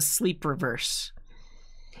 This is a sleep reverse.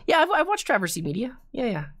 Yeah, I've watched Traverse Media.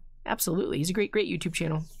 Yeah, absolutely. He's a great YouTube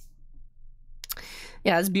channel.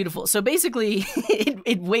 Yeah, it's beautiful. So basically,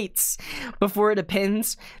 it waits before it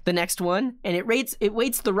appends the next one, and it waits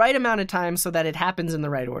the right amount of time so that it happens in the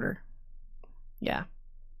right order. Yeah.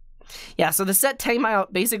 So the set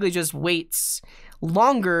timeout basically just waits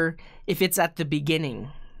longer if it's at the beginning.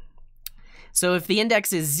 So if the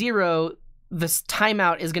index is 0, this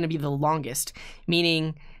timeout is going to be the longest,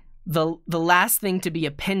 meaning the last thing to be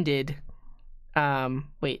appended.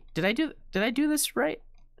 Wait, did I do this right?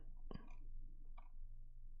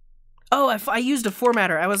 Oh, I used a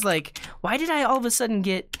formatter. I was like, why did I all of a sudden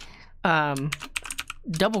get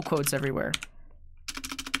double quotes everywhere?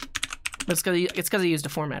 It's because I used a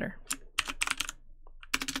formatter.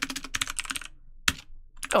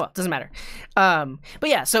 Oh, well, doesn't matter. But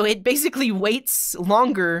yeah, so it basically waits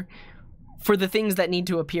longer for the things that need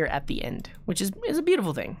to appear at the end, which is a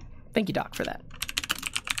beautiful thing. Thank you, Doc, for that.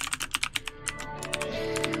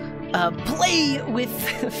 Play with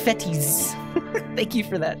Fetis. Thank you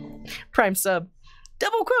for that Prime sub.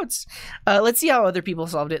 Double quotes. Let's see how other people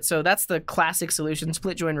solved it. So that's the classic solution: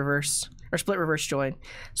 split, join, reverse, or split, reverse, join,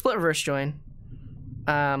 split, reverse, join,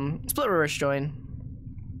 split, reverse, join,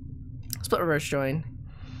 split, reverse, join,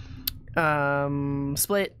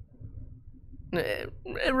 split,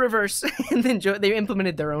 reverse, and then they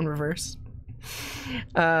implemented their own reverse.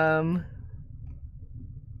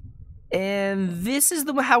 And this is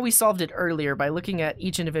how we solved it earlier, by looking at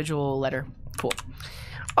each individual letter. Cool.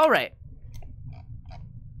 All right.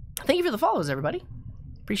 Thank you for the follows, everybody.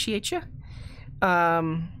 Appreciate you. What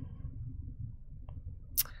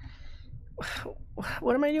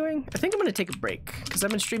am I doing? I think I'm going to take a break because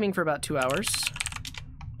I've been streaming for about 2 hours.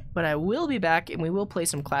 But I will be back and we will play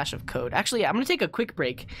some Clash of Code. Actually, yeah, I'm going to take a quick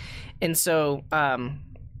break. And so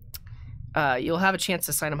you'll have a chance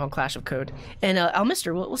to sign up on Clash of Code. And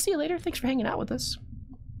Almister, we'll see you later. Thanks for hanging out with us.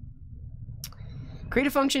 Create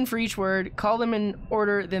a function for each word, call them in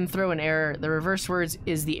order, then throw an error. The reverse words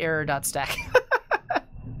is the error.stack.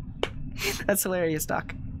 That's hilarious,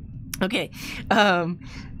 Doc. Okay.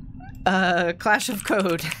 Clash of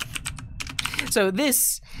Code. So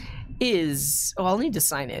this is... Oh, I'll need to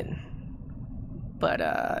sign in. But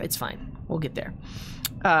it's fine. We'll get there.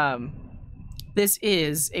 This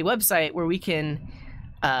is a website where we can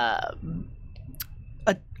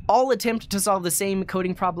all attempt to solve the same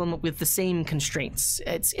coding problem with the same constraints.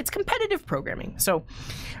 It's competitive programming. So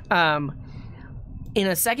in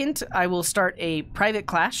a second, I will start a private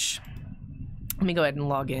clash. Let me go ahead and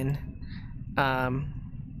log in,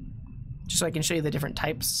 just so I can show you the different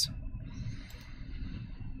types.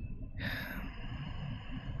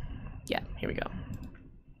 Yeah, here we go.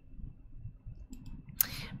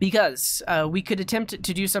 Because we could attempt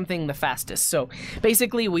to do something the fastest. So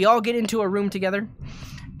basically, we all get into a room together,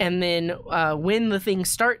 and then when the thing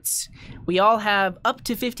starts, we all have up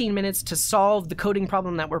to 15 minutes to solve the coding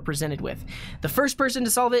problem that we're presented with. The first person to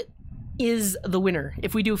solve it is the winner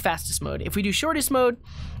if we do fastest mode. If we do shortest mode,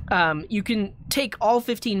 you can take all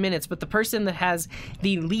 15 minutes, but the person that has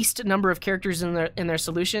the least number of characters in their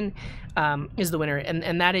solution is the winner,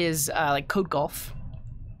 and that is like Code Golf.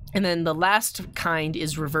 And then the last kind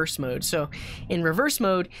is reverse mode. So in reverse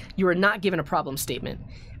mode, you are not given a problem statement.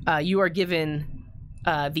 You are given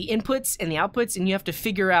the inputs and the outputs, and you have to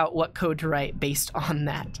figure out what code to write based on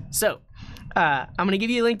that. So I'm going to give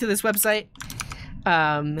you a link to this website.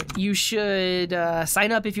 You should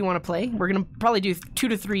sign up if you want to play. We're going to probably do 2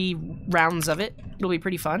 to 3 rounds of it. It'll be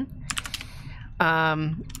pretty fun.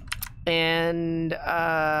 Do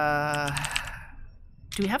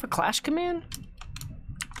we have a clash command?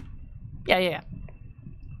 Yeah.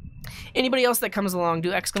 Anybody else that comes along,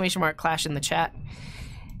 do ! clash in the chat.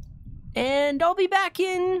 And I'll be back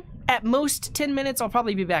in at most 10 minutes. I'll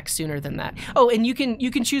probably be back sooner than that. Oh, and you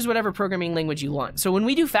can choose whatever programming language you want. So when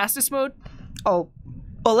we do fastest mode, I'll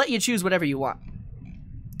let you choose whatever you want.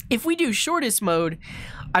 If we do shortest mode,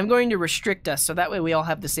 I'm going to restrict us so that way we all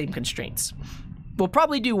have the same constraints. We'll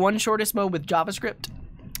probably do one shortest mode with JavaScript,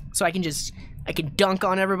 so I can dunk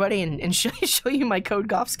on everybody and show you my code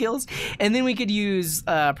golf skills, and then we could use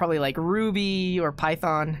probably like Ruby or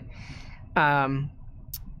Python, and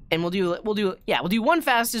we'll do one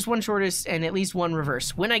fastest, one shortest, and at least one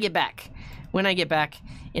reverse when I get back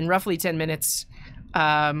in roughly 10 minutes.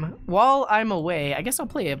 While I'm away, I guess I'll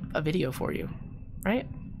play a video for you, right?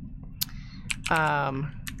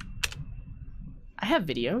 I have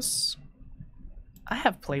videos, I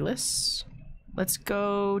have playlists. Let's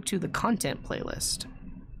go to the content playlist.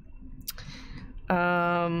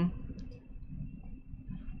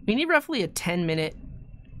 We need roughly a 10-15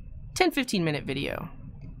 minute video.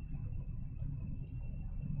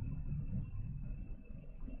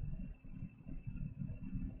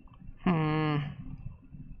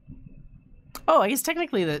 Oh, I guess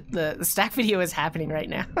technically the stack video is happening right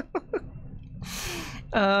now.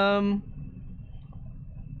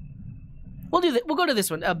 We'll go to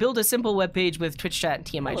this one. Build a simple web page with Twitch chat and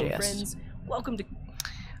TMI.js. Hello, friends. Welcome to.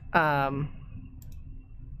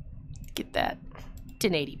 Get that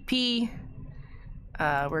 1080p.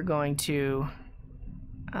 We're going to.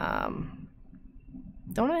 Don't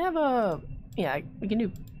I have a? Yeah, we can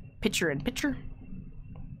do picture in picture.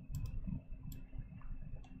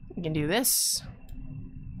 We can do this.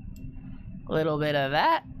 A little bit of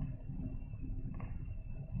that.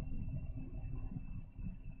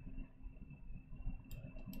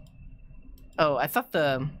 Oh, I thought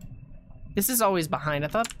this is always behind. I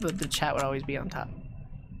thought the chat would always be on top.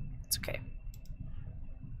 It's okay.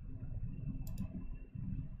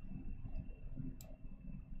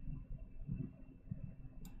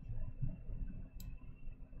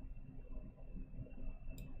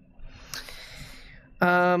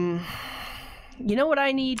 You know what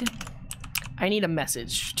I need? I need a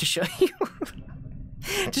message to show you.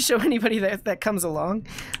 To show anybody that comes along.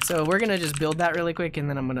 So we're gonna just build that really quick and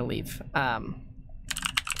then I'm gonna leave.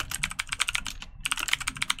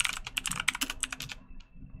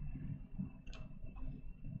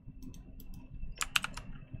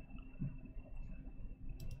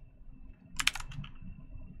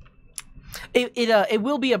 It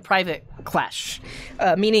will be a private clash,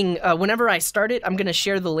 meaning whenever I start it, I'm gonna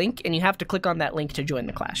share the link and you have to click on that link to join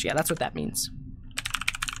the clash. Yeah, that's what that means.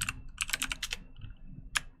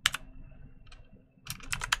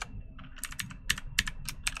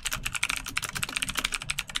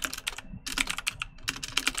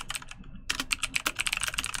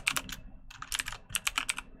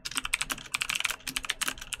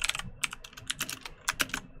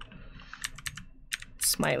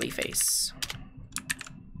 Smiley face.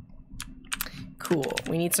 Cool.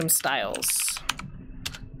 We need some styles.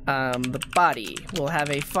 The body will have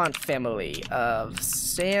a font family of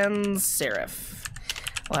sans serif.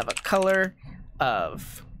 We'll have a color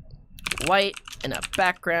of white and a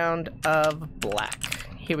background of black.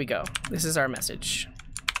 Here we go. This is our message.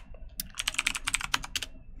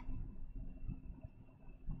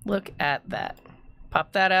 Look at that.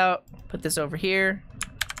 Pop that out, put this over here,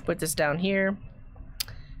 put this down here.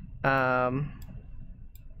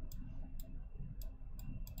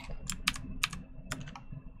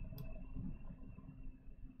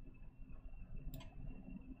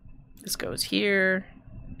 This goes here.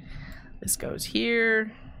 This goes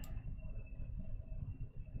here.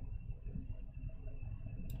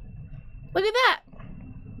 Look at that.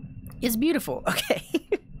 It's beautiful. Okay.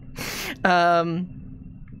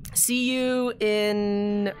 See you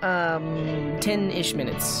in 10-ish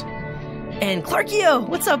minutes. And Clarkio,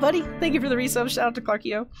 what's up, buddy? Thank you for the resub. Shout out to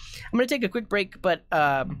Clarkio. I'm gonna take a quick break, but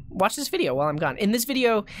watch this video while I'm gone. In this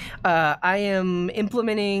video, I am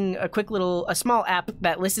implementing a small app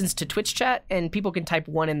that listens to Twitch chat, and people can type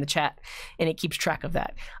 1 in the chat, and it keeps track of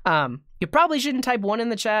that. You probably shouldn't type 1 in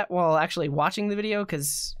the chat while actually watching the video,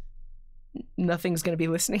 because nothing's gonna be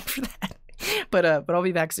listening for that. But I'll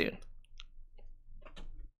be back soon.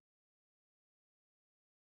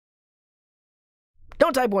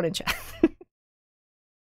 Don't type 1 in chat.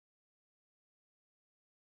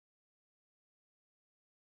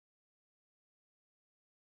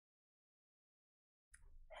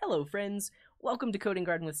 Hello friends, welcome to Coding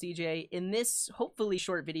Garden with CJ. In this hopefully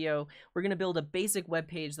short video, we're going to build a basic web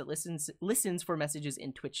page that listens for messages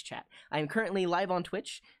in Twitch chat. I am currently live on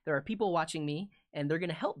Twitch. There are people watching me, and they're going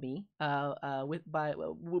to help me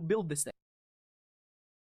we'll build this thing.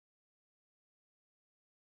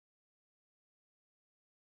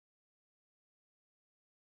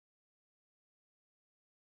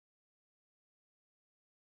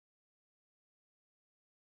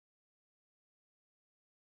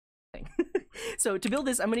 So to build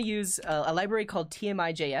this, I'm going to use a library called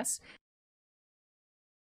TMI.js.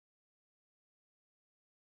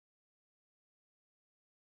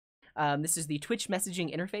 This is the Twitch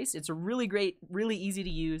messaging interface. It's a really great, really easy to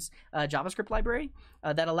use JavaScript library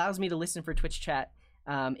that allows me to listen for Twitch chat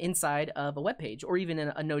inside of a web page or even in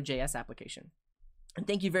a node.js application. And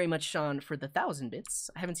thank you very much, Sean, for the 1,000 bits.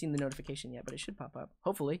 I haven't seen the notification yet, but it should pop up.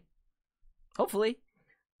 Hopefully. Hopefully.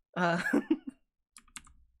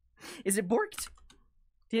 Is it borked?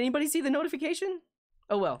 Did anybody see the notification?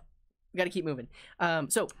 Oh well, we gotta keep moving.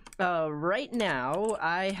 Right now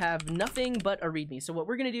I have nothing but a README. So what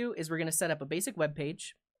we're gonna do is we're gonna set up a basic web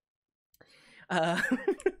page.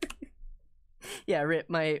 Yeah,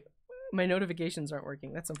 Rip, my notifications aren't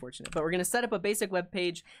working. That's unfortunate. But we're gonna set up a basic web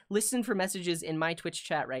page, listen for messages in my Twitch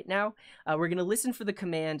chat right now. We're gonna listen for the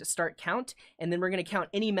command start count, and then we're gonna count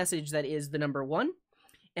any message that is the number 1.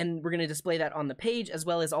 And we're going to display that on the page, as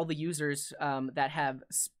well as all the users that have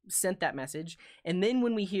sent that message. And then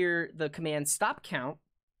when we hear the command stop count,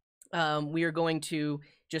 we are going to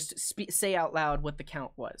just say out loud what the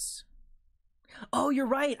count was. Oh, you're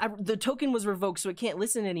right. The token was revoked, so it can't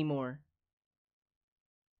listen anymore.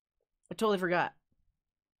 I totally forgot.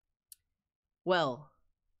 Well,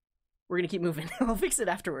 we're going to keep moving. I'll fix it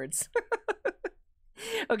afterwards.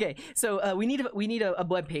 Okay, so we need a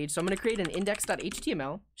web page. So I'm going to create an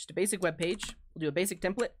index.html, just a basic web page. We'll do a basic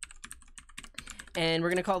template, and we're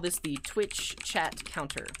going to call this the Twitch chat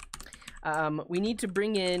counter. We need to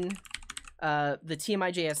bring in the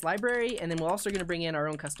TMI.js library, and then we're also going to bring in our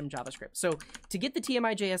own custom JavaScript. So to get the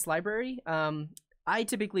TMI.js library, I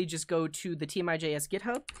typically just go to the TMI.js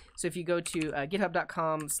GitHub. So if you go to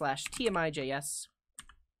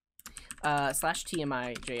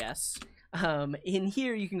github.com/TMI.js/TMI.js, in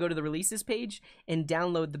here you can go to the releases page and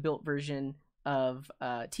download the built version of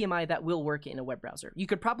TMI that will work in a web browser. You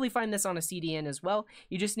could probably find this on a CDN as well.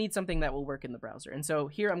 You just need something that will work in the browser. And so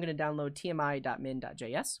here I'm going to download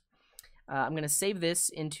tmi.min.js. I'm going to save this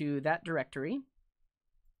into that directory.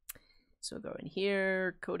 So go in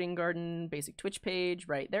here, Coding Garden, basic Twitch page,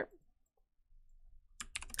 right there.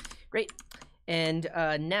 Great. And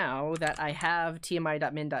now that I have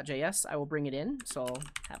tmi.min.js, I will bring it in. So I'll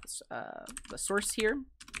have the source here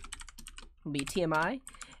will be TMI.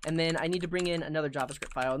 And then I need to bring in another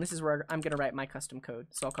JavaScript file. And this is where I'm going to write my custom code.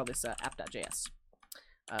 So I'll call this app.js.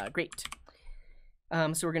 Great.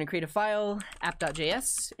 So we're going to create a file,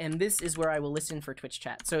 app.js. And this is where I will listen for Twitch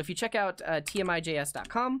chat. So if you check out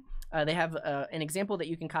tmijs.com, they have an example that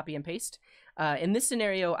you can copy and paste. In this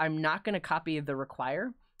scenario, I'm not going to copy the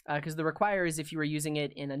require. Because the require is if you were using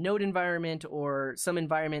it in a node environment or some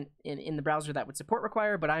environment in the browser that would support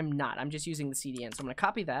require, but I'm not. I'm just using the CDN. So I'm going to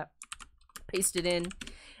copy that, paste it in,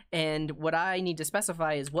 And what I need to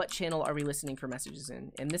specify is what channel are we listening for messages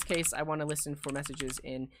in. In this case, I want to listen for messages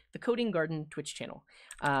in the Coding Garden Twitch channel.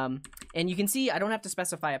 And you can see I don't have to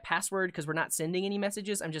specify a password because we're not sending any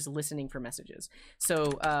messages. I'm just listening for messages.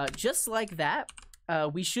 So just like that,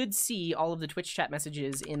 we should see all of the Twitch chat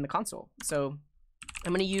messages in the console. So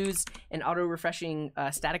I'm going to use an auto-refreshing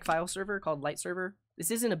static file server called Light Server.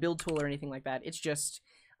 This isn't a build tool or anything like that. It's just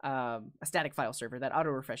a static file server that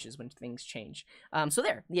auto-refreshes when things change. So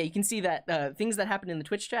there, yeah, you can see that things that happen in the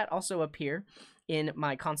Twitch chat also appear in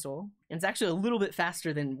my console. And it's actually a little bit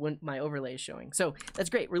faster than when my overlay is showing. So that's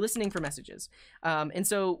great. We're listening for messages. And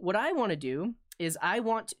so what I want to do is I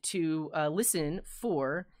want to listen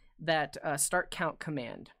for that start count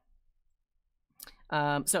command.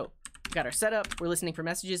 So got our setup, we're listening for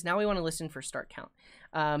messages. Now we want to listen for start count.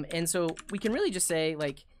 And so we can really just say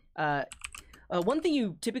like, one thing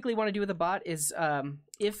you typically want to do with a bot is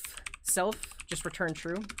if self, just return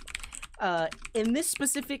true. In this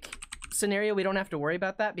specific scenario, we don't have to worry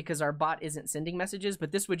about that because our bot isn't sending messages,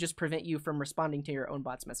 but this would just prevent you from responding to your own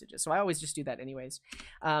bot's messages. So I always just do that anyways.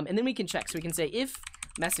 And then we can check. So we can say if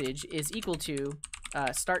message is equal to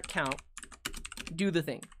start count, do the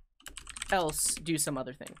thing, else do some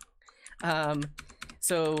other thing.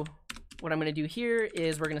 So what I'm going to do here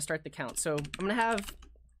is we're going to start the count. So I'm going to have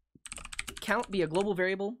count be a global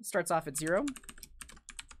variable, starts off at 0.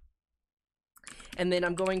 And then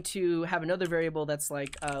I'm going to have another variable that's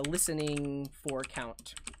like listening for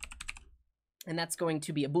count. And that's going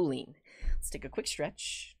to be a Boolean. Let's take a quick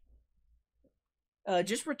stretch.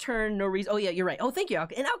 Just return no reason. Oh yeah, you're right. Oh, thank you,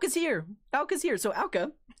 Alka. And Alka's here. Alka's here. So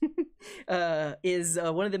Alka is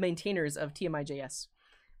one of the maintainers of TMI.js.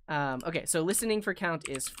 Okay, so listening for count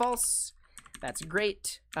is false. That's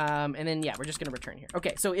great. And then, yeah, we're just going to return here.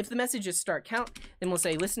 Okay, so if the message is start count, then we'll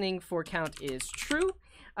say listening for count is true.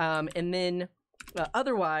 And then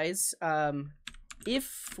otherwise,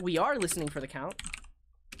 if we are listening for the count,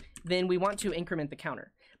 then we want to increment the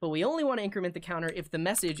counter. But we only want to increment the counter if the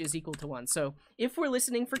message is equal to 1. So if we're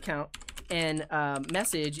listening for count and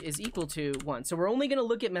message is equal to 1, so we're only going to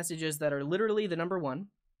look at messages that are literally the number 1.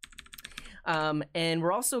 And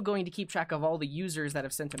we're also going to keep track of all the users that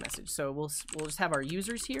have sent a message. So we'll just have our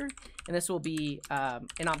users here, and this will be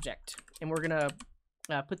an object. And we're going to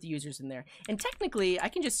put the users in there. And technically, I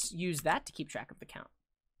can just use that to keep track of the count.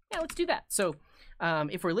 Yeah, let's do that. So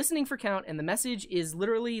if we're listening for count and the message is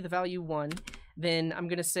literally the value 1, then I'm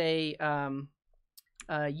going to say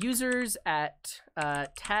users at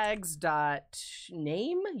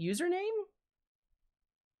tags.name, username?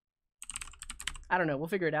 I don't know. We'll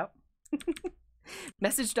figure it out.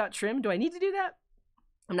 Message.trim. Do I need to do that?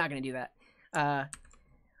 I'm not going to do that.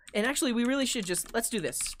 And actually, we really should just, let's do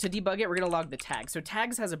this. To debug it, we're going to log the tag. So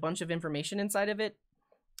tags has a bunch of information inside of it.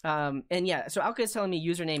 And yeah, so Alka is telling me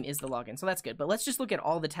username is the login. So that's good. But let's just look at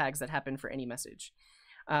all the tags that happen for any message.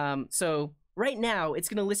 So right now, it's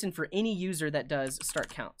going to listen for any user that does start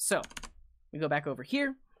count. So we go back over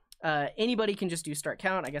here. Anybody can just do start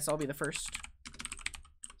count. I guess I'll be the first.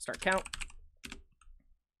 Start count.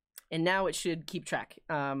 And now it should keep track.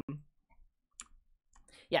 Yeah,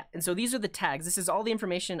 and so these are the tags. This is all the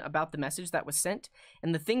information about the message that was sent.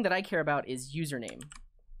 And the thing that I care about is username.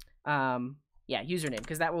 Yeah, username,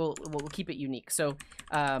 because that will keep it unique. So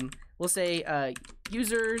we'll say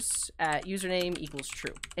users at username equals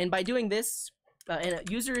true. And by doing this, and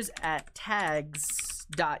users at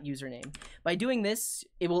tags.username. By doing this,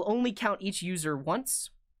 it will only count each user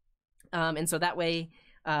once. And so that way,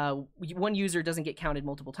 one user doesn't get counted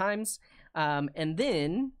multiple times. And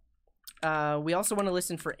then we also want to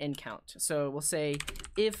listen for end count. So we'll say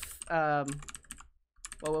if, whoa,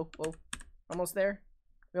 almost there.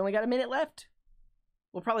 We only got a minute left.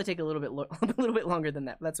 We'll probably take a little bit longer than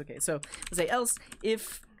that, but that's okay. So we'll say else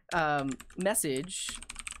if message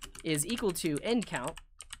is equal to end count,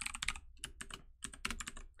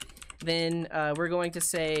 then we're going to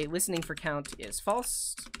say listening for count is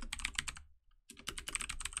false.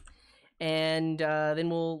 And then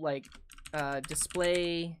we'll like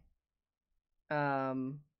display or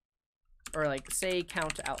like say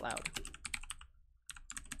count out loud.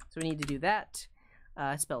 So we need to do that.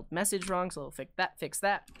 I spelled message wrong, so we'll fix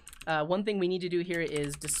that. One thing we need to do here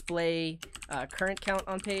is display current count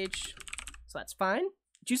on page. So that's fine.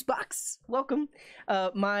 Juicebox, welcome.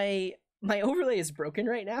 My overlay is broken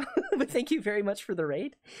right now, but thank you very much for the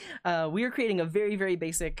raid. We are creating a very, very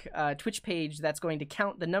basic Twitch page that's going to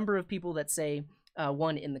count the number of people that say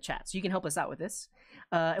 1 in the chat. So you can help us out with this.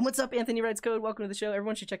 And what's up, Anthony Writes Code? Welcome to the show.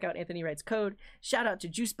 Everyone should check out Anthony Writes Code. Shout out to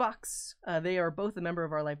Juicebox. They are both a member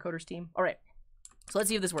of our Live Coders team. All right, so let's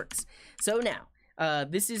see if this works. So now,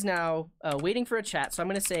 this is now waiting for a chat. So I'm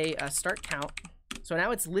going to say start count. So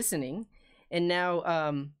now it's listening. And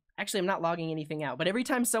now, actually, I'm not logging anything out. But every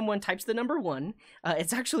time someone types the number 1,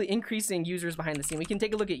 it's actually increasing users behind the scene. We can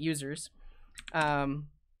take a look at users. If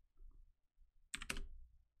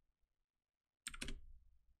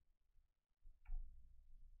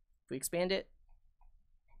we expand it,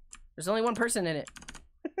 there's only 1 person in it.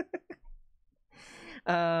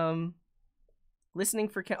 Listening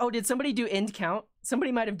for count. Oh, did somebody do end count?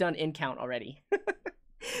 Somebody might have done end count already.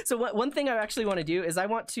 So one thing I actually want to do is I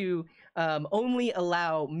want to only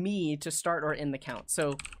allow me to start or end the count.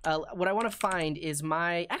 So what I want to find is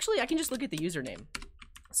my... Actually, I can just look at the username.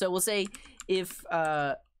 So we'll say if...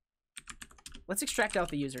 let's extract out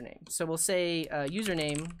the username. So we'll say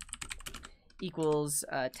username equals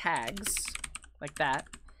tags, like that.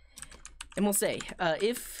 And we'll say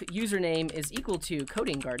if username is equal to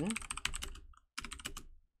coding garden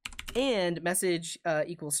and message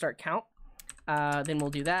equals start count, then we'll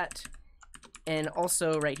do that. And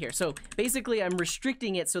also right here. So basically I'm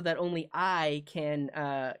restricting it so that only I can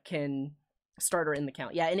start or end the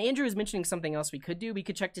count. Yeah, and Andrew is mentioning something else we could do. We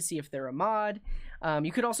could check to see if they're a mod.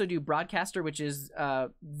 You could also do broadcaster, which is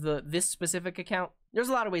this specific account. There's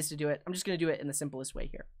a lot of ways to do it. I'm just going to do it in the simplest way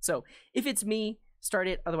here. So if it's me, start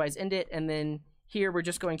it, otherwise end it. And then here we're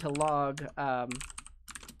just going to log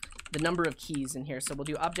the number of keys in here. So we'll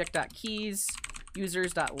do object.keys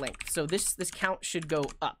users.length. So this count should go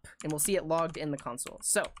up, and we'll see it logged in the console.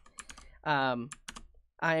 So I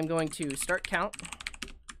am going to start count,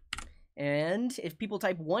 and if people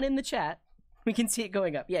type 1 in the chat, we can see it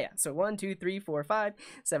going up. Yeah. So 1, 2, 3, 4, 5,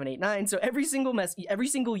 7, 8, 9. So every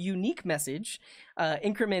single unique message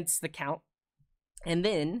increments the count. And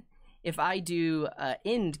then if I do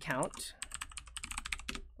end count,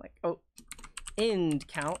 like end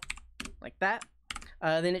count, like that,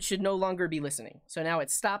 then it should no longer be listening. So now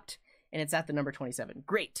it's stopped and it's at the number 27.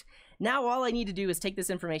 Great. Now all I need to do is take this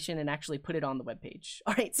information and actually put it on the webpage.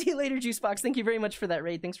 All right, see you later, Juicebox. Thank you very much for that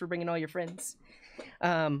raid. Thanks for bringing all your friends.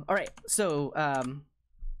 All right, so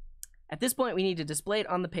at this point we need to display it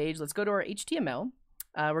on the page. Let's go to our HTML.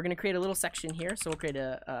 We're gonna create a little section here. So we'll create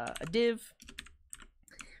a div.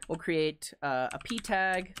 We'll create a p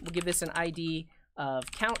tag. We'll give this an ID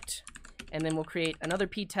of count. And then we'll create another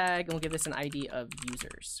p tag, and we'll give this an ID of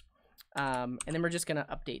users. And then we're just going to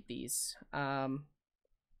update these. And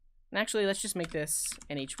actually, let's just make this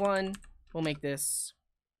an h1. We'll make this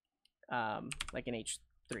like an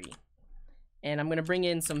h3. And I'm going to bring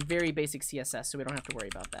in some very basic CSS so we don't have to worry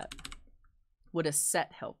about that. Would a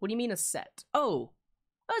set help? What do you mean a set? Oh,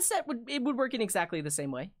 a set would work in exactly the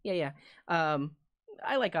same way. Yeah.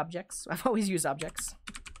 I like objects. I've always used objects.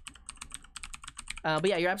 But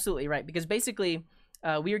yeah, you're absolutely right, because basically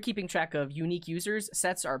we are keeping track of unique users.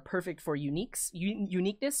 Sets are perfect for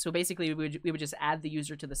uniqueness. So basically we would just add the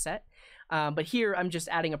user to the set. But here I'm just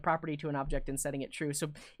adding a property to an object and setting it true.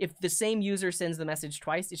 So if the same user sends the message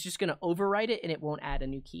twice, it's just going to overwrite it and it won't add a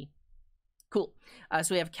new key. Cool.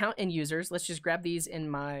 So we have count and users. Let's just grab these in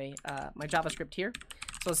my my JavaScript here.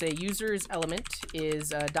 So I'll say users element is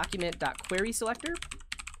document.query selector.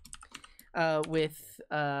 With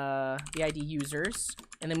the ID users,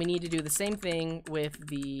 and then we need to do the same thing with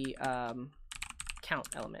the count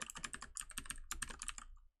element.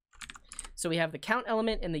 So we have the count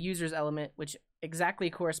element and the users element, which exactly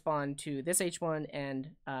correspond to this h1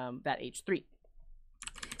 and that h3.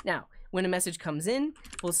 Now, when a message comes in,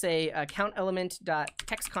 we'll say count element dot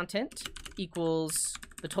text content equals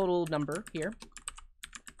the total number here.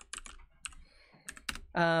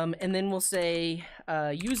 And then we'll say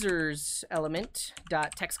users element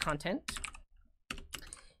dot text content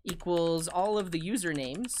equals all of the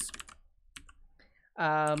usernames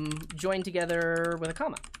joined together with a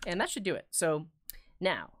comma, and that should do it. So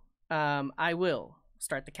now I will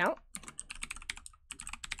start the count.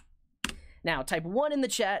 Now type 1 in the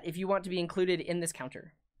chat if you want to be included in this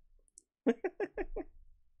counter.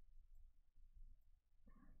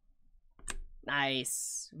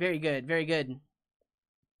 Nice. Very good. Very good.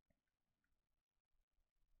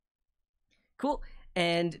 Cool.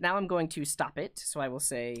 And now I'm going to stop it. So I will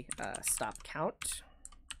say stop count.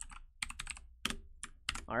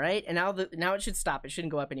 All right. And now it should stop. It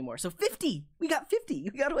shouldn't go up anymore. So 50. We got 50.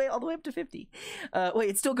 We got all the way up to 50. Wait,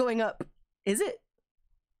 it's still going up. Is it?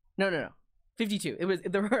 No. 52.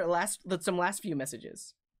 There were some last few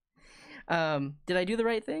messages. Did I do the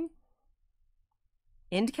right thing?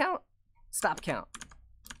 End count? Stop count.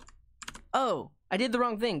 Oh, I did the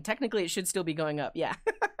wrong thing. Technically, it should still be going up. Yeah,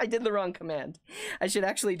 I did the wrong command. I should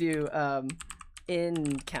actually do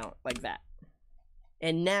end count like that.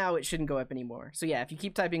 And now it shouldn't go up anymore. So yeah, if you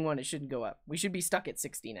keep typing 1, it shouldn't go up. We should be stuck at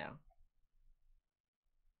 60 now.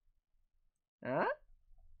 Huh?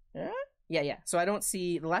 Yeah. So I don't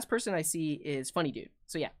see, the last person I see is Funny Dude.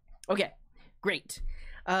 So yeah. Okay, great.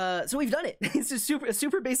 So we've done it. It's a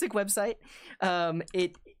super basic website.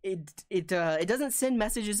 It doesn't send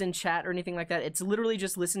messages in chat or anything like that. It's literally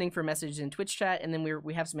just listening for messages in Twitch chat, and then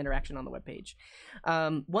we have some interaction on the webpage.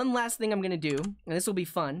 One last thing I'm gonna do, and this will be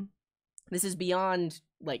fun. This is beyond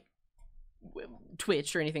like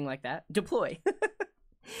Twitch or anything like that. Deploy.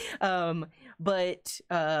 I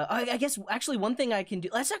guess actually one thing I can do.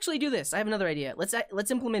 Let's actually do this. I have another idea.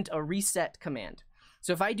 Let's implement a reset command.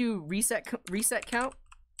 So if I do reset count,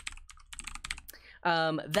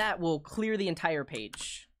 that will clear the entire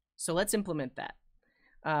page. So let's implement that.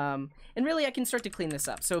 And really, I can start to clean this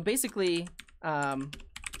up. So basically,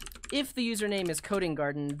 if the username is Coding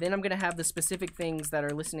Garden, then I'm going to have the specific things that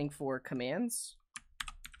are listening for commands,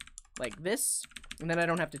 like this, and then I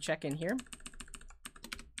don't have to check in here.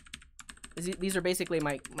 These are basically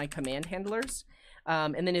my command handlers.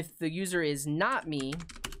 And then if the user is not me,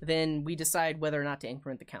 then we decide whether or not to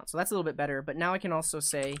increment the count. So that's a little bit better. But now I can also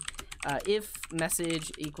say if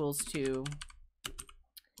message equals to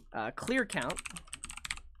clear count,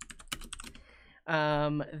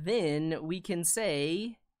 then we can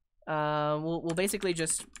say we'll basically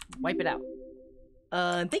just wipe it out.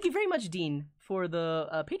 Thank you very much, Dean, for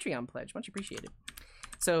the Patreon pledge. Much appreciated.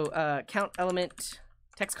 So count element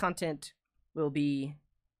text content will be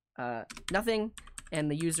nothing, and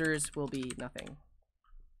the users will be nothing.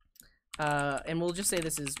 And we'll just say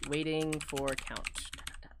this is waiting for count.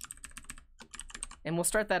 And we'll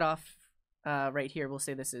start that off right here. We'll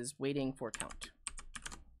say this is waiting for count.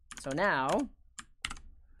 So now,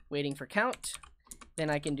 waiting for count. Then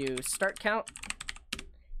I can do start count.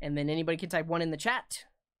 And then anybody can type 1 in the chat.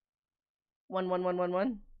 1, 1, 1, 1,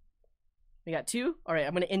 1. We got 2. All right,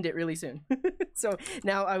 I'm going to end it really soon. So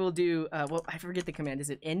now I will do, well, I forget the command.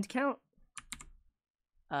 Is it end count?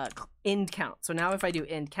 End count. So now if I do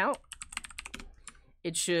end count,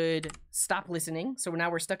 it should stop listening. So now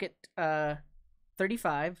we're stuck at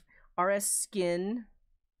 35. RS skin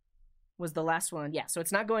was the last one. Yeah, so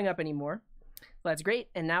it's not going up anymore. So that's great.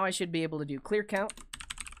 And now I should be able to do clear count.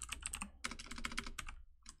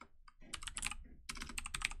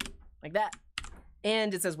 Like that.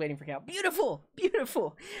 And it says waiting for count. Beautiful,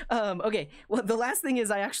 beautiful. Okay, well, the last thing is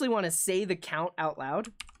I actually want to say the count out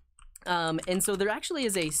loud. And so there actually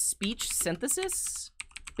is a speech synthesis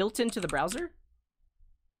built into the browser.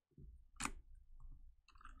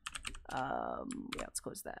 Yeah, let's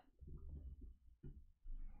close that.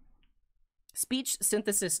 Speech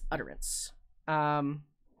synthesis utterance.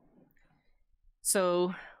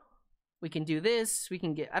 So we can do this. We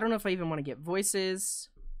can get, I don't know if I even want to get voices.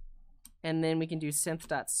 And then we can do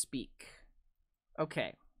synth.speak.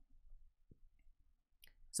 Okay.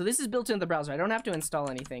 So this is built into the browser. I don't have to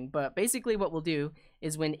install anything, but basically what we'll do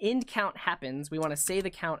is when end count happens, we want to say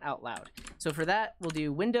the count out loud. So for that, we'll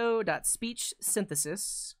do window.speech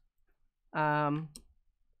synthesis. I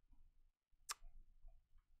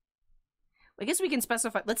guess we can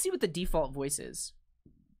specify, let's see what the default voice is.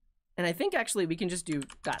 And I think actually we can just do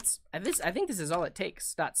dots. I think this is all it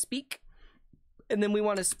takes. Dot speak. And then we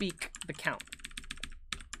want to speak the count.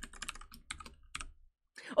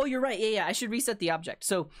 Oh, you're right. Yeah, I should reset the object.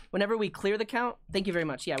 So whenever we clear the count, thank you very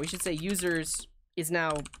much. Yeah, we should say users is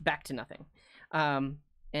now back to nothing.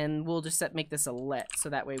 And we'll just make this a let, so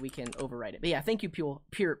that way we can overwrite it. But yeah, thank you, Pure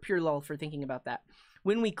Lol, for thinking about that.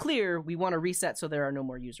 When we clear, we want to reset so there are no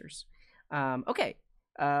more users. Okay,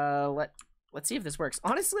 let's see if this works.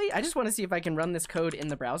 Honestly, I just want to see if I can run this code in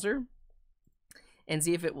the browser and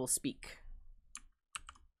see if it will speak.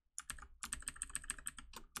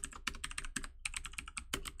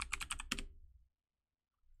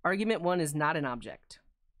 Argument 1 is not an object.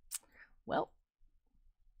 Well,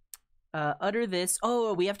 utter this.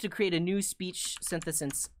 Oh, we have to create a new speech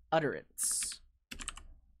synthesis utterance.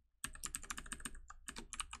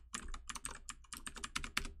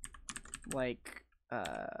 Like,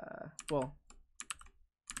 well,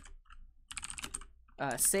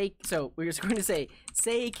 say, so we're just going to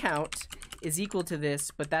say count is equal to this,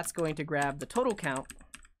 but that's going to grab the total count.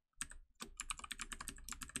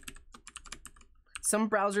 Some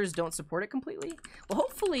browsers don't support it completely. Well,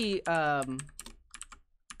 hopefully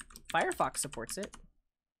Firefox supports it.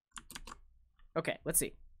 Okay, let's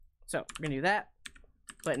see. So we're gonna do that,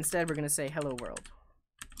 but instead we're gonna say hello world.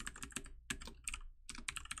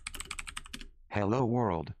 Hello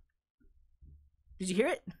world. Did you hear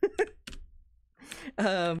it?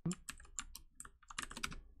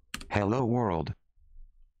 Hello world.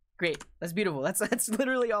 Great. That's beautiful. That's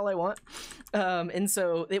literally all I want. And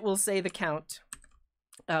so it will say the count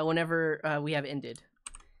whenever we have ended.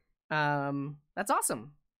 That's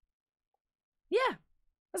awesome. Yeah,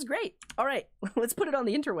 that's great. All right, let's put it on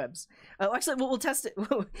the interwebs. Actually, we'll test it.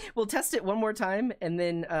 We'll test it one more time, and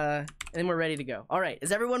then we're ready to go. All right,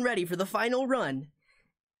 is everyone ready for the final run?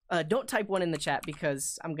 Don't type 1 in the chat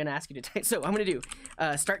because I'm gonna ask you to type. So I'm gonna do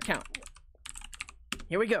start count.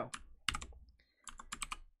 Here we go.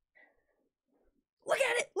 Look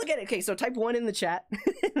at it. Look at it. Okay, so type 1 in the chat,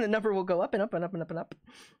 and the number will go up and up and up and up and up.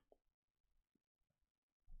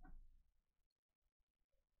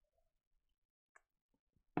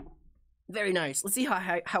 Very nice. Let's see how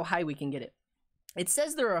high we can get it. It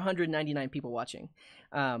says there are 199 people watching,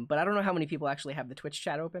 but I don't know how many people actually have the Twitch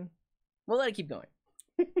chat open. We'll let it keep going.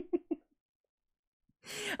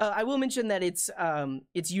 I will mention that it's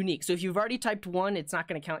unique. So if you've already typed 1, it's not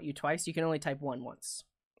going to count you twice. You can only type 1 once.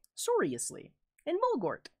 Seriously. And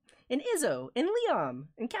Mulgort. And Izzo. And Liam.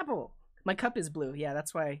 And Capo. My cup is blue. Yeah,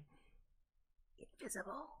 that's why.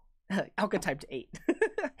 Invisible. Alka typed 8.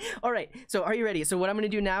 All right, so are you ready? So what I'm going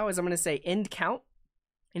to do now is I'm going to say end count,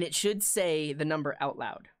 and it should say the number out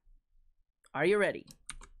loud. Are you ready?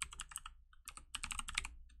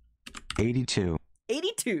 82.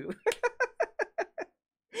 82.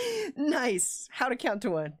 Nice. How to count to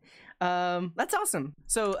 1. That's awesome.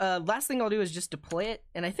 So last thing I'll do is just deploy it,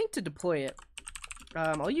 and I think to deploy it,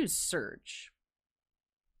 I'll use Surge.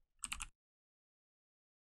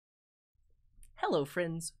 Hello,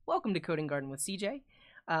 friends. Welcome to Coding Garden with CJ.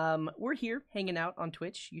 We're here hanging out on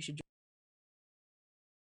Twitch. You should.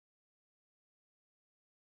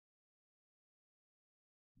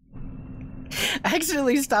 I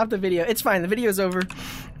accidentally stopped the video. It's fine. The video's over.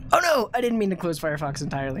 Oh no! I didn't mean to close Firefox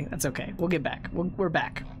entirely. That's okay. We'll get back. We're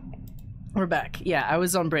back. We're back. Yeah, I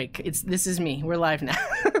was on break. This is me. We're live now.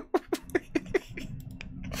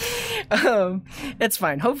 It's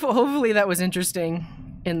fine. Hopefully that was interesting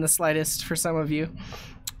in the slightest for some of you.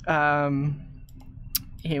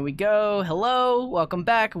 Here we go. Hello, welcome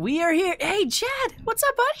back. We are here. Hey, Chad, what's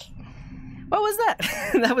up, buddy? What was that?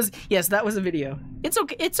 That was a video. It's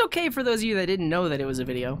okay. It's okay for those of you that didn't know that it was a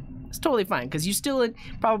video. It's totally fine because you still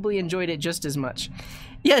probably enjoyed it just as much.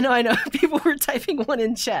 Yeah, no, I know. People were typing 1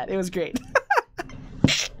 in chat. It was great.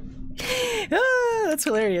 That's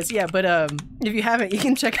hilarious. Yeah, but if you haven't, you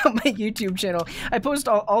can check out my YouTube channel. I post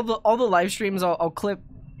all the live streams. I'll clip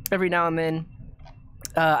every now and then.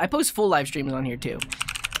 I post full live streams on here too.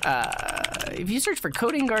 If you search for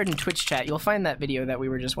Coding Garden Twitch chat, you'll find that video that we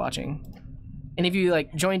were just watching. And if you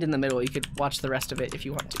like joined in the middle, you could watch the rest of it if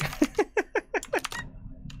you want to.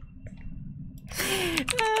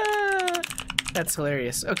 That's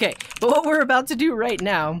hilarious. Okay, but what we're about to do right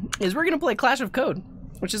now is we're gonna play Clash of Code,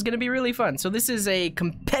 which is gonna be really fun. So this is a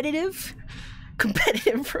competitive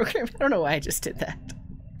program. I don't know why I just did that.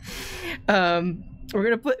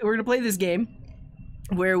 We're gonna play this game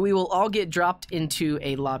where we will all get dropped into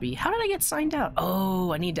a lobby. How did I get signed out?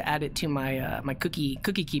 Oh, I need to add it to my my cookie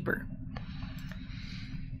keeper.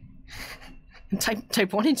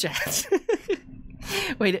 Type 1 in chat.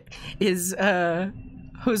 Wait, is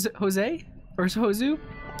Jose or Hozu?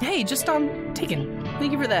 Hey, just taken.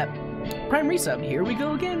 Thank you for that Prime resub. Here we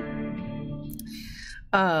go again.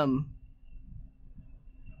 I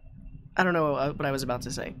don't know what I was about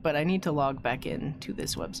to say, but I need to log back in to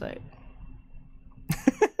this website.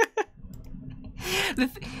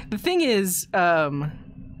 The thing is,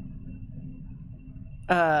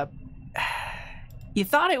 you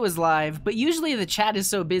thought it was live, but usually the chat is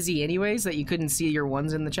so busy anyways that you couldn't see your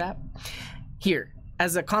 1s in the chat. Here,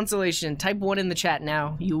 as a consolation, type 1 in the chat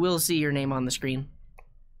now. You will see your name on the screen.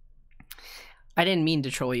 I didn't mean to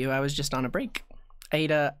troll you. I was just on a break.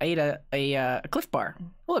 I ate a Cliff Bar.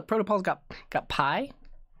 Oh, look, Protopol's got pie.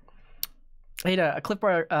 I ate a Cliff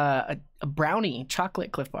Bar, a brownie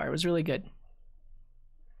chocolate Cliff Bar. It was really good.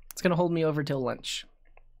 It's gonna hold me over till lunch.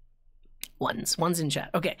 One's in chat.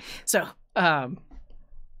 Okay, so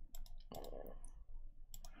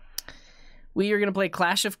we are gonna play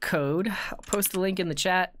Clash of Code. I'll post the link in the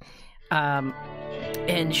chat. And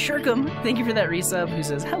Shirkum, thank you for that resub, who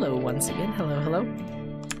says hello once again. Hello.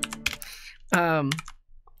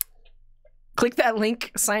 Click that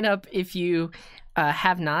link, sign up if you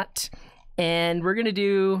have not, and we're gonna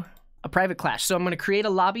do a private clash. So I'm gonna create a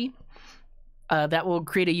lobby that will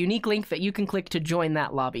create a unique link that you can click to join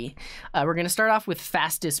that lobby. We're gonna start off with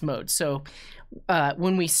fastest mode. So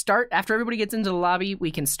when we start, after everybody gets into the lobby,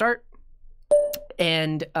 we can start,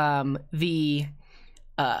 and when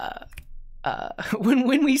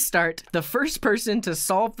we start, the first person to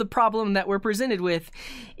solve the problem that we're presented with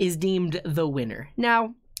is deemed the winner.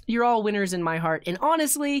 Now, you're all winners in my heart. And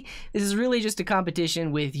honestly, this is really just a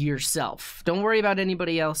competition with yourself. Don't worry about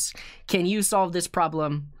anybody else. Can you solve this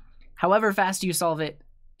problem? However fast you solve it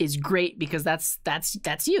is great, because that's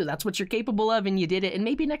you. That's what you're capable of, and you did it. And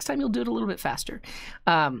maybe next time you'll do it a little bit faster.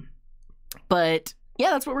 But yeah,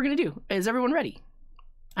 that's what we're gonna do. Is everyone ready?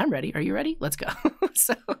 I'm ready. Are you ready? Let's go.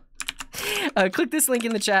 So click this link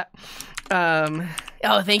in the chat.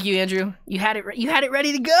 Oh, thank you, Andrew. You had it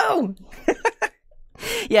ready to go.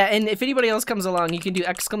 Yeah, and if anybody else comes along, you can do !,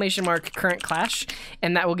 current clash,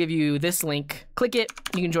 and that will give you this link. Click it,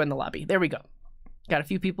 you can join the lobby. There we go. Got a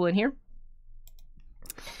few people in here.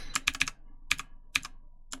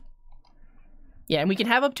 Yeah, and we can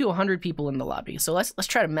have up to 100 people in the lobby, so let's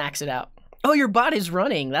try to max it out. Oh, your bot is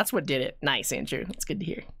running. That's what did it. Nice, Andrew. That's good to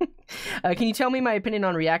hear. Can you tell me my opinion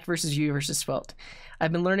on React versus Vue versus Svelte?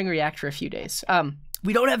 I've been learning React for a few days.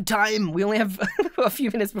 We don't have time. We only have a few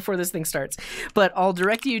minutes before this thing starts. But I'll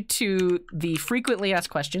direct you to the frequently asked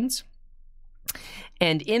questions.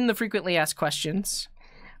 And in the frequently asked questions,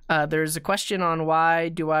 there's a question on why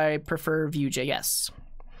do I prefer Vue.js.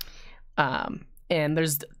 And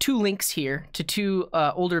there's 2 links here to 2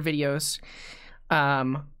 older videos.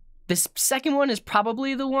 This second one is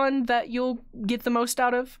probably the one that you'll get the most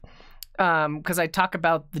out of, because I talk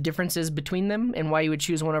about the differences between them and why you would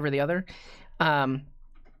choose one over the other.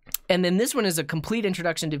 And then this one is a complete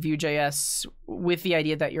introduction to Vue.js with the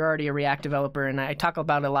idea that you're already a React developer, and I talk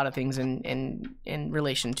about a lot of things in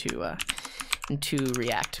relation to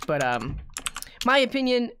React. But my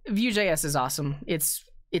opinion, Vue.js is awesome. It's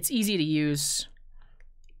easy to use.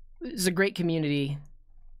 It's a great community.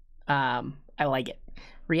 I like it.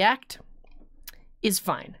 React is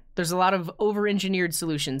fine. There's a lot of over-engineered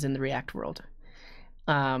solutions in the React world.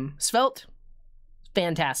 Svelte,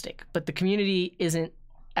 fantastic, but the community isn't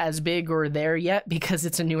as big or there yet because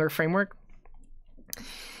it's a newer framework.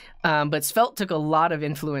 But Svelte took a lot of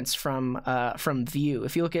influence from Vue.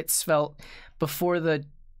 If you look at Svelte before the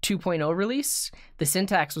 2.0 release, the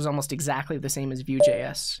syntax was almost exactly the same as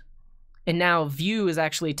Vue.js. And now Vue is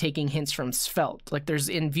actually taking hints from Svelte. Like there's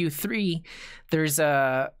in Vue 3, there's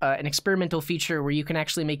an experimental feature where you can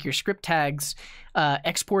actually make your script tags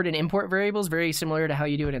export and import variables, very similar to how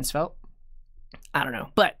you do it in Svelte. I don't know.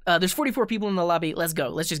 But there's 44 people in the lobby. Let's go.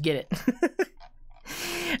 Let's just get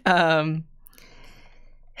it.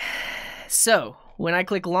 So when I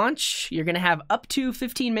click launch, you're going to have up to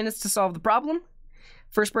 15 minutes to solve the problem.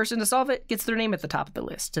 First person to solve it gets their name at the top of the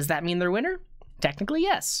list. Does that mean they're winner? Technically,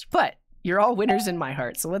 yes. But you're all winners in my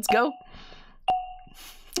heart, so let's go.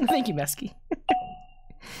 Thank you, Mesky.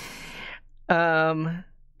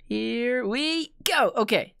 Here we go.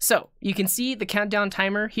 Okay, so you can see the countdown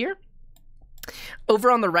timer here.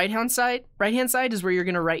 Over on the right-hand side is where you're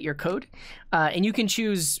going to write your code, and you can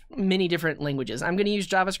choose many different languages. I'm going to use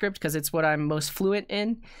JavaScript because it's what I'm most fluent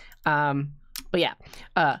in. But yeah,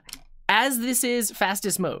 as this is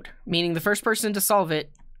fastest mode, meaning the first person to solve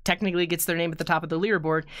it technically gets their name at the top of the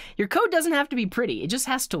leaderboard, your code doesn't have to be pretty. It just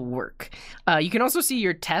has to work. You can also see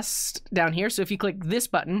your test down here. So if you click this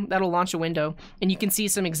button, that'll launch a window, and you can see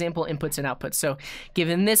some example inputs and outputs. So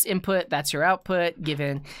given this input, that's your output.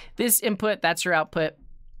 Given this input, that's your output,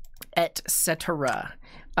 etc.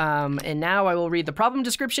 And now I will read the problem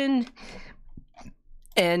description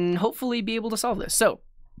and hopefully be able to solve this. So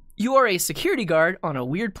you are a security guard on a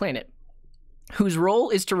weird planet whose role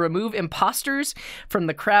is to remove imposters from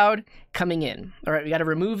the crowd coming in. All right, we got to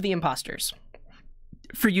remove the imposters.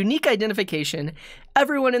 For unique identification,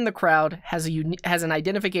 everyone in the crowd has an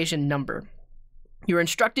identification number. You're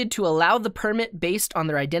instructed to allow the permit based on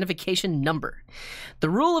their identification number. The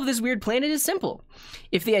rule of this weird planet is simple.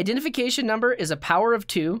 If the identification number is a power of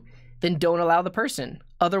 2, then don't allow the person.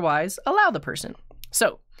 Otherwise, allow the person.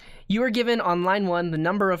 So, you are given on line 1 the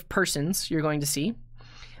number of persons you're going to see.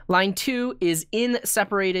 Line 2 is in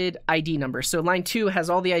separated ID numbers. So line 2 has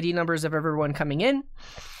all the ID numbers of everyone coming in.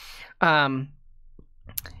 And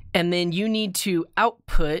then you need to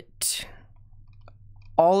output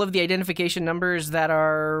all of the identification numbers that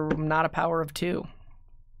are not a power of 2.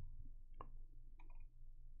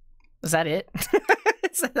 Is that it?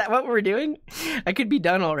 Is that what we're doing? I could be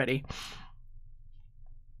done already.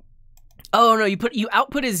 Oh no, you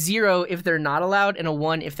output a 0 if they're not allowed and a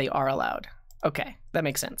 1 if they are allowed. Okay, that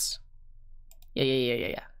makes sense.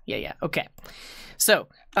 Yeah. Okay. So,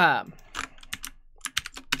 Doc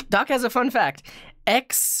has a fun fact.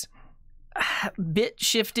 X bit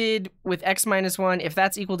shifted with x minus 1. If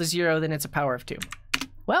that's equal to 0, then it's a power of 2.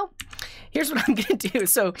 Well, here's what I'm going to do.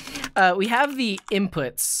 So, we have the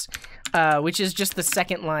inputs, which is just the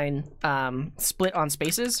second line split on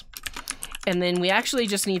spaces. And then we actually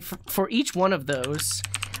just need, for each one of those,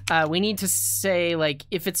 we need to say, like,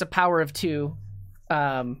 if it's a power of 2,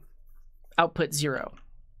 output 0.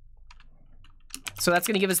 So that's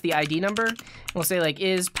going to give us the ID number. And we'll say, like,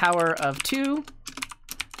 is power of 2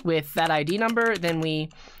 with that ID number. Then we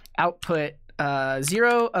output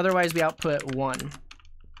 0. Otherwise, we output 1.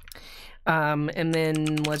 And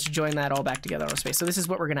then let's join that all back together on space. So this is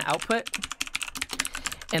what we're going to output.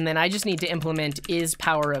 And then I just need to implement is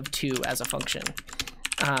power of 2 as a function.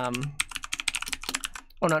 Oh,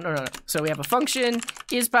 no. So we have a function,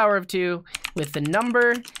 is power of 2, with the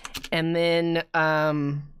number, and then,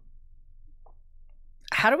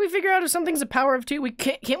 how do we figure out if something's a power of 2? We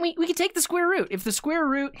can take the square root. If the square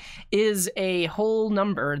root is a whole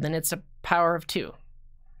number, then it's a power of 2.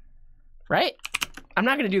 Right? I'm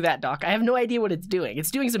not going to do that, Doc. I have no idea what it's doing.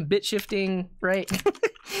 It's doing some bit shifting, right?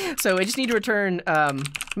 So I just need to return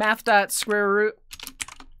math.square root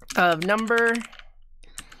of number.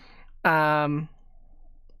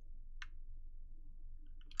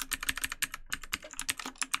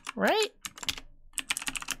 Right?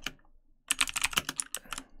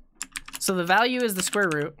 So the value is the square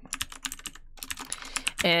root.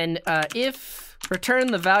 And if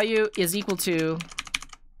return the value is equal to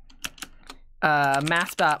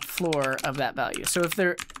math.floor of that value. So if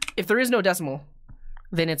there is no decimal,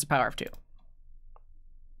 then it's a power of 2.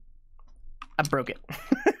 I broke it.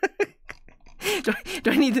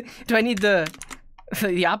 do I need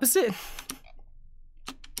the opposite?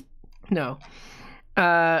 No.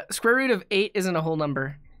 Square root of 8 isn't a whole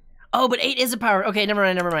number. Oh, but 8 is a power. Okay, never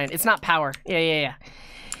mind. It's not power. Yeah.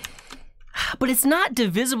 But it's not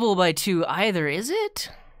divisible by 2 either, is it?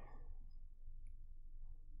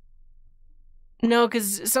 No,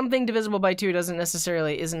 because something divisible by 2 isn't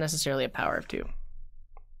necessarily a power of 2.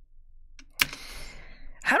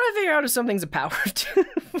 How do I figure out if something's a power of 2?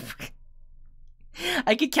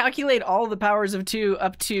 I could calculate all the powers of 2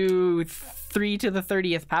 up to 3 to the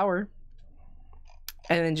 30th power.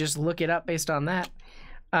 And then just look it up based on that.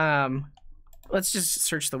 Let's just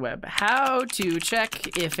search the web. How to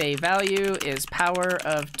check if a value is power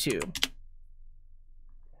of 2.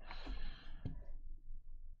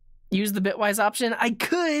 Use the bitwise option? I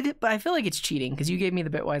could, but I feel like it's cheating because you gave me the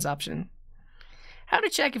bitwise option. How to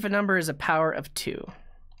check if a number is a power of 2.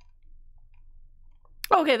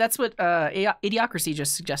 Okay, that's what Idiocracy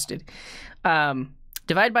just suggested.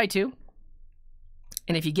 Divide by 2.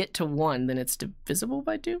 And if you get to 1, then it's divisible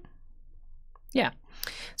by 2? Yeah.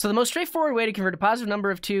 So the most straightforward way to convert a positive number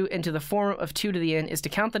of 2 into the form of 2 to the n is to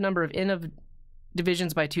count the number of n of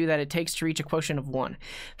divisions by 2 that it takes to reach a quotient of 1.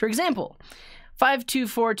 For example,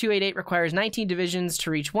 524288 requires 19 divisions to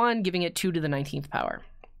reach 1, giving it 2 to the 19th power.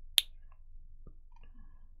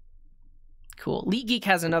 Cool. LeetGeek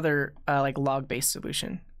has another like log-based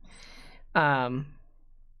solution. I'm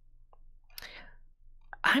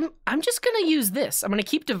just gonna use this. I'm gonna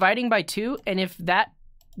keep dividing by 2, and if that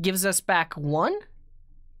gives us back 1,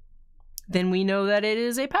 then we know that it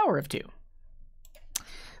is a power of 2.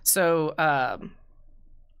 So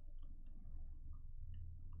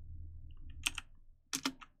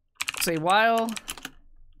say while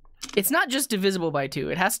it's not just divisible by 2,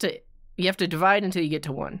 you have to divide until you get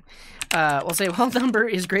to 1. We'll say while number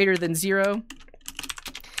is greater than 0,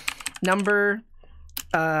 number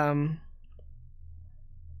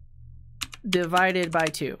divided by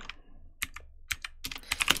 2.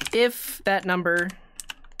 If that number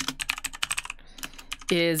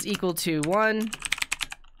is equal to 1,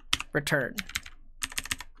 return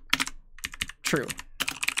true.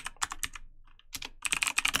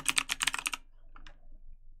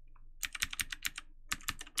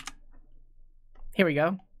 Here we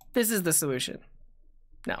go. This is the solution.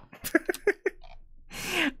 No.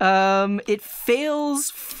 It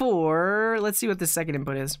fails for, let's see what the second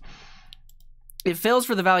input is. It fails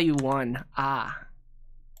for the value 1.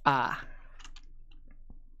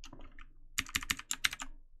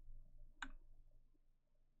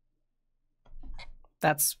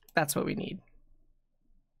 That's what we need.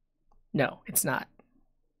 No, it's not.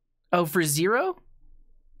 Oh, for 0?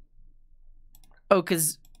 Oh,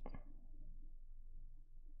 because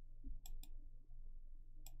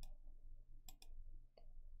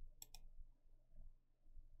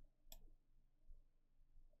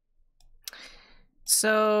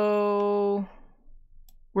so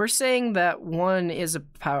we're saying that 1 is a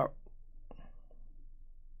power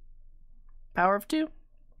of 2?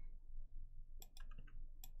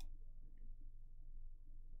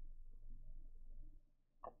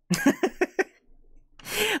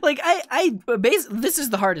 Like this is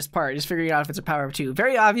the hardest part, is figuring out if it's a power of 2.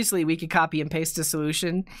 Very obviously we could copy and paste a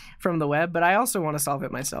solution from the web, but I also want to solve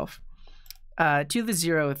it myself. To the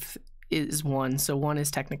 0th is 1, so 1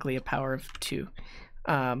 is technically a power of 2.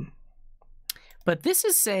 But this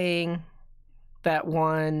is saying that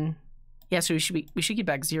 1... Yeah, so we should get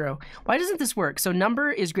back 0. Why doesn't this work? So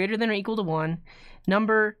number is greater than or equal to 1.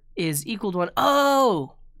 Number is equal to 1.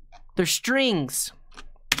 Oh! They're strings.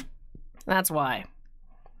 That's why.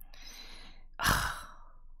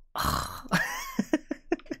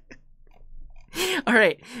 All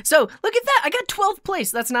right, so look at that. I got 12th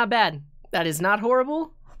place. That's not bad. That is not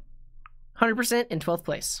horrible. 100% in 12th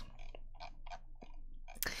place.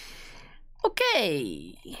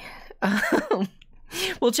 Okay.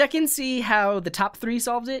 We'll check and see how the top 3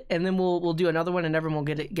 solved it, and then we'll do another one, and everyone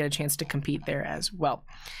will get a chance to compete there as well.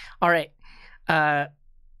 All right.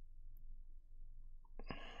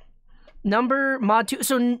 Number mod 2.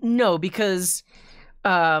 So no, because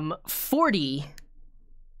 40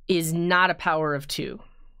 is not a power of 2.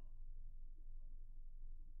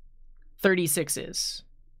 36 is,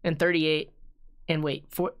 and 38, and wait,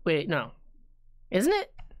 no, isn't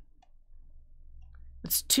it?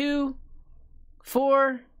 It's 2,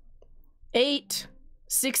 4, 8,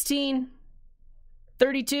 16,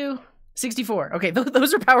 32, 64. Okay,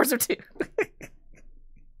 those are powers of 2.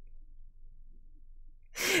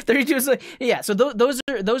 32 is like, yeah, so those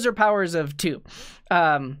are powers of 2.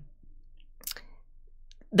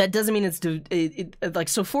 That doesn't mean it's like,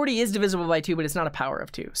 so 40 is divisible by 2, but it's not a power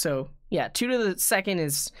of 2. So yeah, 2 to the second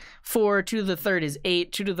is 4, 2 to the third is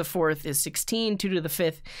 8, 2 to the fourth is 16, 2 to the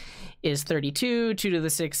fifth is 32, 2 to the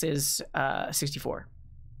sixth is 64.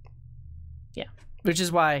 Yeah, which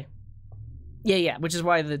is why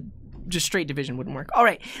the just straight division wouldn't work. All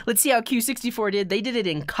right, let's see how Q64 did. They did it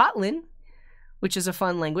in Kotlin, which is a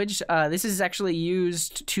fun language. This is actually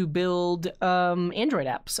used to build Android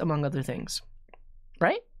apps, among other things.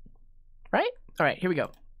 Right? All right, here we go.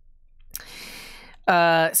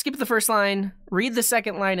 Skip the first line, read the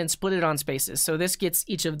second line, and split it on spaces. So this gets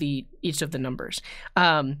each of the numbers.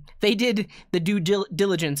 They did the due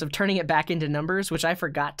diligence of turning it back into numbers, which I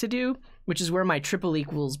forgot to do, which is where my triple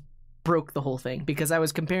equals broke the whole thing, because I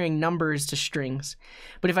was comparing numbers to strings.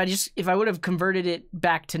 But if I would have converted it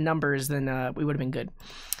back to numbers, then we would have been good.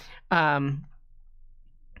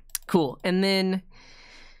 Cool. And then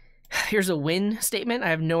here's a win statement.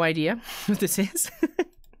 I have no idea what this is.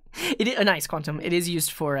 It is a nice quantum. It is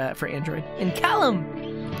used for Android. And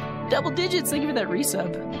Callum, double digits. Thank you for that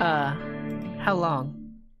resub. How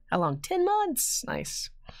long? 10 months. Nice.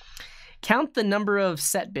 Count the number of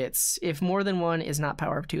set bits. If more than 1 is not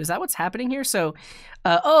power of 2. Is that what's happening here? So,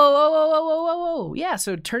 yeah.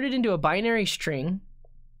 So turn it into a binary string.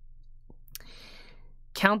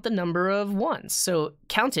 Count the number of ones. So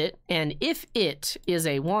count it, and if it is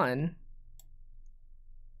a 1,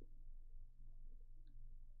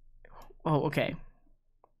 okay.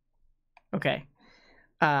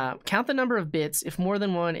 Count the number of bits. If more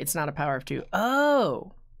than 1, it's not a power of 2.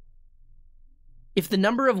 Oh. If the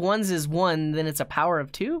number of ones is 1, then it's a power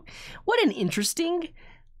of 2? What an interesting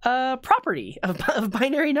property of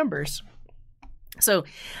binary numbers. So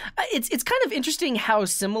it's kind of interesting how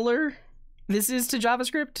similar this is to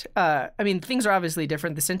JavaScript. I mean, things are obviously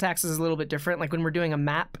different. The syntax is a little bit different. Like when we're doing a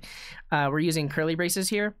map, we're using curly braces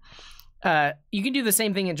here. You can do the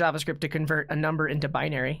same thing in JavaScript to convert a number into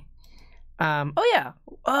binary.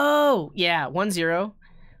 Oh yeah, 1 0,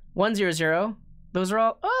 1 0 0. Those are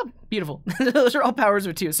all beautiful. Those are all powers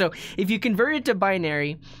of 2. So if you convert it to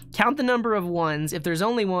binary, count the number of ones. If there's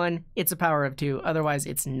only 1, it's a power of 2. Otherwise,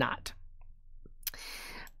 it's not.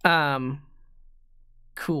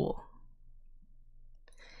 Cool.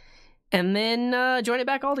 And then join it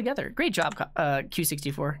back all together. Great job,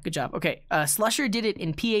 Q64. Good job. Okay, Slusher did it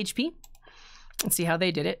in PHP. Let's see how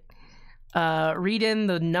they did it. Read in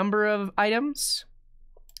the number of items.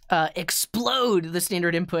 Explode the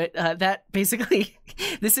standard input. That basically,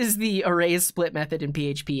 this is the arrays split method in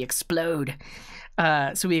PHP. Explode.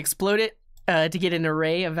 So we explode it to get an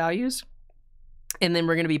array of values. And then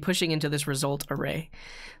we're going to be pushing into this result array.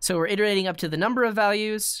 So we're iterating up to the number of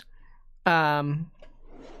values. And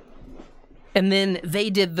then they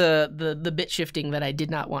did the bit shifting that I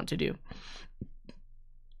did not want to do.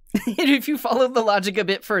 And if you follow the logic a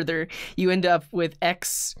bit further, you end up with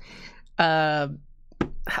x.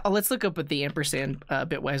 Let's look up what the ampersand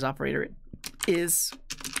bitwise operator is.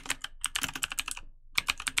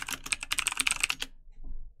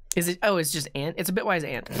 Is it? Oh, it's just and. It's a bitwise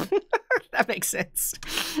and. That makes sense.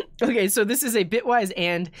 Okay, so this is a bitwise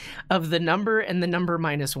and of the number and the number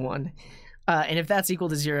minus 1. And if that's equal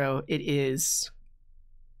to 0, it is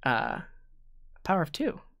power of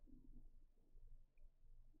 2.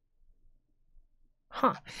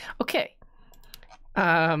 Huh. Okay.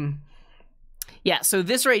 Yeah, so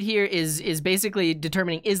this right here is basically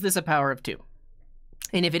determining, is this a power of 2?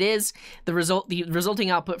 And if it is, the resulting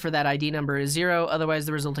output for that ID number is 0. Otherwise,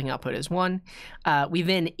 the resulting output is 1. We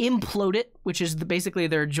then implode it, which is basically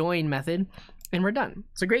their join method, and we're done.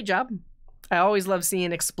 So great job. I always love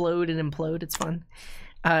seeing explode and implode. It's fun.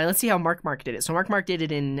 Let's see how Mark did it. So Mark did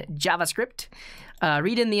it in JavaScript.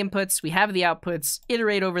 Read in the inputs. We have the outputs.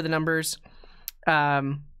 Iterate over the numbers.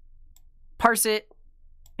 Parse it.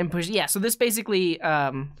 And push. Yeah, so this basically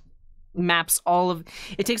maps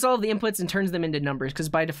it takes all of the inputs and turns them into numbers, because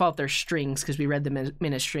by default they're strings, because we read them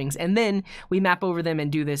in as strings, and then we map over them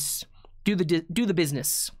and do the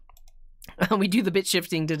business. We do the bit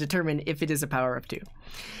shifting to determine if it is a power of 2.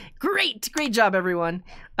 Great job, everyone.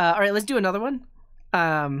 All right, let's do another one.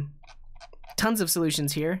 Tons of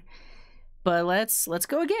solutions here, but let's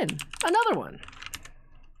go again. Another one.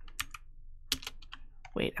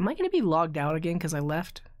 Wait, am I going to be logged out again because I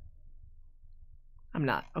left? I'm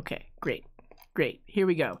not. Okay, great. Here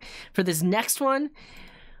we go. For this next one,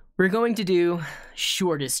 we're going to do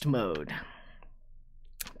shortest mode.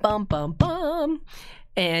 Bum, bum, bum.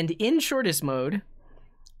 And in shortest mode,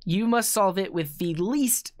 you must solve it with the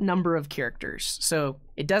least number of characters. So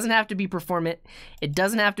it doesn't have to be performant. It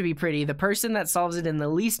doesn't have to be pretty. The person that solves it in the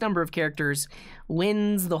least number of characters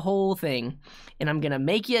wins the whole thing. And I'm going to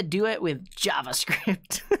make you do it with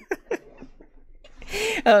JavaScript.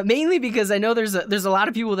 Mainly because I know there's a lot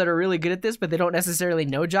of people that are really good at this, but they don't necessarily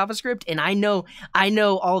know JavaScript. And I know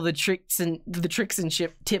all the tricks and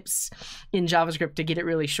tips in JavaScript to get it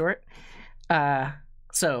really short.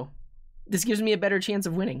 So this gives me a better chance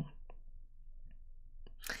of winning.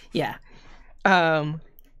 Yeah.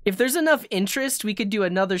 If there's enough interest, we could do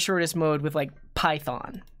another shortest mode with like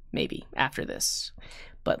Python, maybe, after this.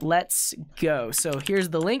 But let's go. So here's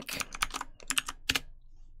the link.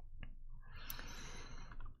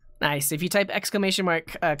 Nice. If you type !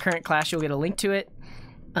 current class, you'll get a link to it.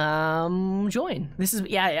 Join. This is,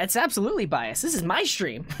 yeah, it's absolutely biased. This is my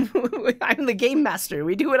stream. I'm the game master.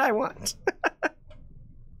 We do what I want.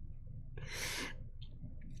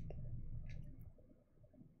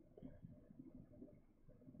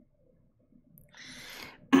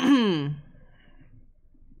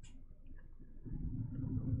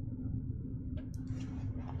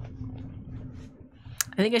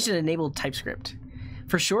 I think I should enable TypeScript.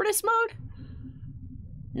 For shortest mode?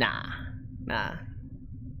 Nah.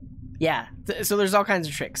 Yeah, so there's all kinds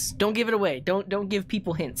of tricks. Don't give it away. Don't give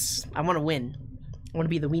people hints. I want to win. I want to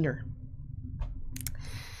be the wiener.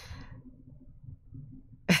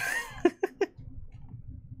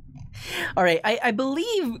 All right, I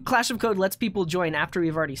believe Clash of Code lets people join after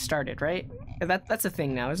we've already started, right? That's a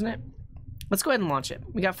thing now, isn't it? Let's go ahead and launch it.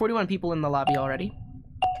 We got 41 people in the lobby already.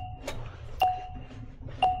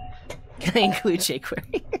 Can I include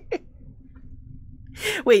jQuery?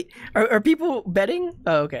 Wait, are people betting?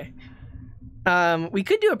 Oh, okay. We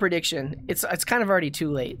could do a prediction. It's kind of already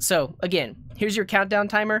too late. So again, here's your countdown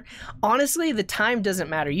timer. Honestly, the time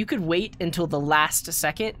doesn't matter. You could wait until the last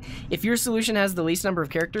second. If your solution has the least number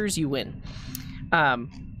of characters, you win.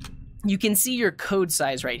 You can see your code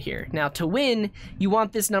size right here. Now to win, you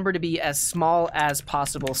want this number to be as small as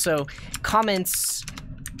possible. So comments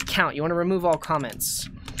count. You want to remove all comments.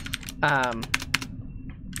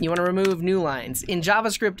 You want to remove new lines. In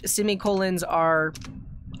JavaScript, semicolons are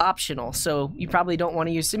optional, so you probably don't want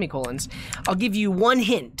to use semicolons. I'll give you one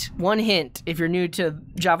hint if you're new to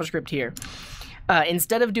JavaScript here.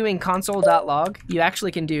 Instead of doing console.log, you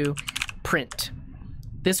actually can do print.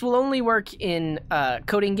 This will only work in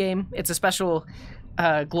coding game. It's a special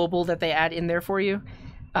global that they add in there for you,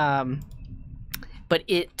 but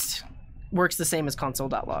it works the same as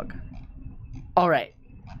console.log. All right.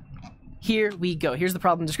 Here we go. Here's the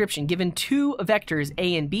problem description. Given two vectors,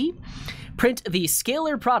 A and B, print the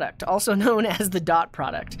scalar product, also known as the dot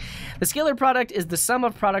product. The scalar product is the sum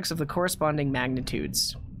of products of the corresponding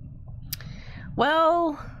magnitudes.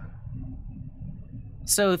 Well,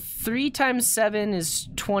 so 3 times 7 is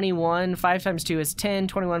 21, 5 times 2 is 10,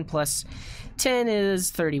 21 plus 10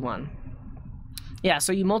 is 31. Yeah,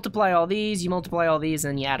 so you multiply all these,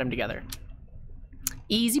 and you add them together.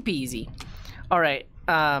 Easy peasy. All right.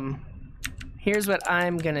 Here's what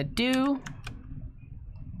I'm gonna do.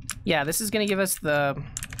 Yeah, this is gonna give us the...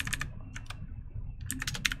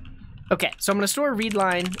 Okay, so I'm gonna store a read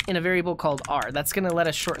line in a variable called r. That's gonna let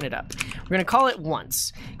us shorten it up. We're gonna call it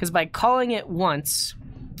once, because by calling it once,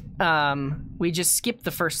 we just skip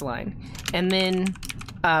the first line. And then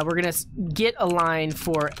we're gonna get a line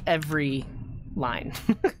for every line.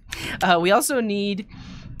 We also need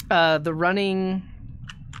the running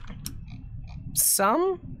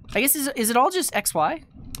sum. I guess, is it all just XY?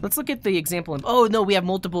 Let's look at the example. Oh no, we have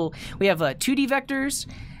multiple. We have 2D vectors,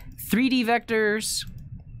 3D vectors,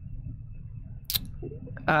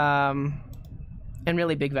 and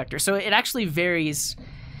really big vectors. So it actually varies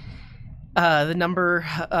the number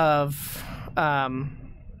of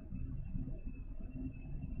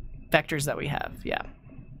vectors that we have. Yeah.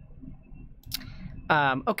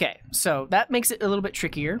 Okay, so that makes it a little bit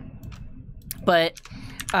trickier, but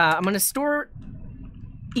I'm going to store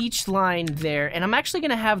each line there, and I'm actually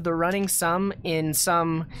going to have the running sum in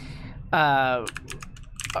some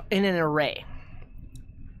in an array.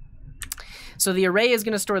 So the array is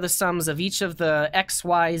going to store the sums of each of the x,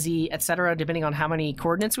 y, z, etc., depending on how many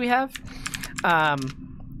coordinates we have. And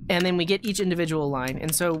then we get each individual line.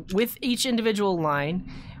 And so with each individual line,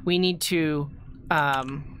 we need to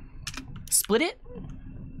split it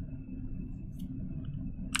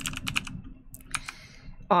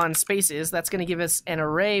on spaces. That's going to give us an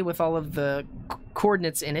array with all of the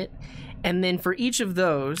coordinates in it. And then for each of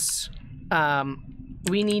those,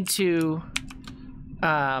 we need to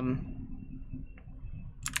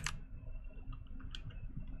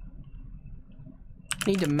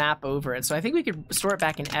map over it. So I think we could store it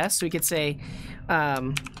back in S. So we could say,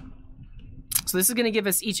 so this is going to give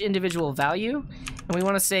us each individual value. And we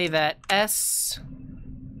want to say that S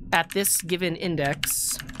at this given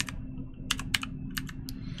index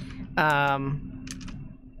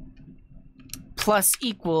plus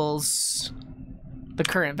equals the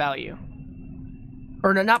current value.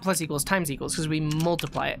 Or no, not plus equals, times equals, because we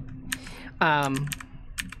multiply it.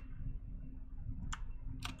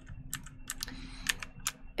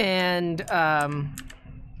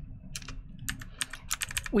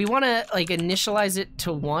 We want to like initialize it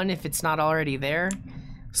to 1 if it's not already there.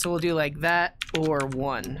 So we'll do like that or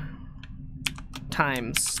 1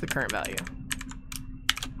 times the current value.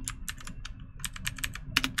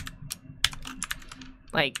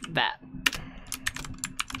 Like that.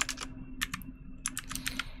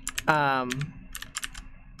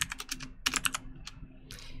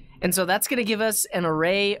 And so that's going to give us an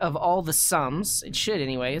array of all the sums. It should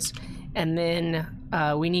anyways. And then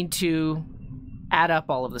we need to add up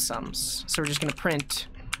all of the sums. So we're just going to print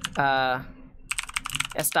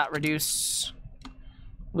s.reduce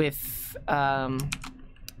with the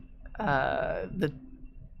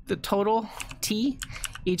total t,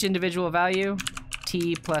 each individual value,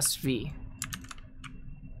 t plus v.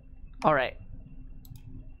 All right.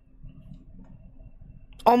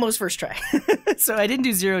 Almost first try. So I didn't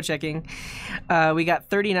do zero checking. We got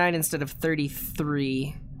 39 instead of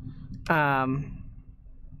 33. And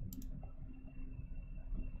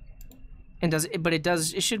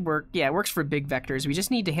it should work. Yeah, it works for big vectors. We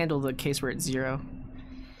just need to handle the case where it's 0.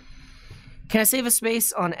 Can I save a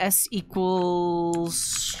space on s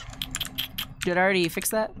equals... Did I already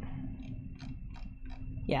fix that?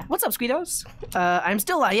 Yeah. What's up, Squeedos? I'm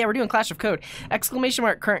still, yeah, we're doing Clash of Code. !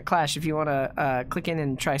 Current clash if you want to click in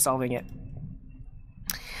and try solving it.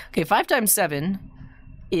 Okay, 5 times 7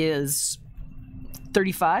 is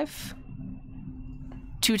 35.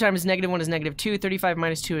 2 times -1 is -2. 35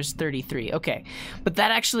 minus 2 is 33. Okay, but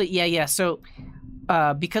that actually, yeah. So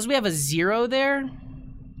because we have a 0 there,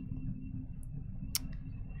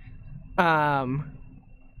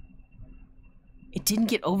 it didn't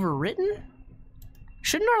get overwritten?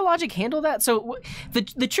 Shouldn't our logic handle that? So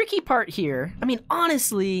the tricky part here, I mean,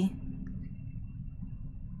 honestly,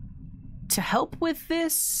 to help with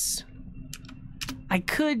this, I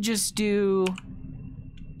could just do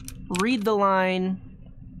read the line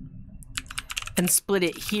and split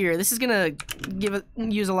it here. This is gonna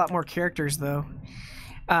use a lot more characters though.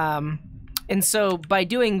 And so by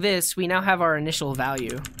doing this, we now have our initial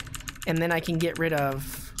value, and then I can get rid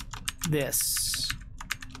of this.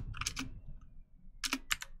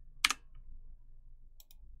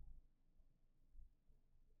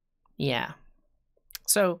 Yeah.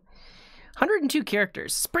 So 102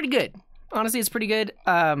 characters. It's pretty good. Honestly, it's pretty good.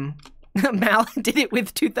 Mal did it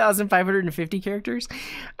with 2,550 characters.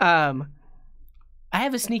 I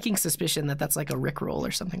have a sneaking suspicion that that's like a Rickroll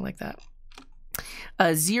or something like that.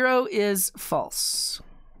 0 is false.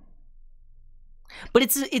 But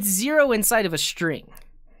it's 0 inside of a string.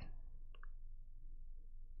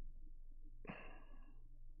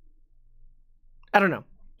 I don't know.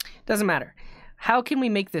 Doesn't matter. How can we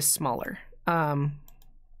make this smaller?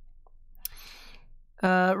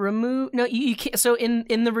 Remove, no, you can't. So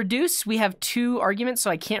in the reduce, we have 2 arguments, so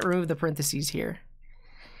I can't remove the parentheses here.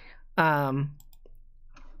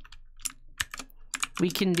 We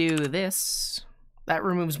can do this. That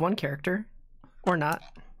removes 1 character, or not.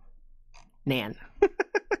 Nan.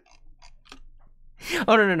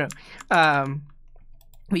 Oh, no.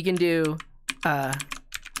 We can do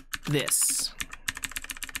this.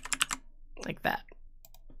 Like that.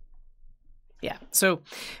 Yeah, so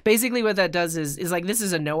basically what that does is like, this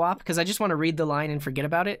is a no-op, because I just want to read the line and forget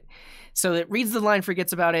about it. So it reads the line,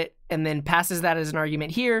 forgets about it, and then passes that as an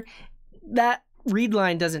argument here. That read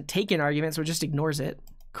line doesn't take an argument, so it just ignores it.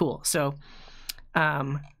 Cool. So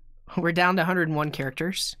we're down to 101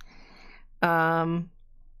 characters. I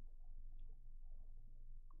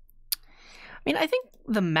mean, I think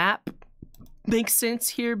the map makes sense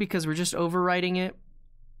here because we're just overwriting it.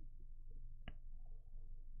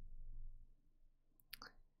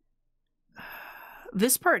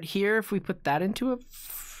 This part here, if we put that into a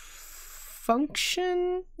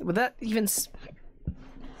function, would that even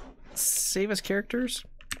save us characters?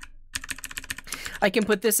 I can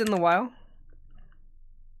put this in the while.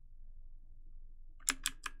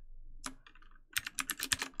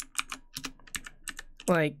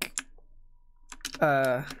 Like,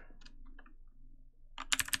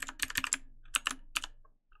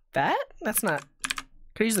 that's not,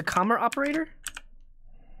 could I use the comma operator?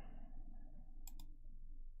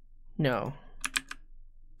 No.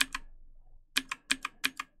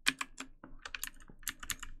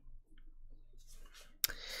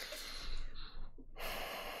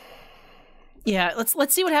 Yeah,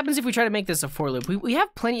 let's see what happens if we try to make this a for loop. We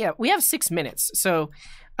have plenty of, we have 6 minutes. So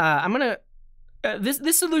I'm gonna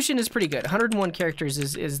this solution is pretty good. 101 characters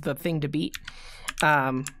is the thing to beat.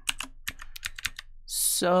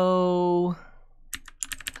 So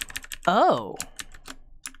oh.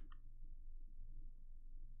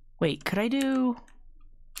 Wait, could I do?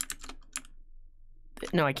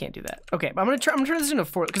 No, I can't do that. Okay, but I'm gonna turn this into a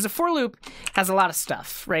for, because a for loop has a lot of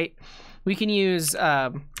stuff, right? We can use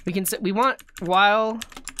we want while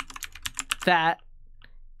that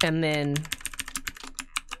and then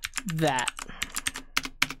that.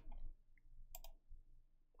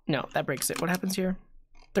 No, that breaks it. What happens here?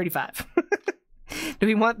 35. Do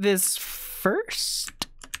we want this first?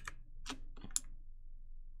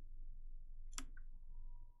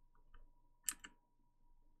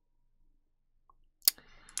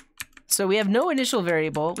 So we have no initial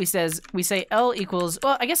variable. We say L equals,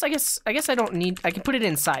 well, I guess I don't need, I can put it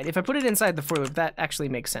inside. If I put it inside the for loop, that actually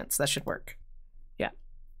makes sense. That should work. Yeah.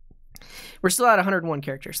 We're still at 101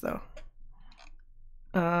 characters though.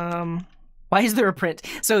 Why is there a print?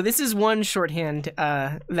 So this is one shorthand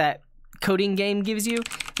that coding game gives you.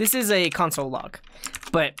 This is a console log,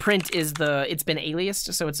 but print is it's been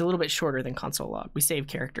aliased, so it's a little bit shorter than console log. We save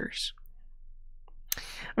characters.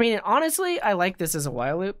 I mean, honestly, I like this as a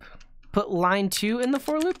while loop. Put line 2 in the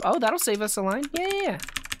for loop. Oh, that'll save us a line. Yeah.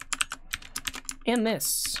 And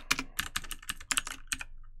this.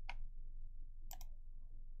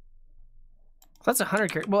 That's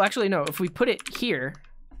 100 characters. Well, actually, no. If we put it here,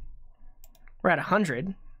 we're at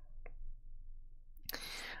 100.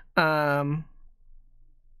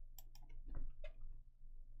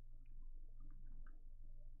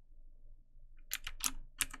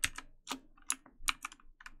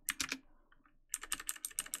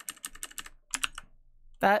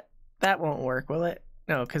 That won't work, will it?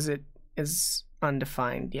 No, because it is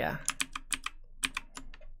undefined, yeah.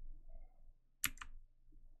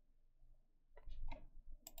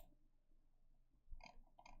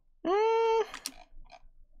 I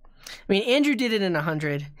mean, Andrew did it in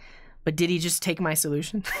 100, but did he just take my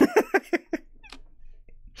solution?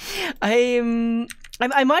 I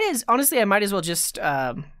might as well just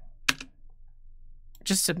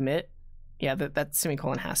submit. Yeah, that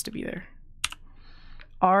semicolon has to be there.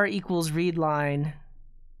 R equals read line,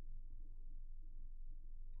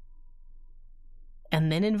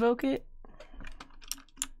 and then invoke it.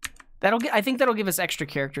 I think that'll give us extra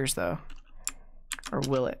characters though, or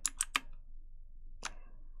will it?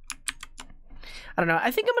 I don't know.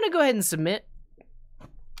 I think I'm gonna go ahead and submit.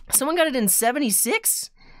 Someone got it in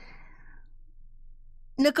 76.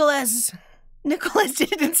 Nicholas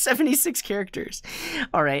did it in 76 characters.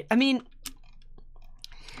 All right. I mean,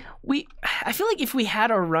 I feel like if we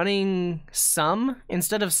had a running sum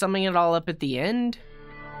instead of summing it all up at the end.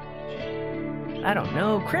 I don't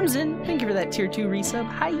know. Crimson, thank you for that tier 2 resub.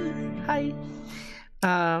 Hi.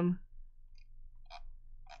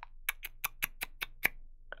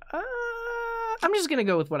 I'm just gonna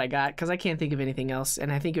go with what I got because I can't think of anything else,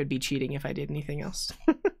 and I think it would be cheating if I did anything else.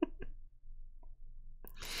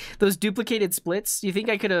 Those duplicated splits, do you think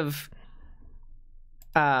I could have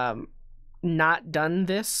not done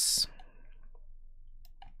this?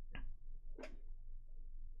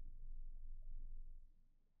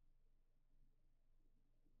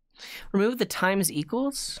 Remove the times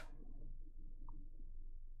equals.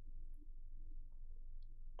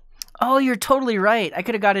 Oh, you're totally right. I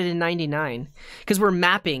could have got it in 99 because we're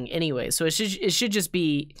mapping anyway. So it should just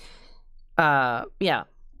be, yeah,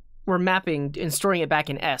 we're mapping and storing it back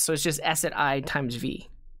in S. So it's just S at I times V.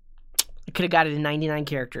 I could have got it in 99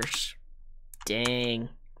 characters. Dang.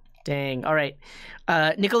 All right.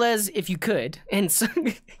 Nicolas, if you could. And so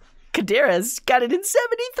Kaderas got it in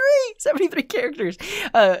 73 characters.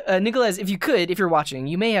 Nicolas, if you could, if you're watching,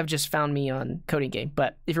 you may have just found me on Coding Game,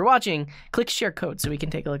 but if you're watching, click share code so we can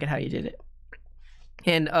take a look at how you did it.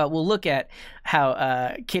 And we'll look at how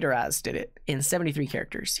Katas did it in 73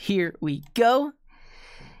 characters. Here we go.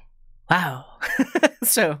 Wow.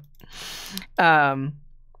 So, yeah,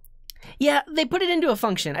 they put it into a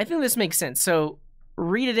function. I think this makes sense. So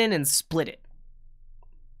read it in and split it.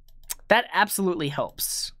 That absolutely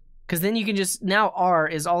helps. Because then you can just, now R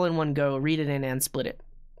is all in one go, read it in and split it.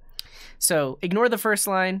 So ignore the first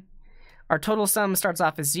line. Our total sum starts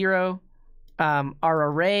off as 0. Our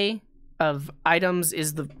array of items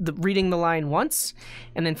is the reading the line once.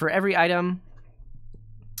 And then for every item,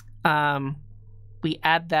 we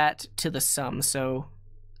add that to the sum. So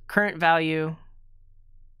current value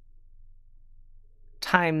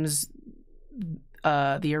times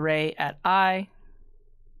the array at I.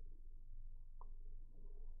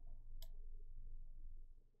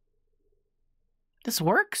 This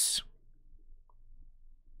works.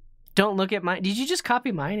 Don't look at mine. Did you just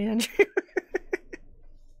copy mine, Andrew?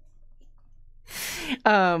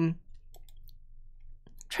 Trying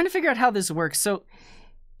to figure out how this works. So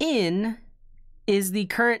in is the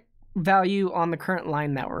current value on the current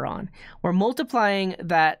line that we're on. We're multiplying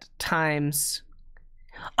that times...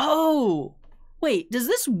 Oh! Wait, does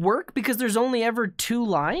this work because there's only ever 2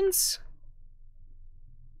 lines?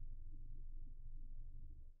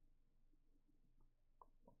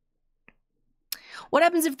 What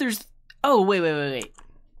happens if there's... Oh, wait.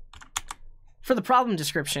 For the problem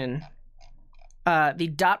description, the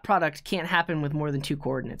dot product can't happen with more than 2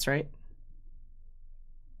 coordinates, right?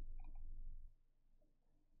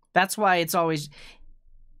 That's why it's always...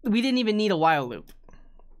 We didn't even need a while loop.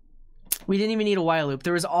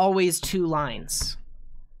 There was always 2 lines.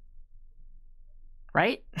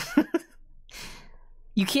 Right?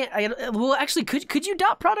 You can't... well, actually, could you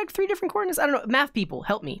dot product 3 different coordinates? I don't know. Math people,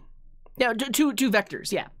 help me. Yeah, two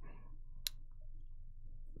vectors, yeah.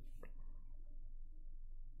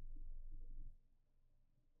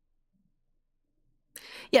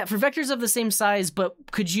 Yeah, for vectors of the same size, but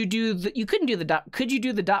could you do the, you couldn't do the dot, could you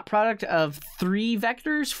do the dot product of 3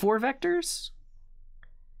 vectors, 4 vectors?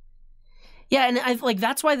 Yeah, and I like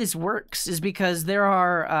that's why this works, is because there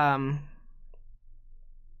are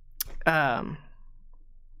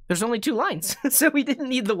there's only 2 lines, so we didn't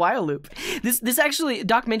need the while loop. This actually,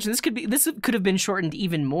 Doc mentioned, this could have been shortened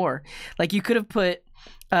even more. Like you could have put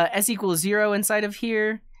s equals 0 inside of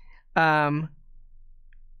here. You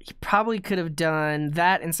probably could have done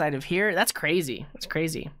that inside of here. That's crazy. That's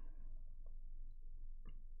crazy.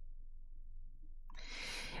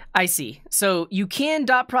 I see. So you can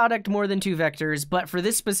dot product more than 2 vectors, but for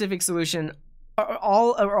this specific solution,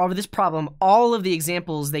 or this problem, all of the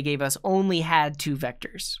examples they gave us only had 2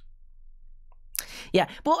 vectors. Yeah,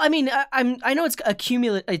 well, I mean, I know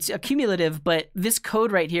it's accumulative, but this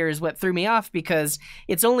code right here is what threw me off because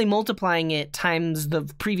it's only multiplying it times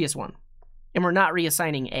the previous one, and we're not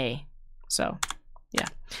reassigning A. So, yeah.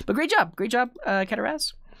 But great job,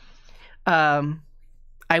 Katas.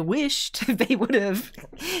 I wished they would have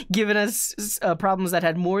given us problems that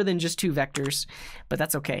had more than just 2 vectors, but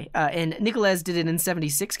that's okay. And Nicolas did it in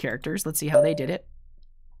 76 characters. Let's see how they did it.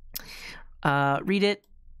 Read it,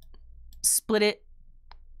 split it.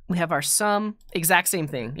 We have our sum, exact same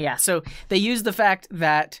thing. Yeah, so they used the fact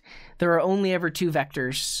that there are only ever 2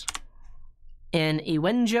 vectors. And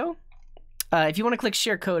Iwenjo, if you want to click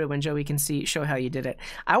share code, Iwenjo, we can show how you did it.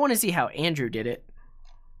 I want to see how Andrew did it.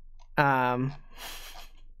 Because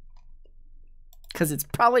it's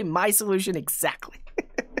probably my solution exactly.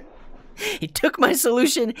 He took my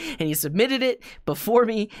solution and he submitted it before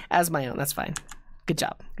me as my own. That's fine. Good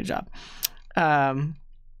job.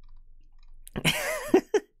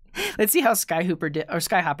 Let's see how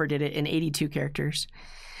Skyhopper did it in 82 characters.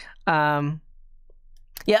 Yeah,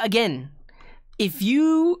 again, if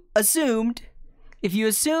you assumed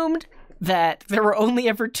that there were only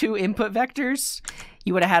ever 2 input vectors,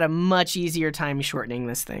 you would have had a much easier time shortening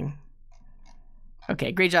this thing.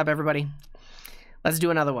 Okay, great job, everybody. Let's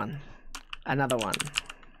do another one. I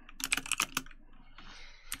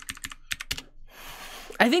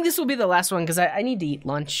think this will be the last one because I need to eat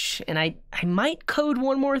lunch, and I might code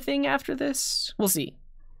one more thing after this. We'll see.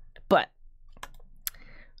 But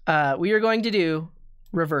we are going to do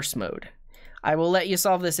reverse mode. I will let you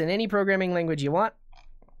solve this in any programming language you want.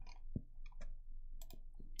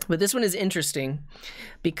 But this one is interesting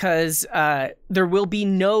because there will be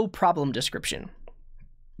no problem description.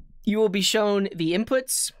 You will be shown the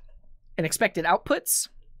inputs and expected outputs.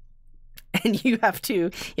 And you have to,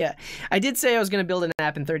 yeah. I did say I was going to build an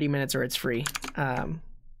app in 30 minutes or it's free.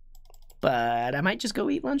 But I might just go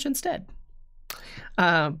eat lunch instead.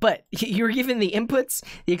 But you're given the inputs,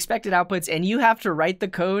 the expected outputs, and you have to write the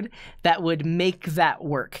code that would make that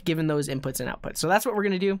work, given those inputs and outputs. So that's what we're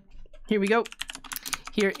going to do. Here we go.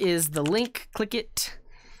 Here is the link. Click it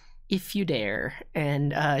if you dare,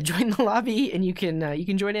 and join the lobby, and you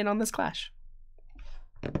can join in on this clash.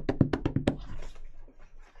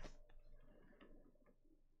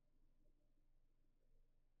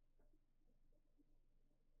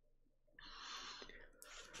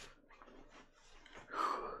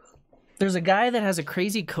 There's a guy that has a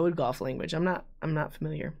crazy code golf language. I'm not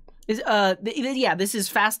familiar. Yeah, this is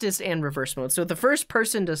fastest and reverse mode. So the first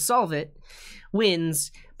person to solve it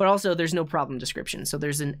wins, but also there's no problem description. So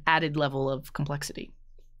there's an added level of complexity.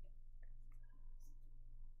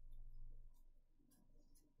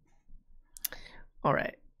 All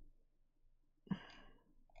right.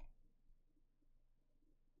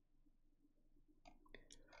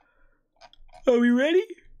 Are we ready?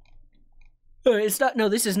 It's not. No,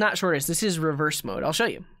 this is not shortest. This is reverse mode. I'll show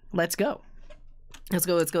you. Let's go. Let's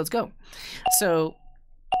go. Let's go. Let's go. So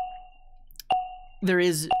there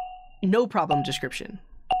is no problem description.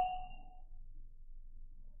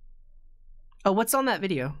 Oh, what's on that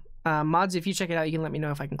video? Mods, if you check it out, you can let me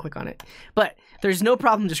know if I can click on it. But there's no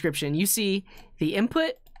problem description. You see the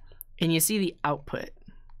input and you see the output.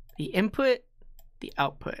 The input, the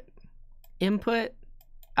output. Input,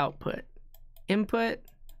 output. Input,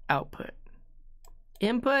 output.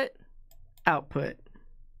 Input, output.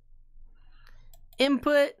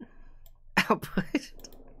 Input, output.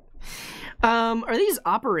 Are these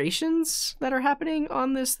operations that are happening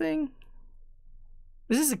on this thing?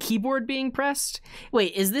 Is this a keyboard being pressed?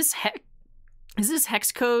 Wait, is this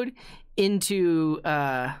hex code into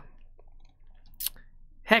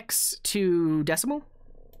hex to decimal?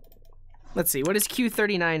 Let's see. What is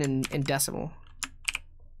Q39 in decimal?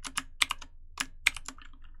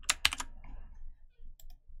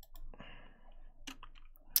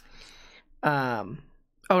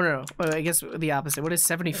 Oh no, I guess the opposite. What is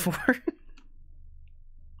 74?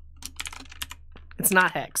 It's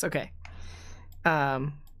not hex. Okay.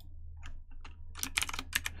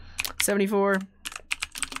 74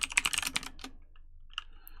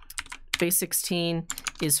 base 16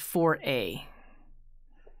 is 4A,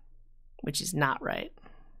 which is not right.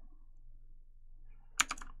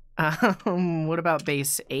 What about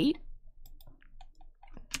base 8?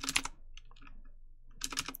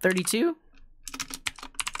 32?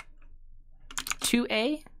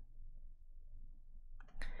 2A?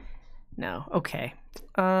 No. Okay.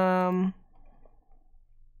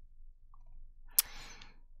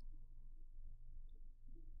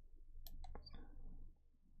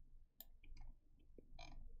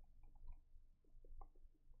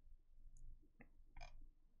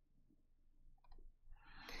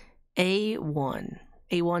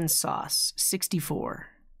 A1 sauce 64.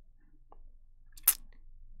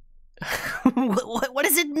 What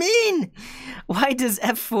does it mean? Why does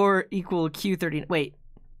F4 equal Q30? Wait.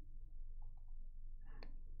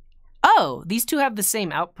 Oh, these two have the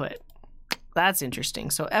same output. That's interesting.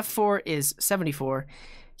 So F4 is 74.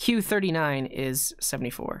 Q39 is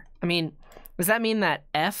 74. I mean, does that mean that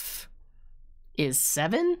F is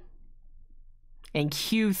 7? And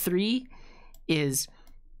Q3 is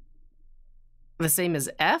the same as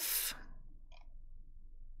F?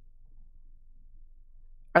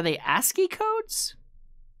 Are they ASCII codes?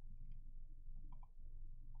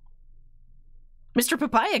 Mr.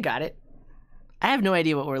 Papaya got it. I have no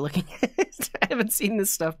idea what we're looking at. I haven't seen this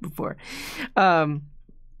stuff before. I'm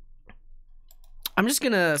just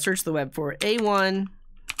going to search the web for A1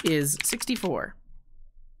 is 64.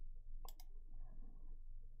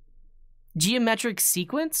 Geometric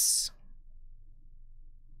sequence?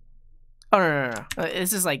 Oh, no.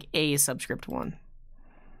 This is like A subscript 1.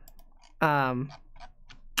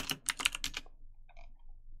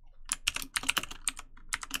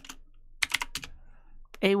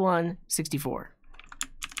 A1 64.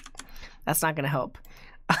 That's not going to help.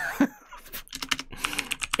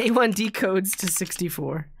 A1 decodes to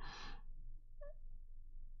 64.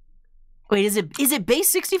 Wait, is it base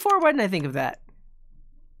 64? Why didn't I think of that?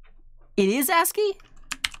 It is ASCII?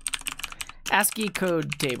 ASCII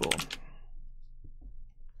code table.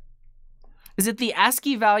 Is it the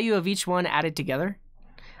ASCII value of each one added together?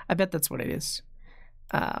 I bet that's what it is.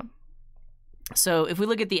 So if we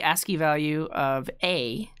look at the ASCII value of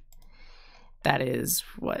A, that is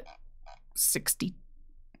what, 60?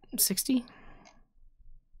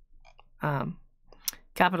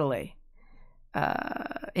 Capital A.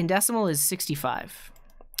 In decimal is 65.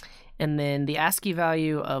 And then the ASCII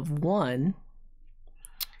value of 1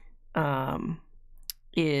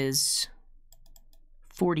 is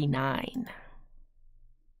 49.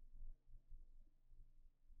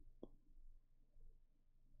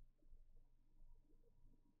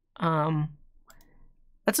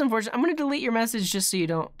 That's unfortunate. I'm going to delete your message just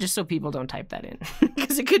so people don't type that in.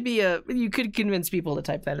 Because it could be you could convince people to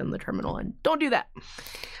type that in the terminal, and don't do that.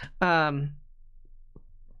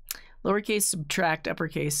 Lowercase subtract,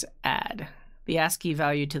 uppercase add the ASCII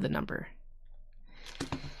value to the number.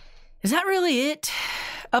 Is that really it?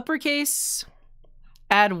 Uppercase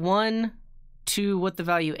add 1 to what the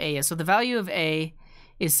value A is. So the value of A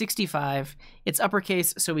is 65. It's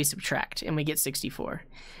uppercase, so we subtract, and we get 64.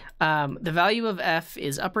 The value of F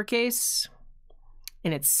is uppercase,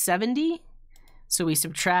 and it's 70. So we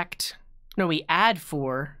subtract, no, we add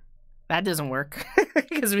 4. That doesn't work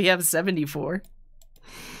because we have 74.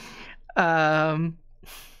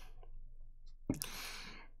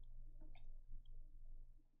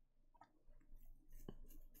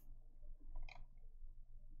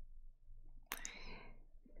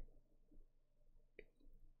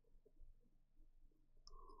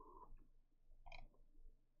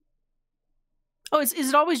 Oh, is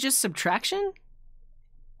it always just subtraction?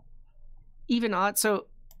 Even odd. So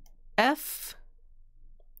F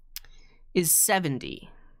is 70.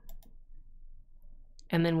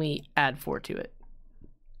 And then we add 4 to it.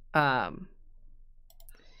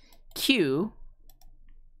 Q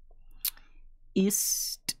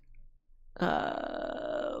is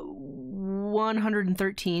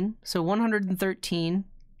 113. So 113.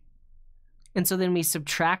 And so then we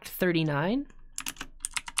subtract 39.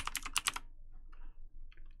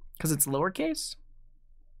 Because it's lowercase?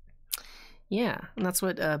 Yeah, and that's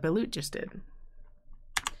what Balut just did.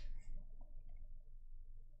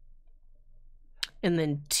 And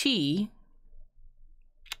then T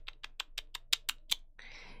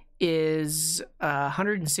is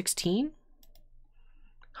 116.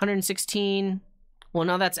 116, well,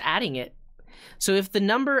 now that's adding it. So if the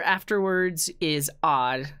number afterwards is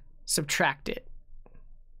odd, subtract it.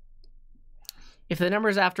 If the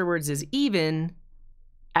numbers afterwards is even,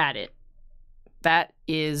 add it. That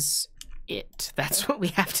is it. That's what we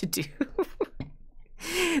have to do.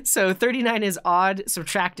 So 39 is odd,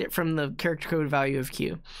 subtract it from the character code value of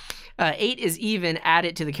Q. 8 is even, add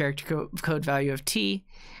it to the character code value of T.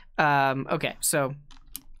 Okay, so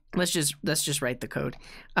let's just write the code.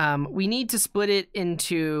 We need to split it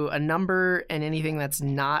into a number and anything that's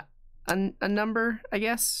not a number, I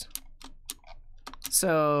guess.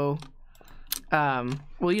 So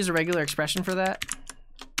we'll use a regular expression for that.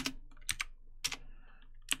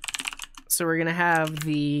 So we're gonna have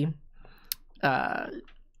the,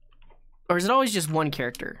 or is it always just one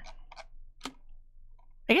character?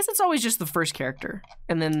 I guess it's always just the first character,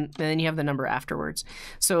 and then you have the number afterwards.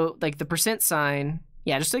 So like the % sign,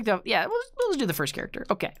 yeah, just like the, yeah, we'll just do the first character.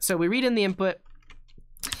 Okay, so we read in the input.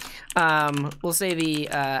 We'll say the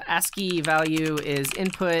ASCII value is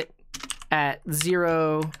input at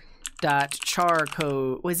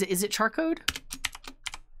 0.charcode. Is it charcode?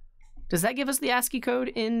 Does that give us the ASCII code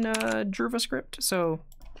in JavaScript? So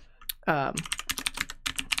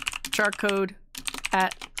charcode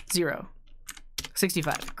at 0.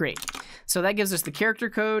 65, great. So that gives us the character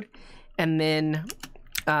code, and then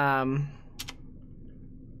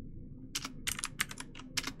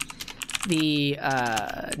the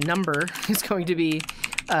number is going to be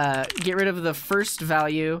get rid of the first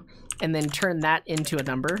value and then turn that into a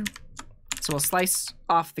number. So we'll slice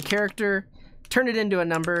off the character, turn it into a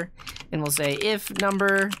number, and we'll say if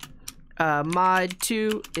number mod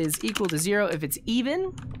 2 is equal to 0. If it's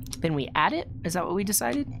even, then we add it. Is that what we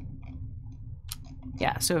decided?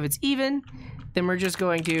 Yeah, so if it's even, then we're just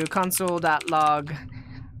going to console.log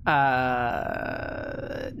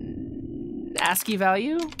ASCII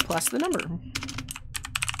value plus the number.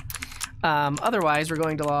 Otherwise, we're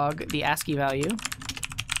going to log the ASCII value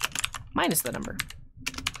minus the number.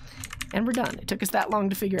 And we're done. It took us that long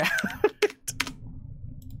to figure out.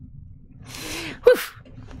 Whew.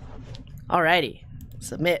 Alrighty,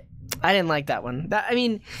 submit. I didn't like that one. I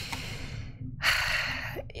mean,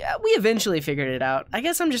 yeah, we eventually figured it out. I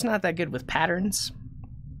guess I'm just not that good with patterns.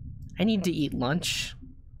 I need to eat lunch.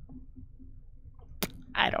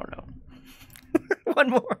 I don't know. One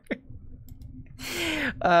more.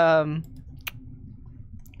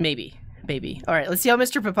 Maybe. All right, let's see how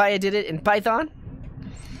Mr. Papaya did it in Python.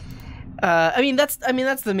 I mean that's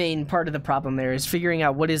the main part of the problem there, is figuring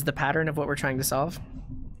out what is the pattern of what we're trying to solve.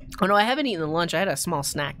 Oh no, I haven't eaten lunch. I had a small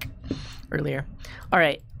snack earlier. All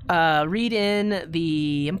right, read in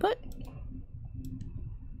the input.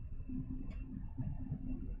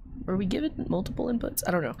 Or we give it multiple inputs?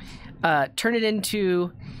 I don't know. Turn it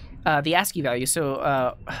into the ASCII value.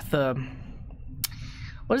 So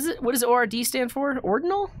what does ORD stand for?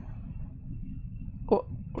 Ordinal?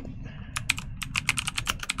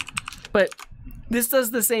 But this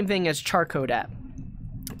does the same thing as charcode app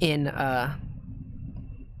in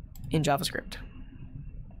JavaScript.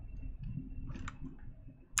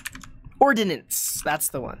 Ordinance, that's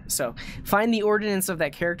the one. So find the ordinance of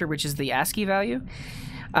that character, which is the ASCII value.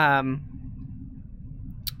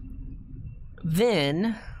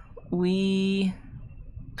 Then we...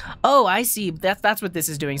 Oh, I see. That's what this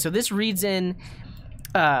is doing. So this reads in...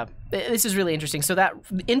 this is really interesting. So that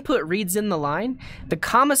input reads in the line. The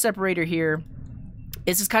comma separator here,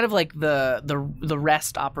 this is kind of like the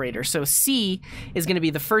rest operator. So C is going to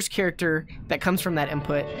be the first character that comes from that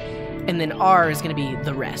input, and then R is going to be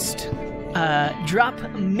the rest. Drop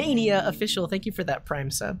Mania official, thank you for that Prime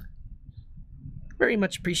sub. Very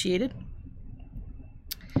much appreciated.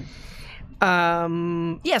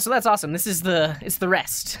 Yeah, so that's awesome. This is it's the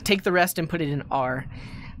rest. Take the rest and put it in R.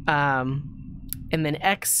 And then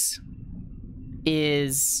X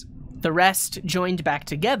is the rest joined back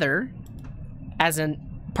together as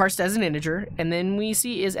parsed as an integer, and then we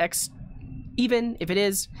see is X even. If it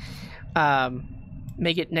is,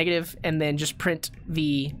 make it negative, and then just print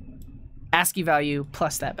the ASCII value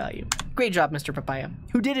plus that value. Great job, Mr. Papaya,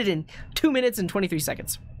 who did it in 2 minutes and 23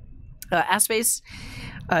 seconds. Aspace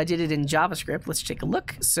did it in JavaScript. Let's take a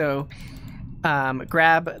look. So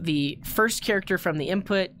grab the first character from the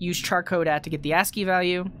input, use charcode at to get the ASCII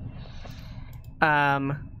value.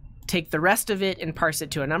 Take the rest of it and parse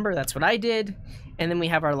it to a number. That's what I did. And then we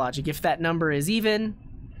have our logic. If that number is even,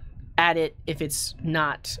 add it. If it's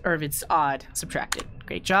not, or if it's odd, subtract it.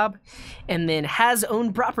 Great job. And then has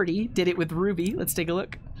own property did it with Ruby. Let's take a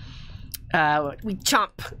look. We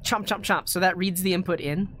chomp. So that reads the input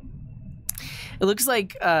in. It looks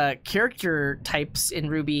like character types in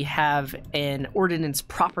Ruby have an ordinance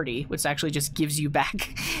property, which actually just gives you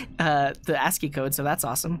back the ASCII code, so that's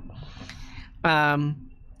awesome.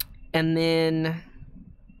 And then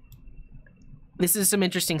this is some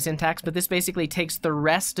interesting syntax, but this basically takes the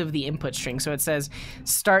rest of the input string. So it says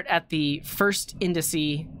start at the first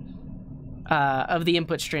indice of the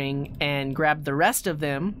input string and grab the rest of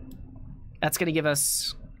them. That's going to give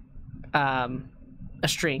us a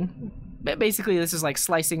string. Basically, this is like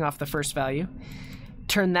slicing off the first value.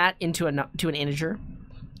 Turn that into an integer.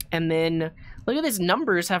 And then, look at this,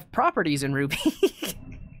 numbers have properties in Ruby.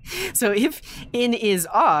 So if in is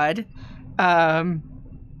odd,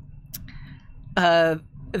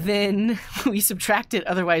 then we subtract it,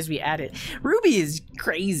 otherwise we add it. Ruby is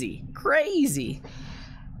crazy.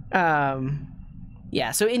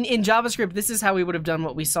 Yeah, so in JavaScript, this is how we would have done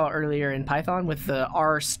what we saw earlier in Python with the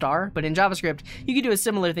R star. But in JavaScript, you could do a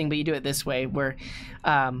similar thing, but you do it this way, where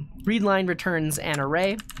readline returns an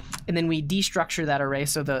array, and then we destructure that array.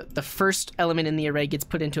 So the first element in the array gets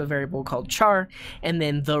put into a variable called char, and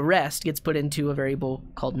then the rest gets put into a variable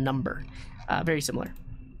called number. Very similar.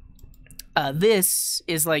 This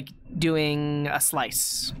is like doing a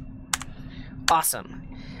slice. Awesome.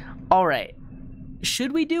 All right.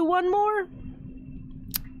 Should we do one more?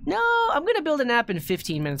 No, I'm going to build an app in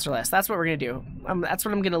 15 minutes or less. That's what we're going to do. That's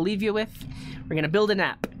what I'm going to leave you with. We're going to build an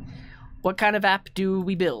app. What kind of app do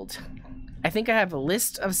we build? I think I have a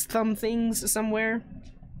list of some things somewhere.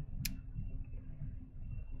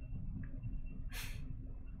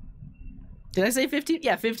 Did I say 15?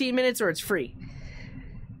 Yeah, 15 minutes or it's free.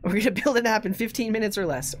 We're going to build an app in 15 minutes or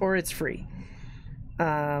less, or it's free.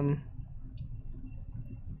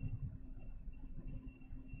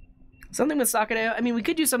 Something with Socket.io. I mean, we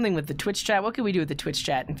could do something with the Twitch chat. What could we do with the Twitch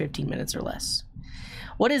chat in 15 minutes or less?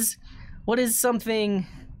 What is something...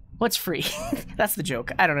 What's free? That's the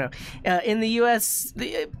joke. I don't know. In the US,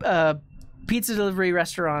 the pizza delivery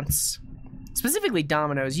restaurants, specifically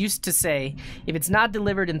Domino's, used to say, if it's not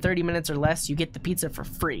delivered in 30 minutes or less, you get the pizza for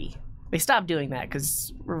free. They stopped doing that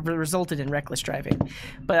because it resulted in reckless driving.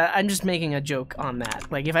 But I'm just making a joke on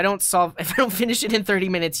that. Like, if I don't finish it in 30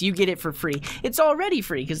 minutes, you get it for free. It's already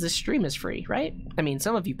free because this stream is free, right? I mean,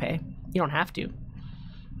 some of you pay. You don't have to.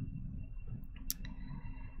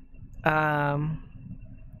 I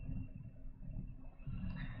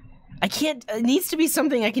can't. It needs to be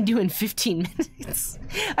something I can do in 15 minutes.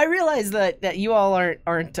 I realize that you all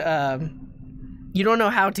aren't You don't know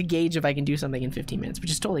how to gauge if I can do something in 15 minutes,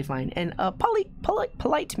 which is totally fine. And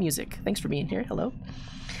polite music. Thanks for being here. Hello.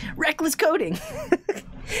 Reckless coding.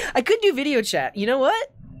 I could do video chat. You know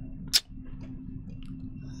what?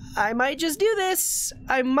 I might just do this.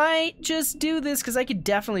 I might just do this because I could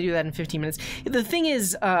definitely do that in 15 minutes. The thing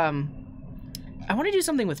is, I want to do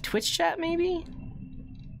something with Twitch chat maybe.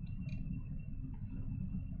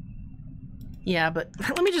 Yeah, but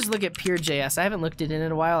let me just look at Pure.js. I haven't looked at it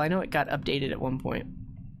in a while. I know it got updated at one point.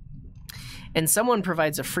 And someone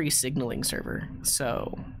provides a free signaling server.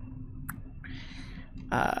 So,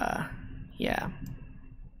 yeah.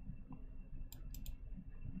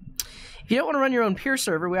 If you don't want to run your own Pure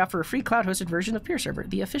server, we offer a free cloud-hosted version of Pure Server,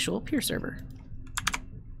 the official Pure server.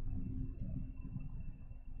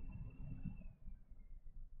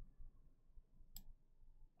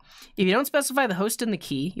 If you don't specify the host and the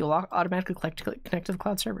key, you'll automatically connect to the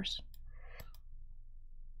cloud servers.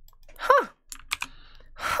 Huh.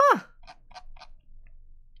 Huh.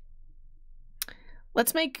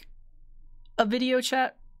 Let's make a video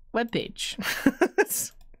chat webpage.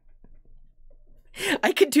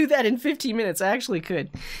 I could do that in 15 minutes. I actually could,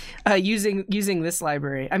 using this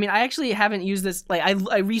library. I mean, I actually haven't used this. Like,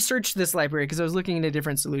 I researched this library because I was looking into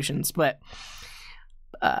different solutions. But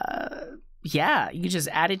yeah, you could just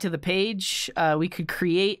add it to the page. We could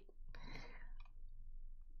create.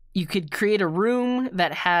 You could create a room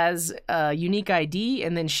that has a unique ID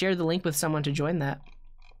and then share the link with someone to join that.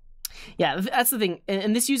 Yeah, that's the thing.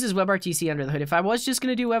 And this uses WebRTC under the hood. If I was just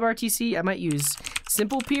going to do WebRTC, I might use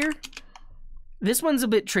Simple Peer. This one's a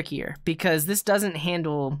bit trickier because this doesn't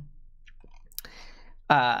handle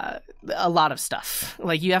a lot of stuff.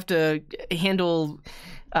 Like, you have to handle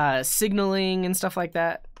signaling and stuff like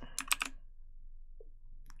that.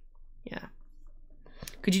 Yeah.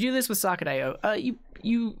 Could you do this with Socket.io?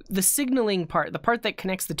 The signaling part, the part that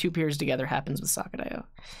connects the two peers together, happens with Socket.io.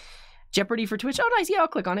 Jeopardy for Twitch. Oh, nice. Yeah, I'll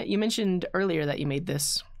click on it. You mentioned earlier that you made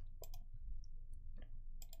this.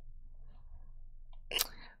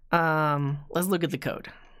 Let's look at the code.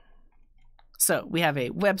 So we have a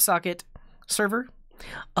WebSocket server.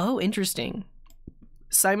 Oh, interesting.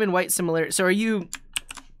 Simon White similarity. So are you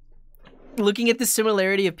looking at the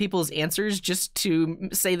similarity of people's answers just to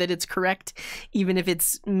say that it's correct, even if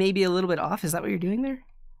it's maybe a little bit off? Is that what you're doing there?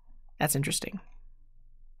 That's interesting.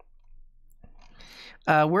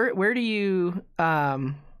 Where do you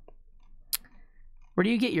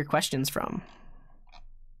get your questions from?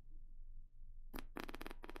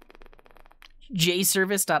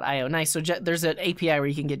 jservice.io. Nice. So there's an API where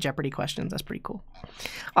you can get Jeopardy questions. That's pretty cool.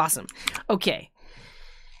 Awesome. Okay.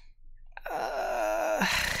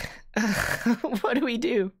 What do we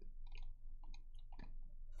do?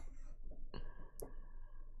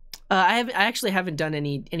 I actually haven't done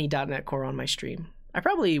any .NET Core on my stream. I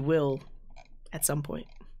probably will at some point.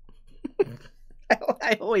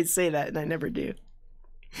 I always say that and I never do.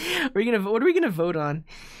 What are we gonna vote on?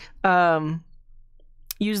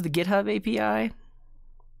 Use the GitHub API.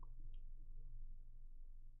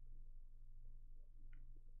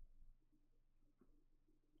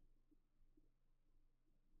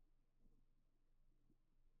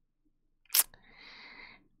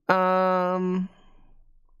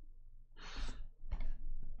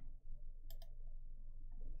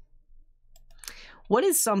 What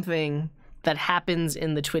is something that happens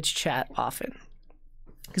in the Twitch chat often?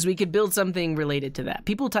 Because we could build something related to that.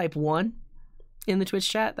 People type 1 in the Twitch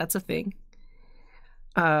chat. That's a thing.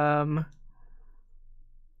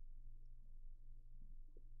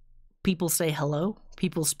 People say hello.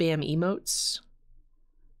 People spam emotes.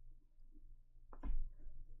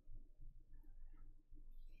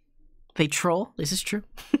 They troll. This is true.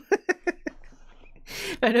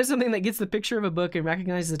 I know something that gets the picture of a book and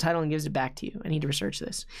recognizes the title and gives it back to you. I need to research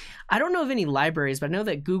this. I don't know of any libraries, but I know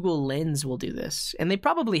that Google Lens will do this. And they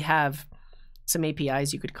probably have some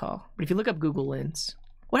APIs you could call. But if you look up Google Lens,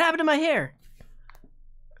 what happened to my hair?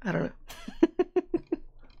 I don't know.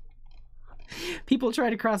 People try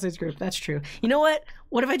to cross-site script. That's true. You know what?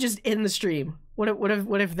 What if I just end the stream? What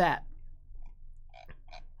if that?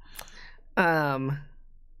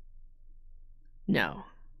 No.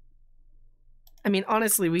 I mean,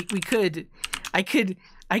 honestly, we could. I could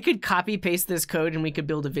copy paste this code and we could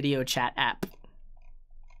build a video chat app.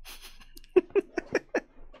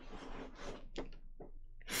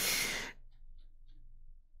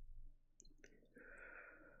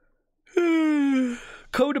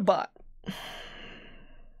 Codebot.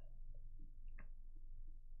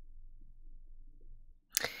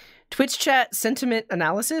 Twitch chat sentiment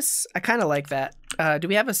analysis. I kind of like that. Do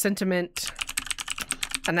we have a sentiment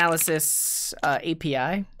analysis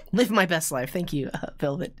API? Live my best life. Thank you,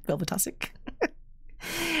 Velvetosic.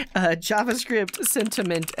 JavaScript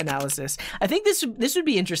sentiment analysis. I think this would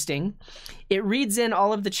be interesting. It reads in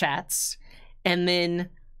all of the chats and then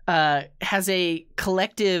has a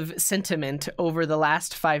collective sentiment over the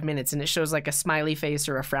last 5 minutes, and it shows like a smiley face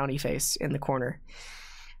or a frowny face in the corner.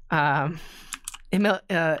 ML5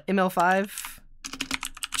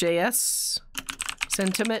 JS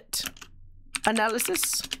sentiment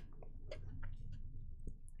analysis.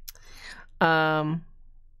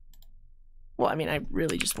 Well, I mean, I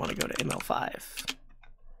really just want to go to ML5.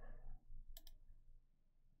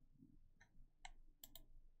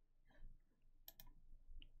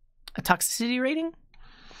 A toxicity rating?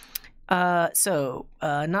 Not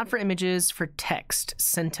for images, for text.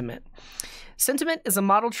 Sentiment. Sentiment is a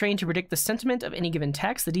model trained to predict the sentiment of any given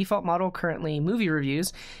text. The default model, currently movie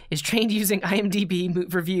reviews, is trained using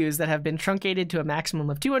IMDb reviews that have been truncated to a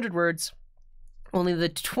maximum of 200 words. Only the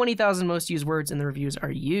 20,000 most used words in the reviews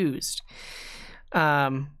are used.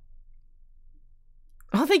 Oh,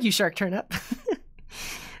 thank you, Shark Turnip.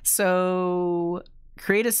 So,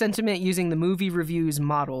 create a sentiment using the movie reviews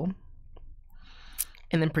model,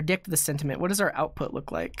 and then predict the sentiment. What does our output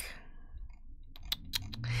look like?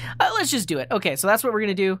 Let's just do it. Okay, so that's what we're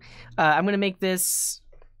gonna do. I'm gonna make this,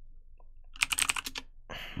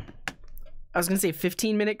 I was gonna say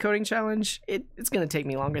 15-minute coding challenge. It's gonna take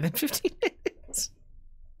me longer than 15 minutes.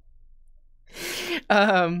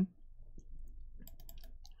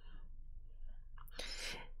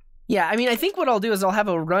 Yeah, I mean, I think what I'll do is I'll have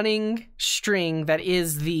a running string that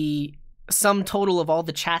is the sum total of all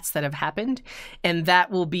the chats that have happened, and that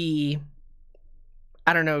will be,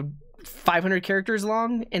 I don't know, 500 characters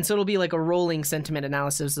long, and so it'll be like a rolling sentiment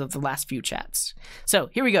analysis of the last few chats. So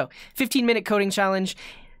here we go, 15-minute coding challenge.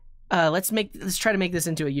 Let's try to make this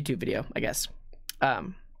into a YouTube video, I guess.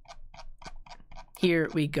 Here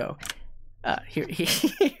we go. Here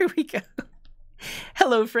we go.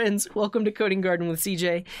 Hello, friends. Welcome to Coding Garden with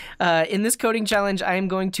CJ. In this coding challenge, I am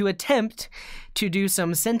going to attempt to do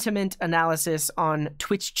some sentiment analysis on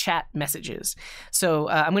Twitch chat messages. So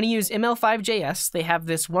I'm going to use ML5JS. They have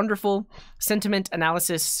this wonderful sentiment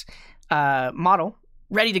analysis model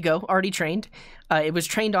ready to go, already trained. It was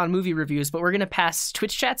trained on movie reviews, but we're going to pass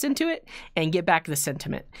Twitch chats into it and get back the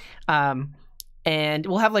sentiment. And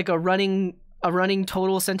we'll have like a running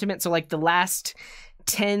total sentiment. So like the last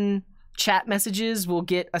 10 chat messages will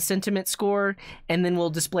get a sentiment score, and then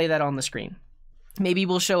we'll display that on the screen. Maybe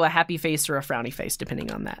we'll show a happy face or a frowny face,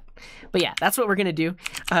 depending on that. But yeah, that's what we're going to do.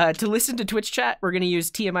 To listen to Twitch chat, we're going to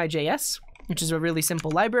use TMI.js, which is a really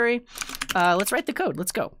simple library. Let's write the code.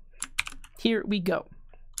 Let's go. Here we go.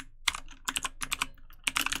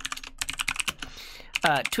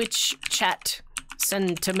 Twitch chat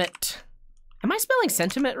sentiment. Am I spelling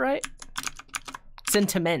sentiment right?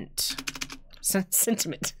 Sentiment.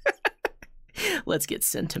 Sentiment. Let's get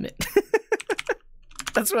sentiment.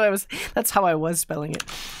 That's how I was spelling it.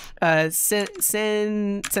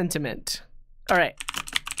 Sentiment. All right.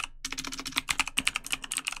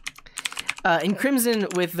 In Crimson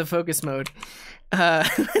with the focus mode.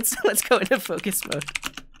 Let's go into focus mode.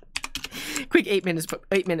 Quick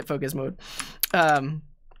 8-minute focus mode.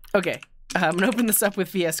 Okay. I'm gonna open this up with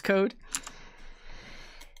VS Code.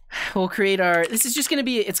 We'll create our, this is just going to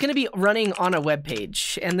be, it's going to be running on a web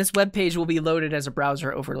page, and this web page will be loaded as a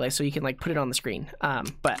browser overlay, so you can like put it on the screen.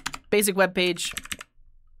 But basic web page.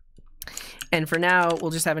 And for now,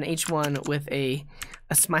 we'll just have an H1 with a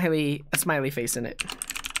smiley face in it.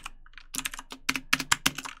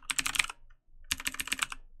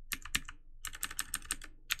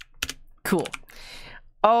 Cool.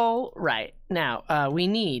 All right, now we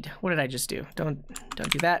need, what did I just do? Don't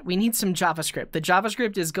do that. We need some JavaScript. The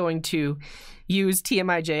JavaScript is going to use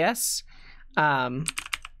TMI.js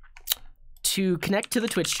to connect to the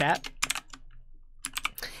Twitch chat.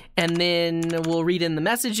 And then we'll read in the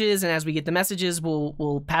messages, and as we get the messages,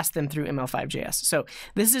 we'll pass them through ML5JS. So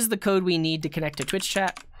this is the code we need to connect to Twitch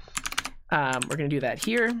chat. We're gonna do that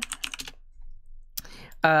here.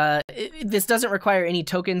 This doesn't require any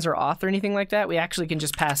tokens or auth or anything like that. We actually can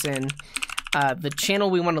just pass in the channel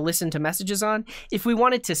we want to listen to messages on. If we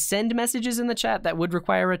wanted to send messages in the chat, that would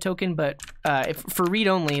require a token, but for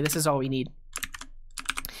read-only, this is all we need.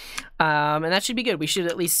 And that should be good. We should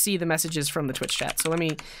at least see the messages from the Twitch chat. So let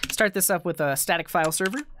me start this up with a static file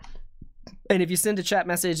server. And if you send a chat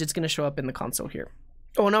message, it's going to show up in the console here.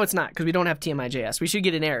 Oh, no, it's not, because we don't have TMI.js. We should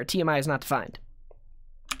get an error. TMI is not defined.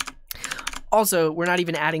 Also, we're not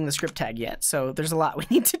even adding the script tag yet, so there's a lot we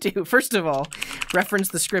need to do. First of all, reference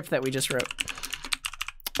the script that we just wrote.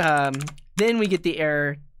 Then we get the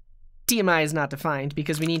error, TMI is not defined,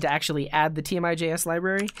 because we need to actually add the TMI.js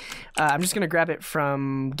library. I'm just going to grab it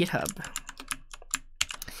from GitHub.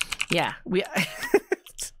 Yeah, we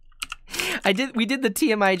we did the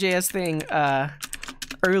TMI.js thing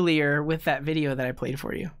earlier with that video that I played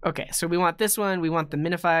for you. Okay, so we want this one. We want the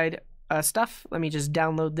minified stuff. Let me just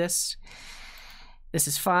download this. This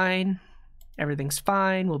is fine. Everything's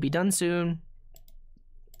fine. We'll be done soon.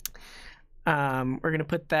 We're gonna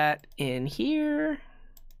put that in here,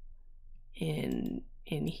 in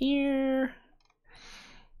here,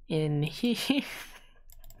 in here.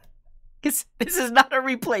 This is not a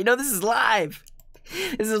replay. No, this is live.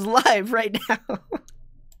 This is live right now.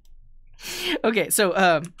 Okay,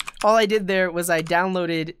 so all I did there was I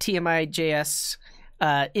downloaded TMI.js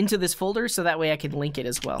into this folder so that way I can link it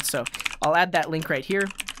as well. So I'll add that link right here.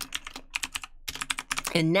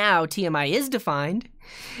 And now TMI is defined.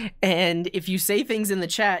 And if you say things in the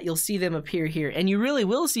chat, you'll see them appear here. And you really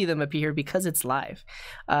will see them appear because it's live.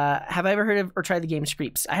 Have I ever heard of or tried the game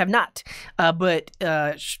Screeps? I have not. But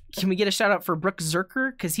can we get a shout out for Brooke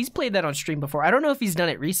Zerker? Because he's played that on stream before. I don't know if he's done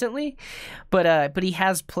it recently, but he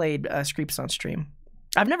has played Screeps on stream.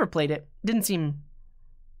 I've never played it. Didn't seem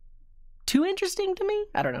too interesting to me.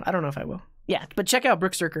 I don't know. I don't know if I will. Yeah, but check out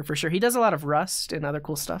Brooke Zerker for sure. He does a lot of Rust and other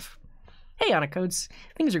cool stuff. Hey, Anna Codes.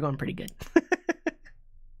 Things are going pretty good.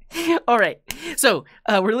 All right, so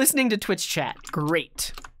we're listening to Twitch chat.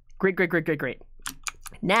 Great.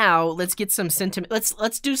 Now let's get some sentiment.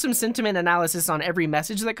 Let's do some sentiment analysis on every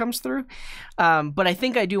message that comes through. But I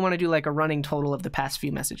think I do want to do like a running total of the past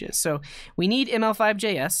few messages. So we need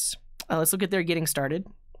ML5.js. Let's look at their getting started.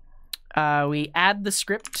 We add the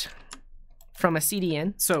script from a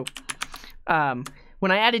CDN. So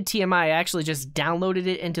when I added TMI, I actually just downloaded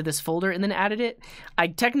it into this folder and then added it. I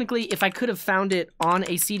technically, if I could have found it on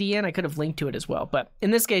a CDN, I could have linked to it as well. But in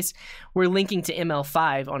this case, we're linking to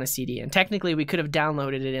ML5 on a CDN. Technically, we could have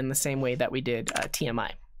downloaded it in the same way that we did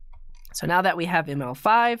TMI. So now that we have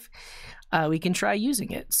ML5, we can try using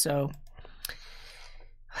it. So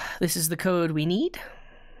this is the code we need.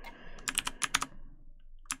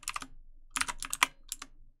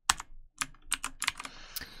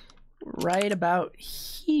 Right about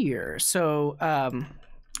here. So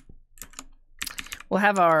we'll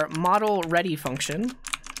have our model ready function.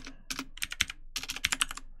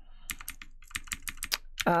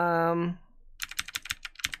 We'll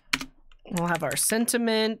have our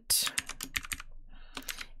sentiment.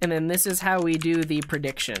 And then this is how we do the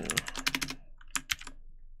prediction.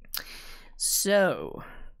 So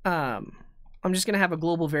I'm just going to have a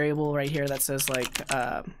global variable right here that says like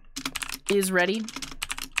is ready.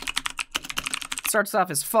 Starts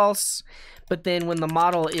off as false, but then when the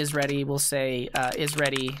model is ready, we'll say is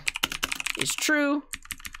ready is true.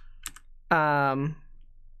 I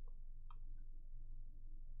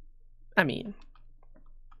mean,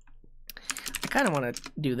 I kind of want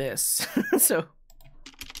to do this. So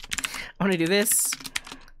I want to do this.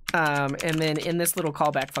 And then in this little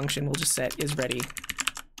callback function, we'll just set is ready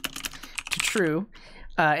to true.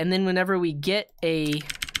 And then whenever we get a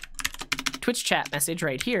Twitch chat message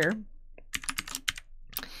right here,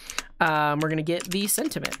 we're going to get the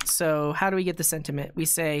sentiment. So how do we get the sentiment? We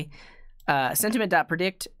say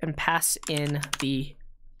sentiment.predict and pass in the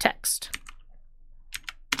text.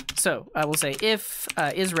 So I will say if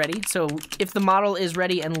is ready. So if the model is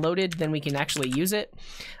ready and loaded, then we can actually use it.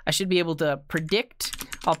 I should be able to predict.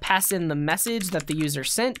 I'll pass in the message that the user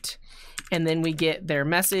sent, and then we get their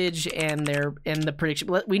message and the prediction.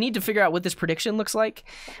 We need to figure out what this prediction looks like.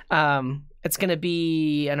 It's going to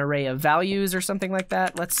be an array of values or something like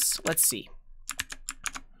that. Let's see.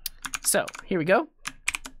 So here we go.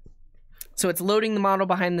 So it's loading the model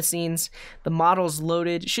behind the scenes. The model's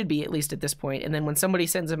loaded, should be at least at this point. And then when somebody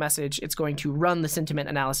sends a message, it's going to run the sentiment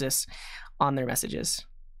analysis on their messages.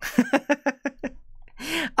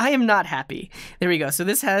 I am not happy. There we go. So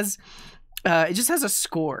this has, it just has a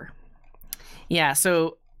score. Yeah,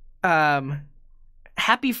 so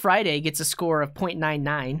Happy Friday gets a score of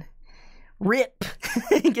 0.99. RIP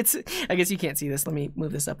gets, I guess you can't see this. Let me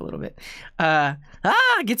move this up a little bit.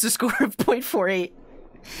 Gets a score of 0.48.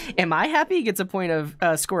 Am I happy? Gets a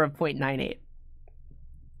score of 0.98.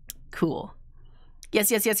 Cool.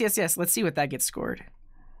 Yes. Let's see what that gets scored.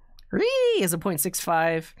 Ree is a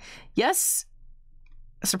 0.65. Yes.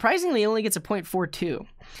 Surprisingly, only gets a 0.42.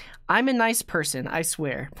 I'm a nice person, I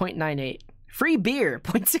swear. 0.98. Free beer,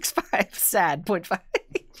 0.65. Sad, 0.5.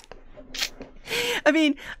 I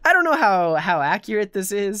mean, I don't know how accurate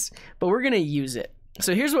this is, but we're going to use it.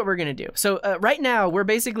 So here's what we're going to do. So right now, we're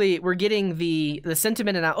getting the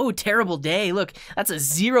sentiment and oh, terrible day. Look, that's a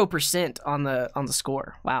 0% on the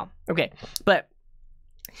score. Wow. Okay. But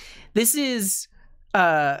this is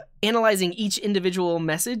analyzing each individual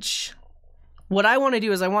message what I want to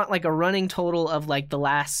do is I want like a running total of like the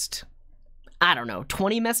last, I don't know,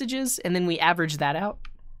 20 messages, and then we average that out.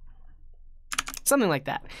 Something like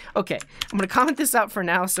that. Okay, I'm gonna comment this out for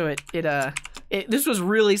now. So this was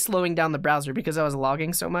really slowing down the browser because I was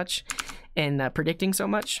logging so much and predicting so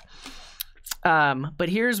much. But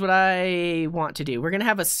here's what I want to do. We're gonna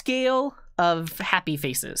have a scale of happy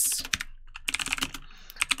faces.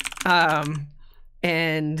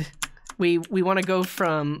 And we want to go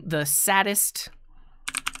from the saddest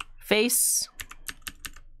face,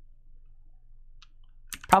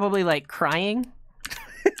 probably like crying,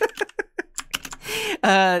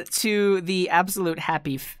 to the absolute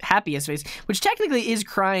happiest face, which technically is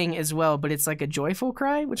crying as well, but it's like a joyful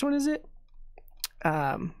cry. Which one is it?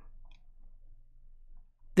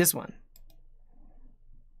 This one.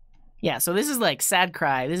 Yeah, so this is like sad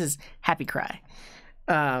cry. This is happy cry.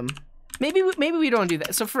 Maybe we don't do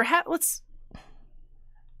that. So for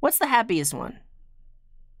what's the happiest one?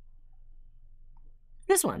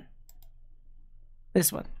 This one.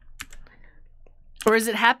 This one. Or is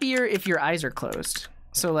it happier if your eyes are closed?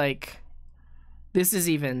 So like, this is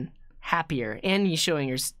even happier, and he's showing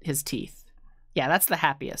his teeth. Yeah, that's the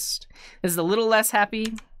happiest. This is a little less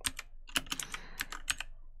happy.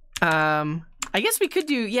 I guess we could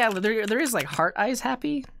do, yeah, there is like heart eyes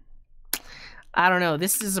happy. I don't know.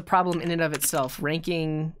 This is a problem in and of itself,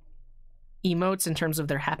 ranking emotes in terms of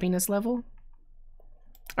their happiness level.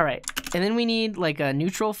 All right, and then we need like a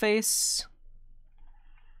neutral face.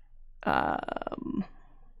 I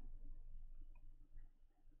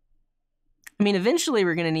mean, eventually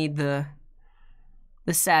we're gonna need the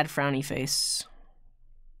sad frowny face.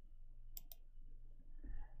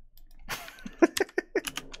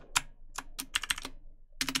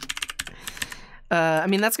 I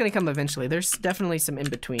mean, that's gonna come eventually. There's definitely some in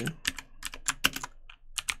between.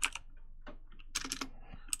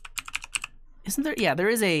 Isn't there? Yeah, there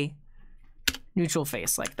is a neutral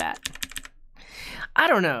face like that. I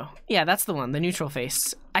don't know. Yeah, that's the one, the neutral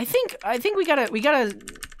face. I think we gotta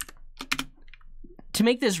to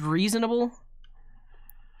make this reasonable.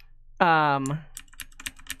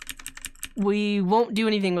 We won't do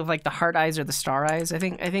anything with like the heart eyes or the star eyes. I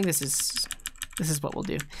think this is what we'll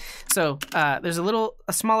do. So there's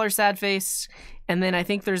a smaller sad face, and then I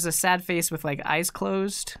think there's a sad face with like eyes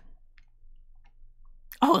closed.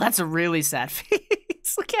 Oh, that's a really sad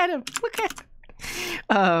face. Look at him. Look at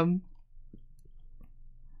him.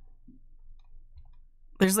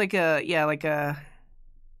 There's like a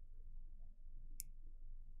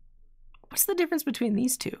what's the difference between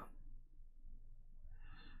these two?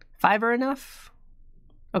 5 are enough?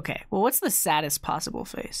 Okay, well, what's the saddest possible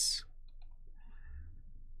face?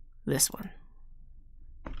 This one.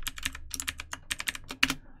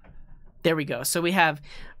 There we go. So we have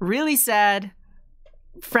really sad,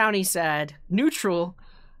 frowny sad, neutral,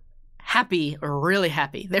 happy, or really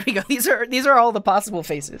happy. There we go. These are all the possible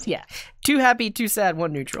faces. Yeah. 2 happy, 2 sad,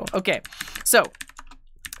 1 neutral. Okay. So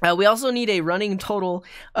we also need a running total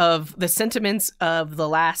of the sentiments of the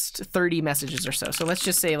last 30 messages or so. So let's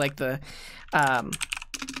just say like the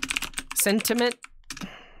sentiments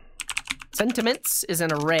is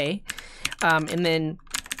an array. And then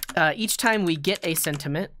each time we get a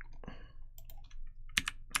sentiment,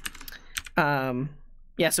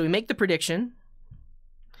 yeah, so we make the prediction,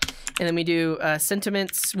 and then we do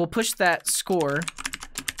sentiments. We'll push that score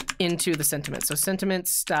into the sentiment. So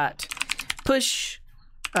sentiments dot push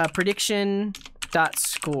prediction dot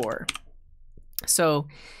score. So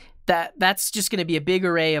that's just going to be a big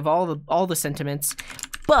array of all the sentiments,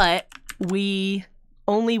 but we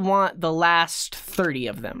only want the last 30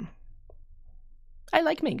 of them. I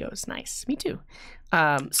like mangoes. Nice. Me too.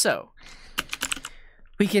 So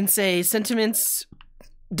we can say sentiments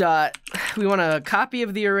dot, we want a copy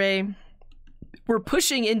of the array. We're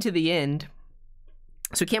pushing into the end.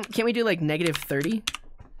 So can't we do like -30?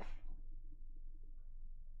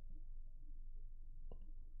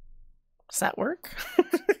 Does that work?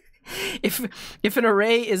 If an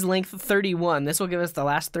array is length 31, this will give us the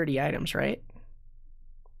last 30 items, right?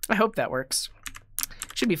 I hope that works.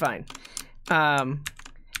 Should be fine.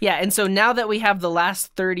 Yeah, and so now that we have the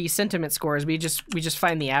last 30 sentiment scores, we just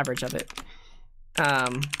find the average of it.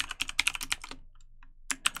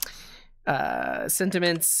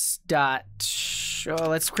 Sentiments dot,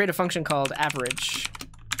 let's create a function called average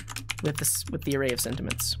with the array of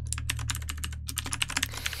sentiments.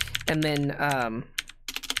 And then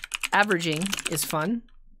averaging is fun.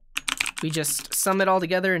 We just sum it all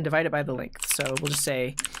together and divide it by the length. So we'll just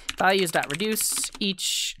say values.reduce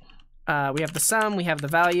each. We have the sum, we have the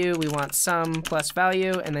value, we want sum plus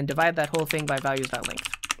value, and then divide that whole thing by values.length.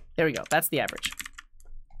 There we go, that's the average.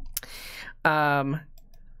 And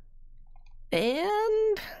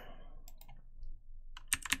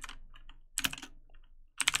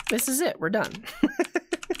this is it. We're done.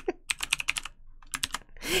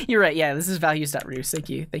 You're right. Yeah, this is values.reduce. Thank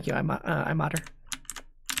you. Thank you. I'm Otter.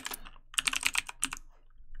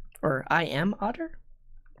 Or I am Otter.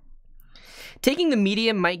 Taking the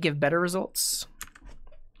medium might give better results.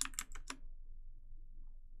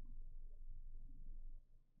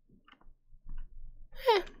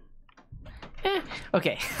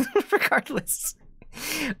 Okay, regardless.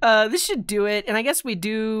 This should do it, and I guess we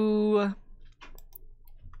do...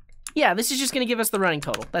 Yeah, this is just going to give us the running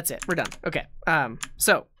total. That's it. We're done. Okay,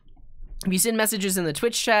 so if you send messages in the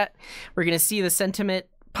Twitch chat, we're going to see the sentiment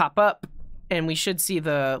pop up, and we should see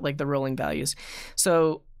the rolling values.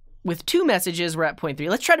 So with 2 messages, we're at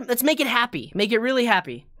 0.3. Let's make it happy. Make it really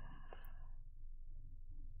happy.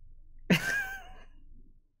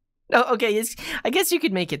 Oh, okay. I guess you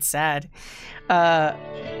could make it sad. Techie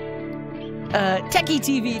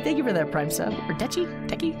TV, thank you for that Prime sub. Or Techie,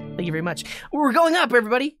 thank you very much. We're going up,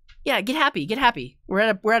 everybody. Yeah, get happy, get happy. We're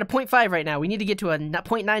at a 0.5 right now. We need to get to a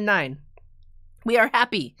 0.99. We are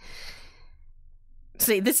happy.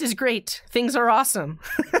 Say, this is great. Things are awesome.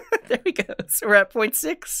 There we go. So we're at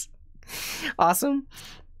 0.6. Awesome.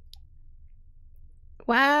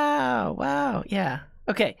 Wow. Yeah.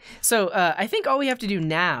 Okay. So I think all we have to do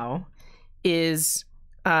now is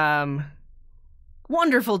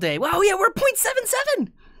wonderful day. Wow, yeah, we're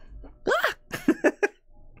 0.77. Ah!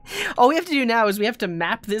 All we have to do now is we have to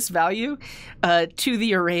map this value to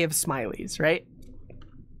the array of smileys, right?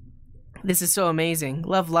 This is so amazing.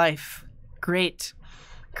 Love life. Great.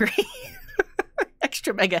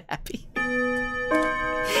 Extra mega happy.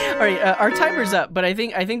 All right, our timer's up, but I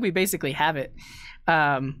think we basically have it.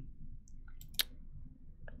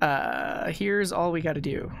 Here's all we got to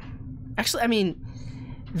do. Actually, I mean,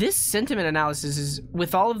 this sentiment analysis is,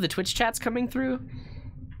 with all of the Twitch chats coming through,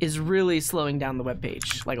 is really slowing down the web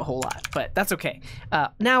page like a whole lot, but that's okay.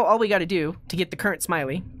 Now all we got to do to get the current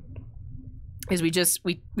smiley is we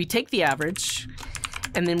take the average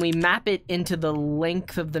and then we map it into the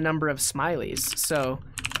length of the number of smileys. So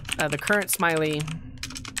the current smiley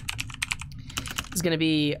is going to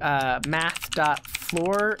be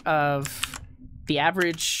math.floor of the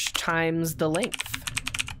average times the length.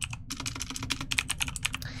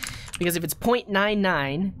 Because if it's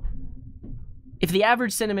 0.99, if the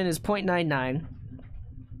average sentiment is 0.99,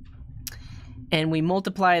 and we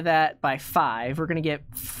multiply that by 5, we're going to get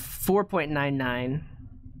 4.99.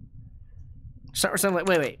 Something like,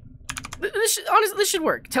 wait. Honestly, this should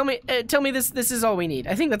work. Tell me this is all we need.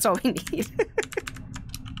 I think that's all we need.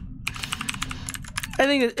 I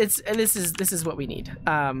think this is what we need.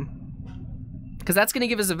 Because that's going to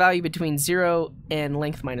give us a value between 0 and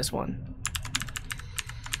length minus 1.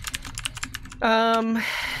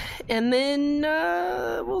 And then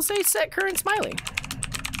we'll say set current smiley.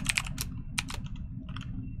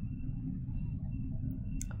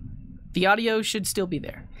 The audio should still be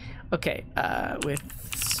there. Okay, with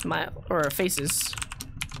smile or faces.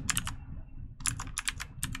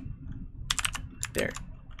 There.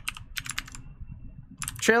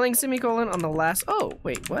 Trailing semicolon on the last. Oh,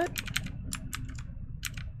 wait, what?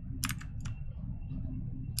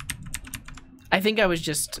 I think I was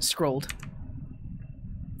just scrolled.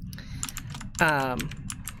 Yeah,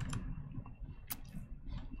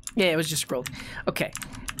 it was just scrolled. Okay.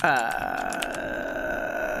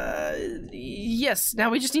 Yes, now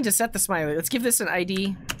we just need to set the smiley. Let's give this an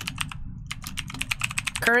ID.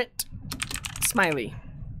 Current smiley.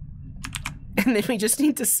 And then we just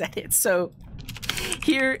need to set it. So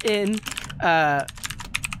here in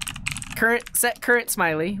set current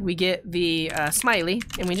smiley, we get the smiley,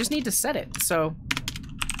 and we just need to set it. So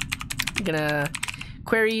I'm gonna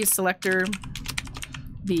query selector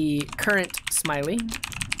the current smiley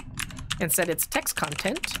and set its text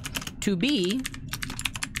content to be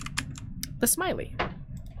the smiley.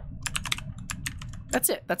 That's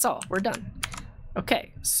it. That's all. We're done.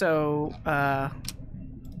 Okay, so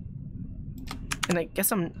and I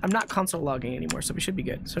guess I'm not console logging anymore, so we should be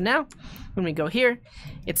good. So now when we go here,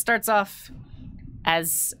 it starts off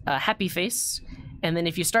as a happy face, and then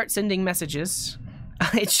if you start sending messages,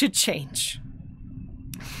 it should change.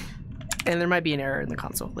 And there might be an error in the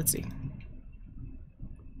console. Let's see.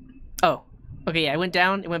 Oh, okay, yeah, I went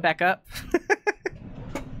down, it went back up.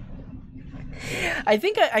 I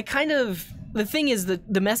think I kind of, the thing is that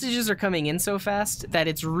the messages are coming in so fast that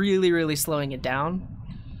it's really, really slowing it down.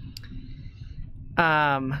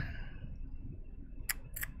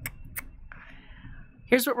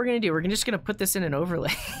 Here's what we're gonna do. We're just gonna put this in an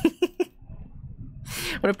overlay.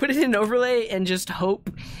 gonna put it in overlay and just hope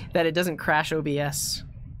that it doesn't crash OBS.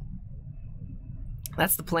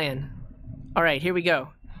 That's the plan. All right, here we go.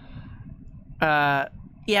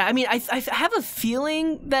 Yeah, I mean, I have a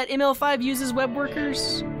feeling that ML5 uses web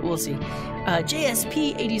workers. We'll see.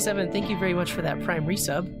 JSP87, thank you very much for that Prime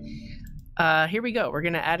resub. Here we go. We're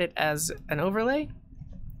gonna add it as an overlay.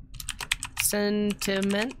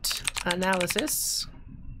 Sentiment analysis.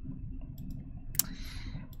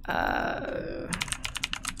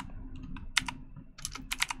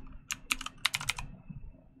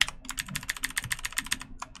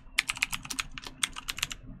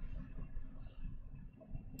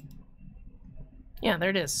 Yeah,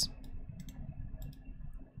 there it is.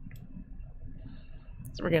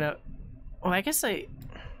 So we're gonna. Oh, I guess I.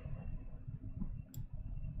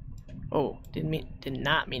 Oh, did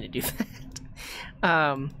not mean to do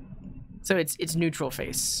that. So it's neutral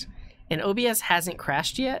face, and OBS hasn't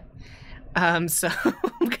crashed yet. So I'm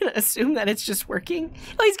gonna assume that it's just working.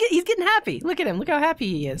 Oh, he's getting happy. Look at him. Look how happy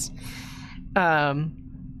he is.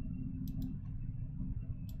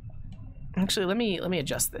 Actually, let me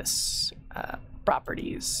adjust this.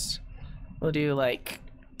 Properties. We'll do like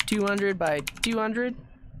 200 by 200,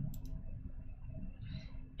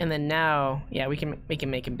 and then now, yeah, we can make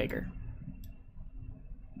him bigger.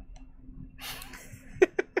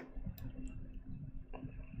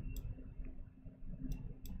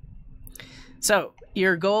 So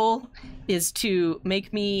your goal is to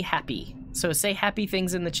make me happy. So say happy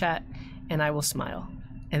things in the chat, and I will smile,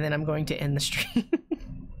 and then I'm going to end the stream.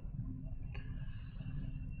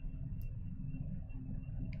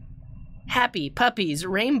 Happy puppies,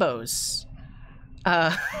 rainbows.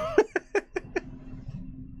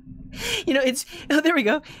 You know, there we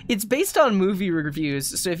go. It's based on movie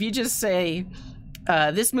reviews. So if you just say,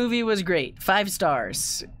 this movie was great, 5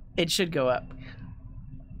 stars, it should go up.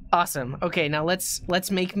 Awesome. Okay, now let's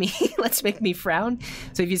make me frown.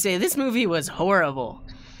 So if you say this movie was horrible,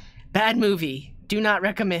 bad movie, do not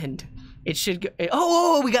recommend, it should go.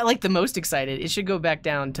 Oh, we got like the most excited. It should go back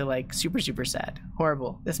down to like super sad.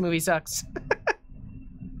 Horrible. This movie sucks.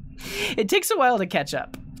 It takes a while to catch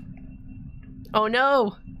up. Oh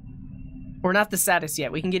no. We're not the saddest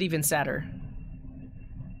yet. We can get even sadder.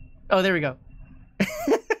 Oh, there we go.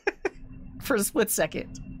 For a split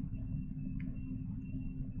second.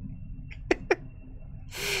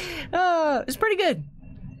 It's pretty good.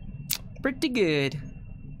 Pretty good.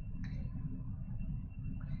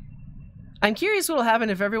 I'm curious what'll happen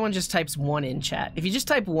if everyone just types 1 in chat. If you just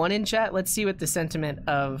type 1 in chat, let's see what the sentiment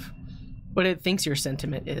of what it thinks your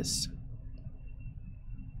sentiment is.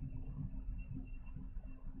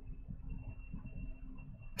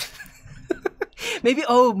 Maybe,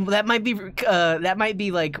 oh, that might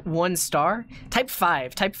be like 1 star. Type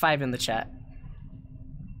 5 in the chat.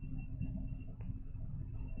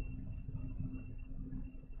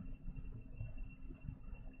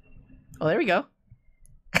 Oh, there we go.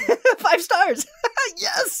 5 stars.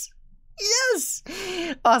 Yes. Yes.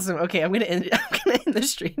 Awesome. Okay, I'm gonna end the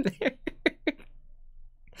stream there.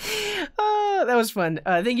 That was fun.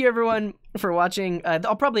 Thank you everyone for watching.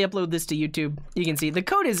 I'll probably upload this to YouTube. You can see the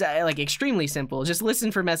code is like extremely simple. Just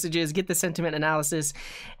listen for messages, get the sentiment analysis,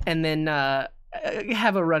 and then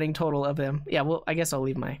have a running total of them. Yeah, well, I guess I'll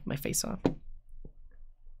leave my face on.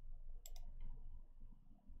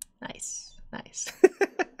 Nice.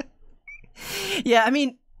 Yeah, I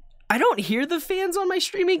mean, I don't hear the fans on my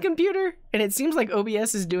streaming computer, and it seems like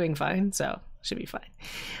OBS is doing fine, so should be fine.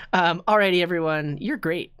 Alrighty, everyone, you're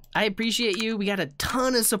great. I appreciate you. We got a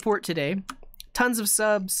ton of support today, tons of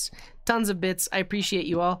subs, tons of bits. I appreciate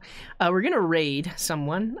you all. We're gonna raid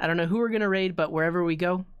someone. I don't know who we're gonna raid, but wherever we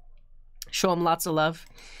go, show them lots of love.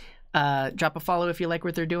 Drop a follow if you like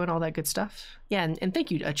what they're doing, all that good stuff. Yeah, and thank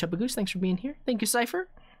you, Chubba Goose. Thanks for being here. Thank you, Cypher,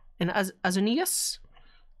 and Azonius,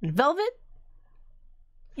 and Velvet.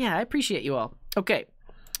 Yeah, I appreciate you all. Okay,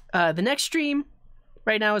 the next stream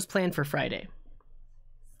right now is planned for Friday.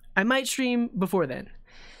 I might stream before then,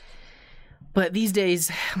 but these days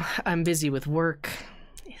I'm busy with work.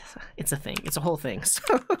 It's a thing. It's a whole thing. So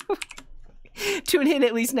tune in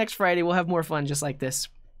at least next Friday. We'll have more fun just like this.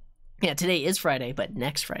 Yeah, today is Friday, but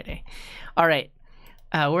next Friday. All right.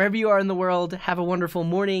 Wherever you are in the world, have a wonderful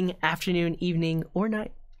morning, afternoon, evening, or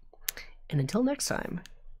night. And until next time,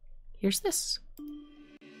 here's this.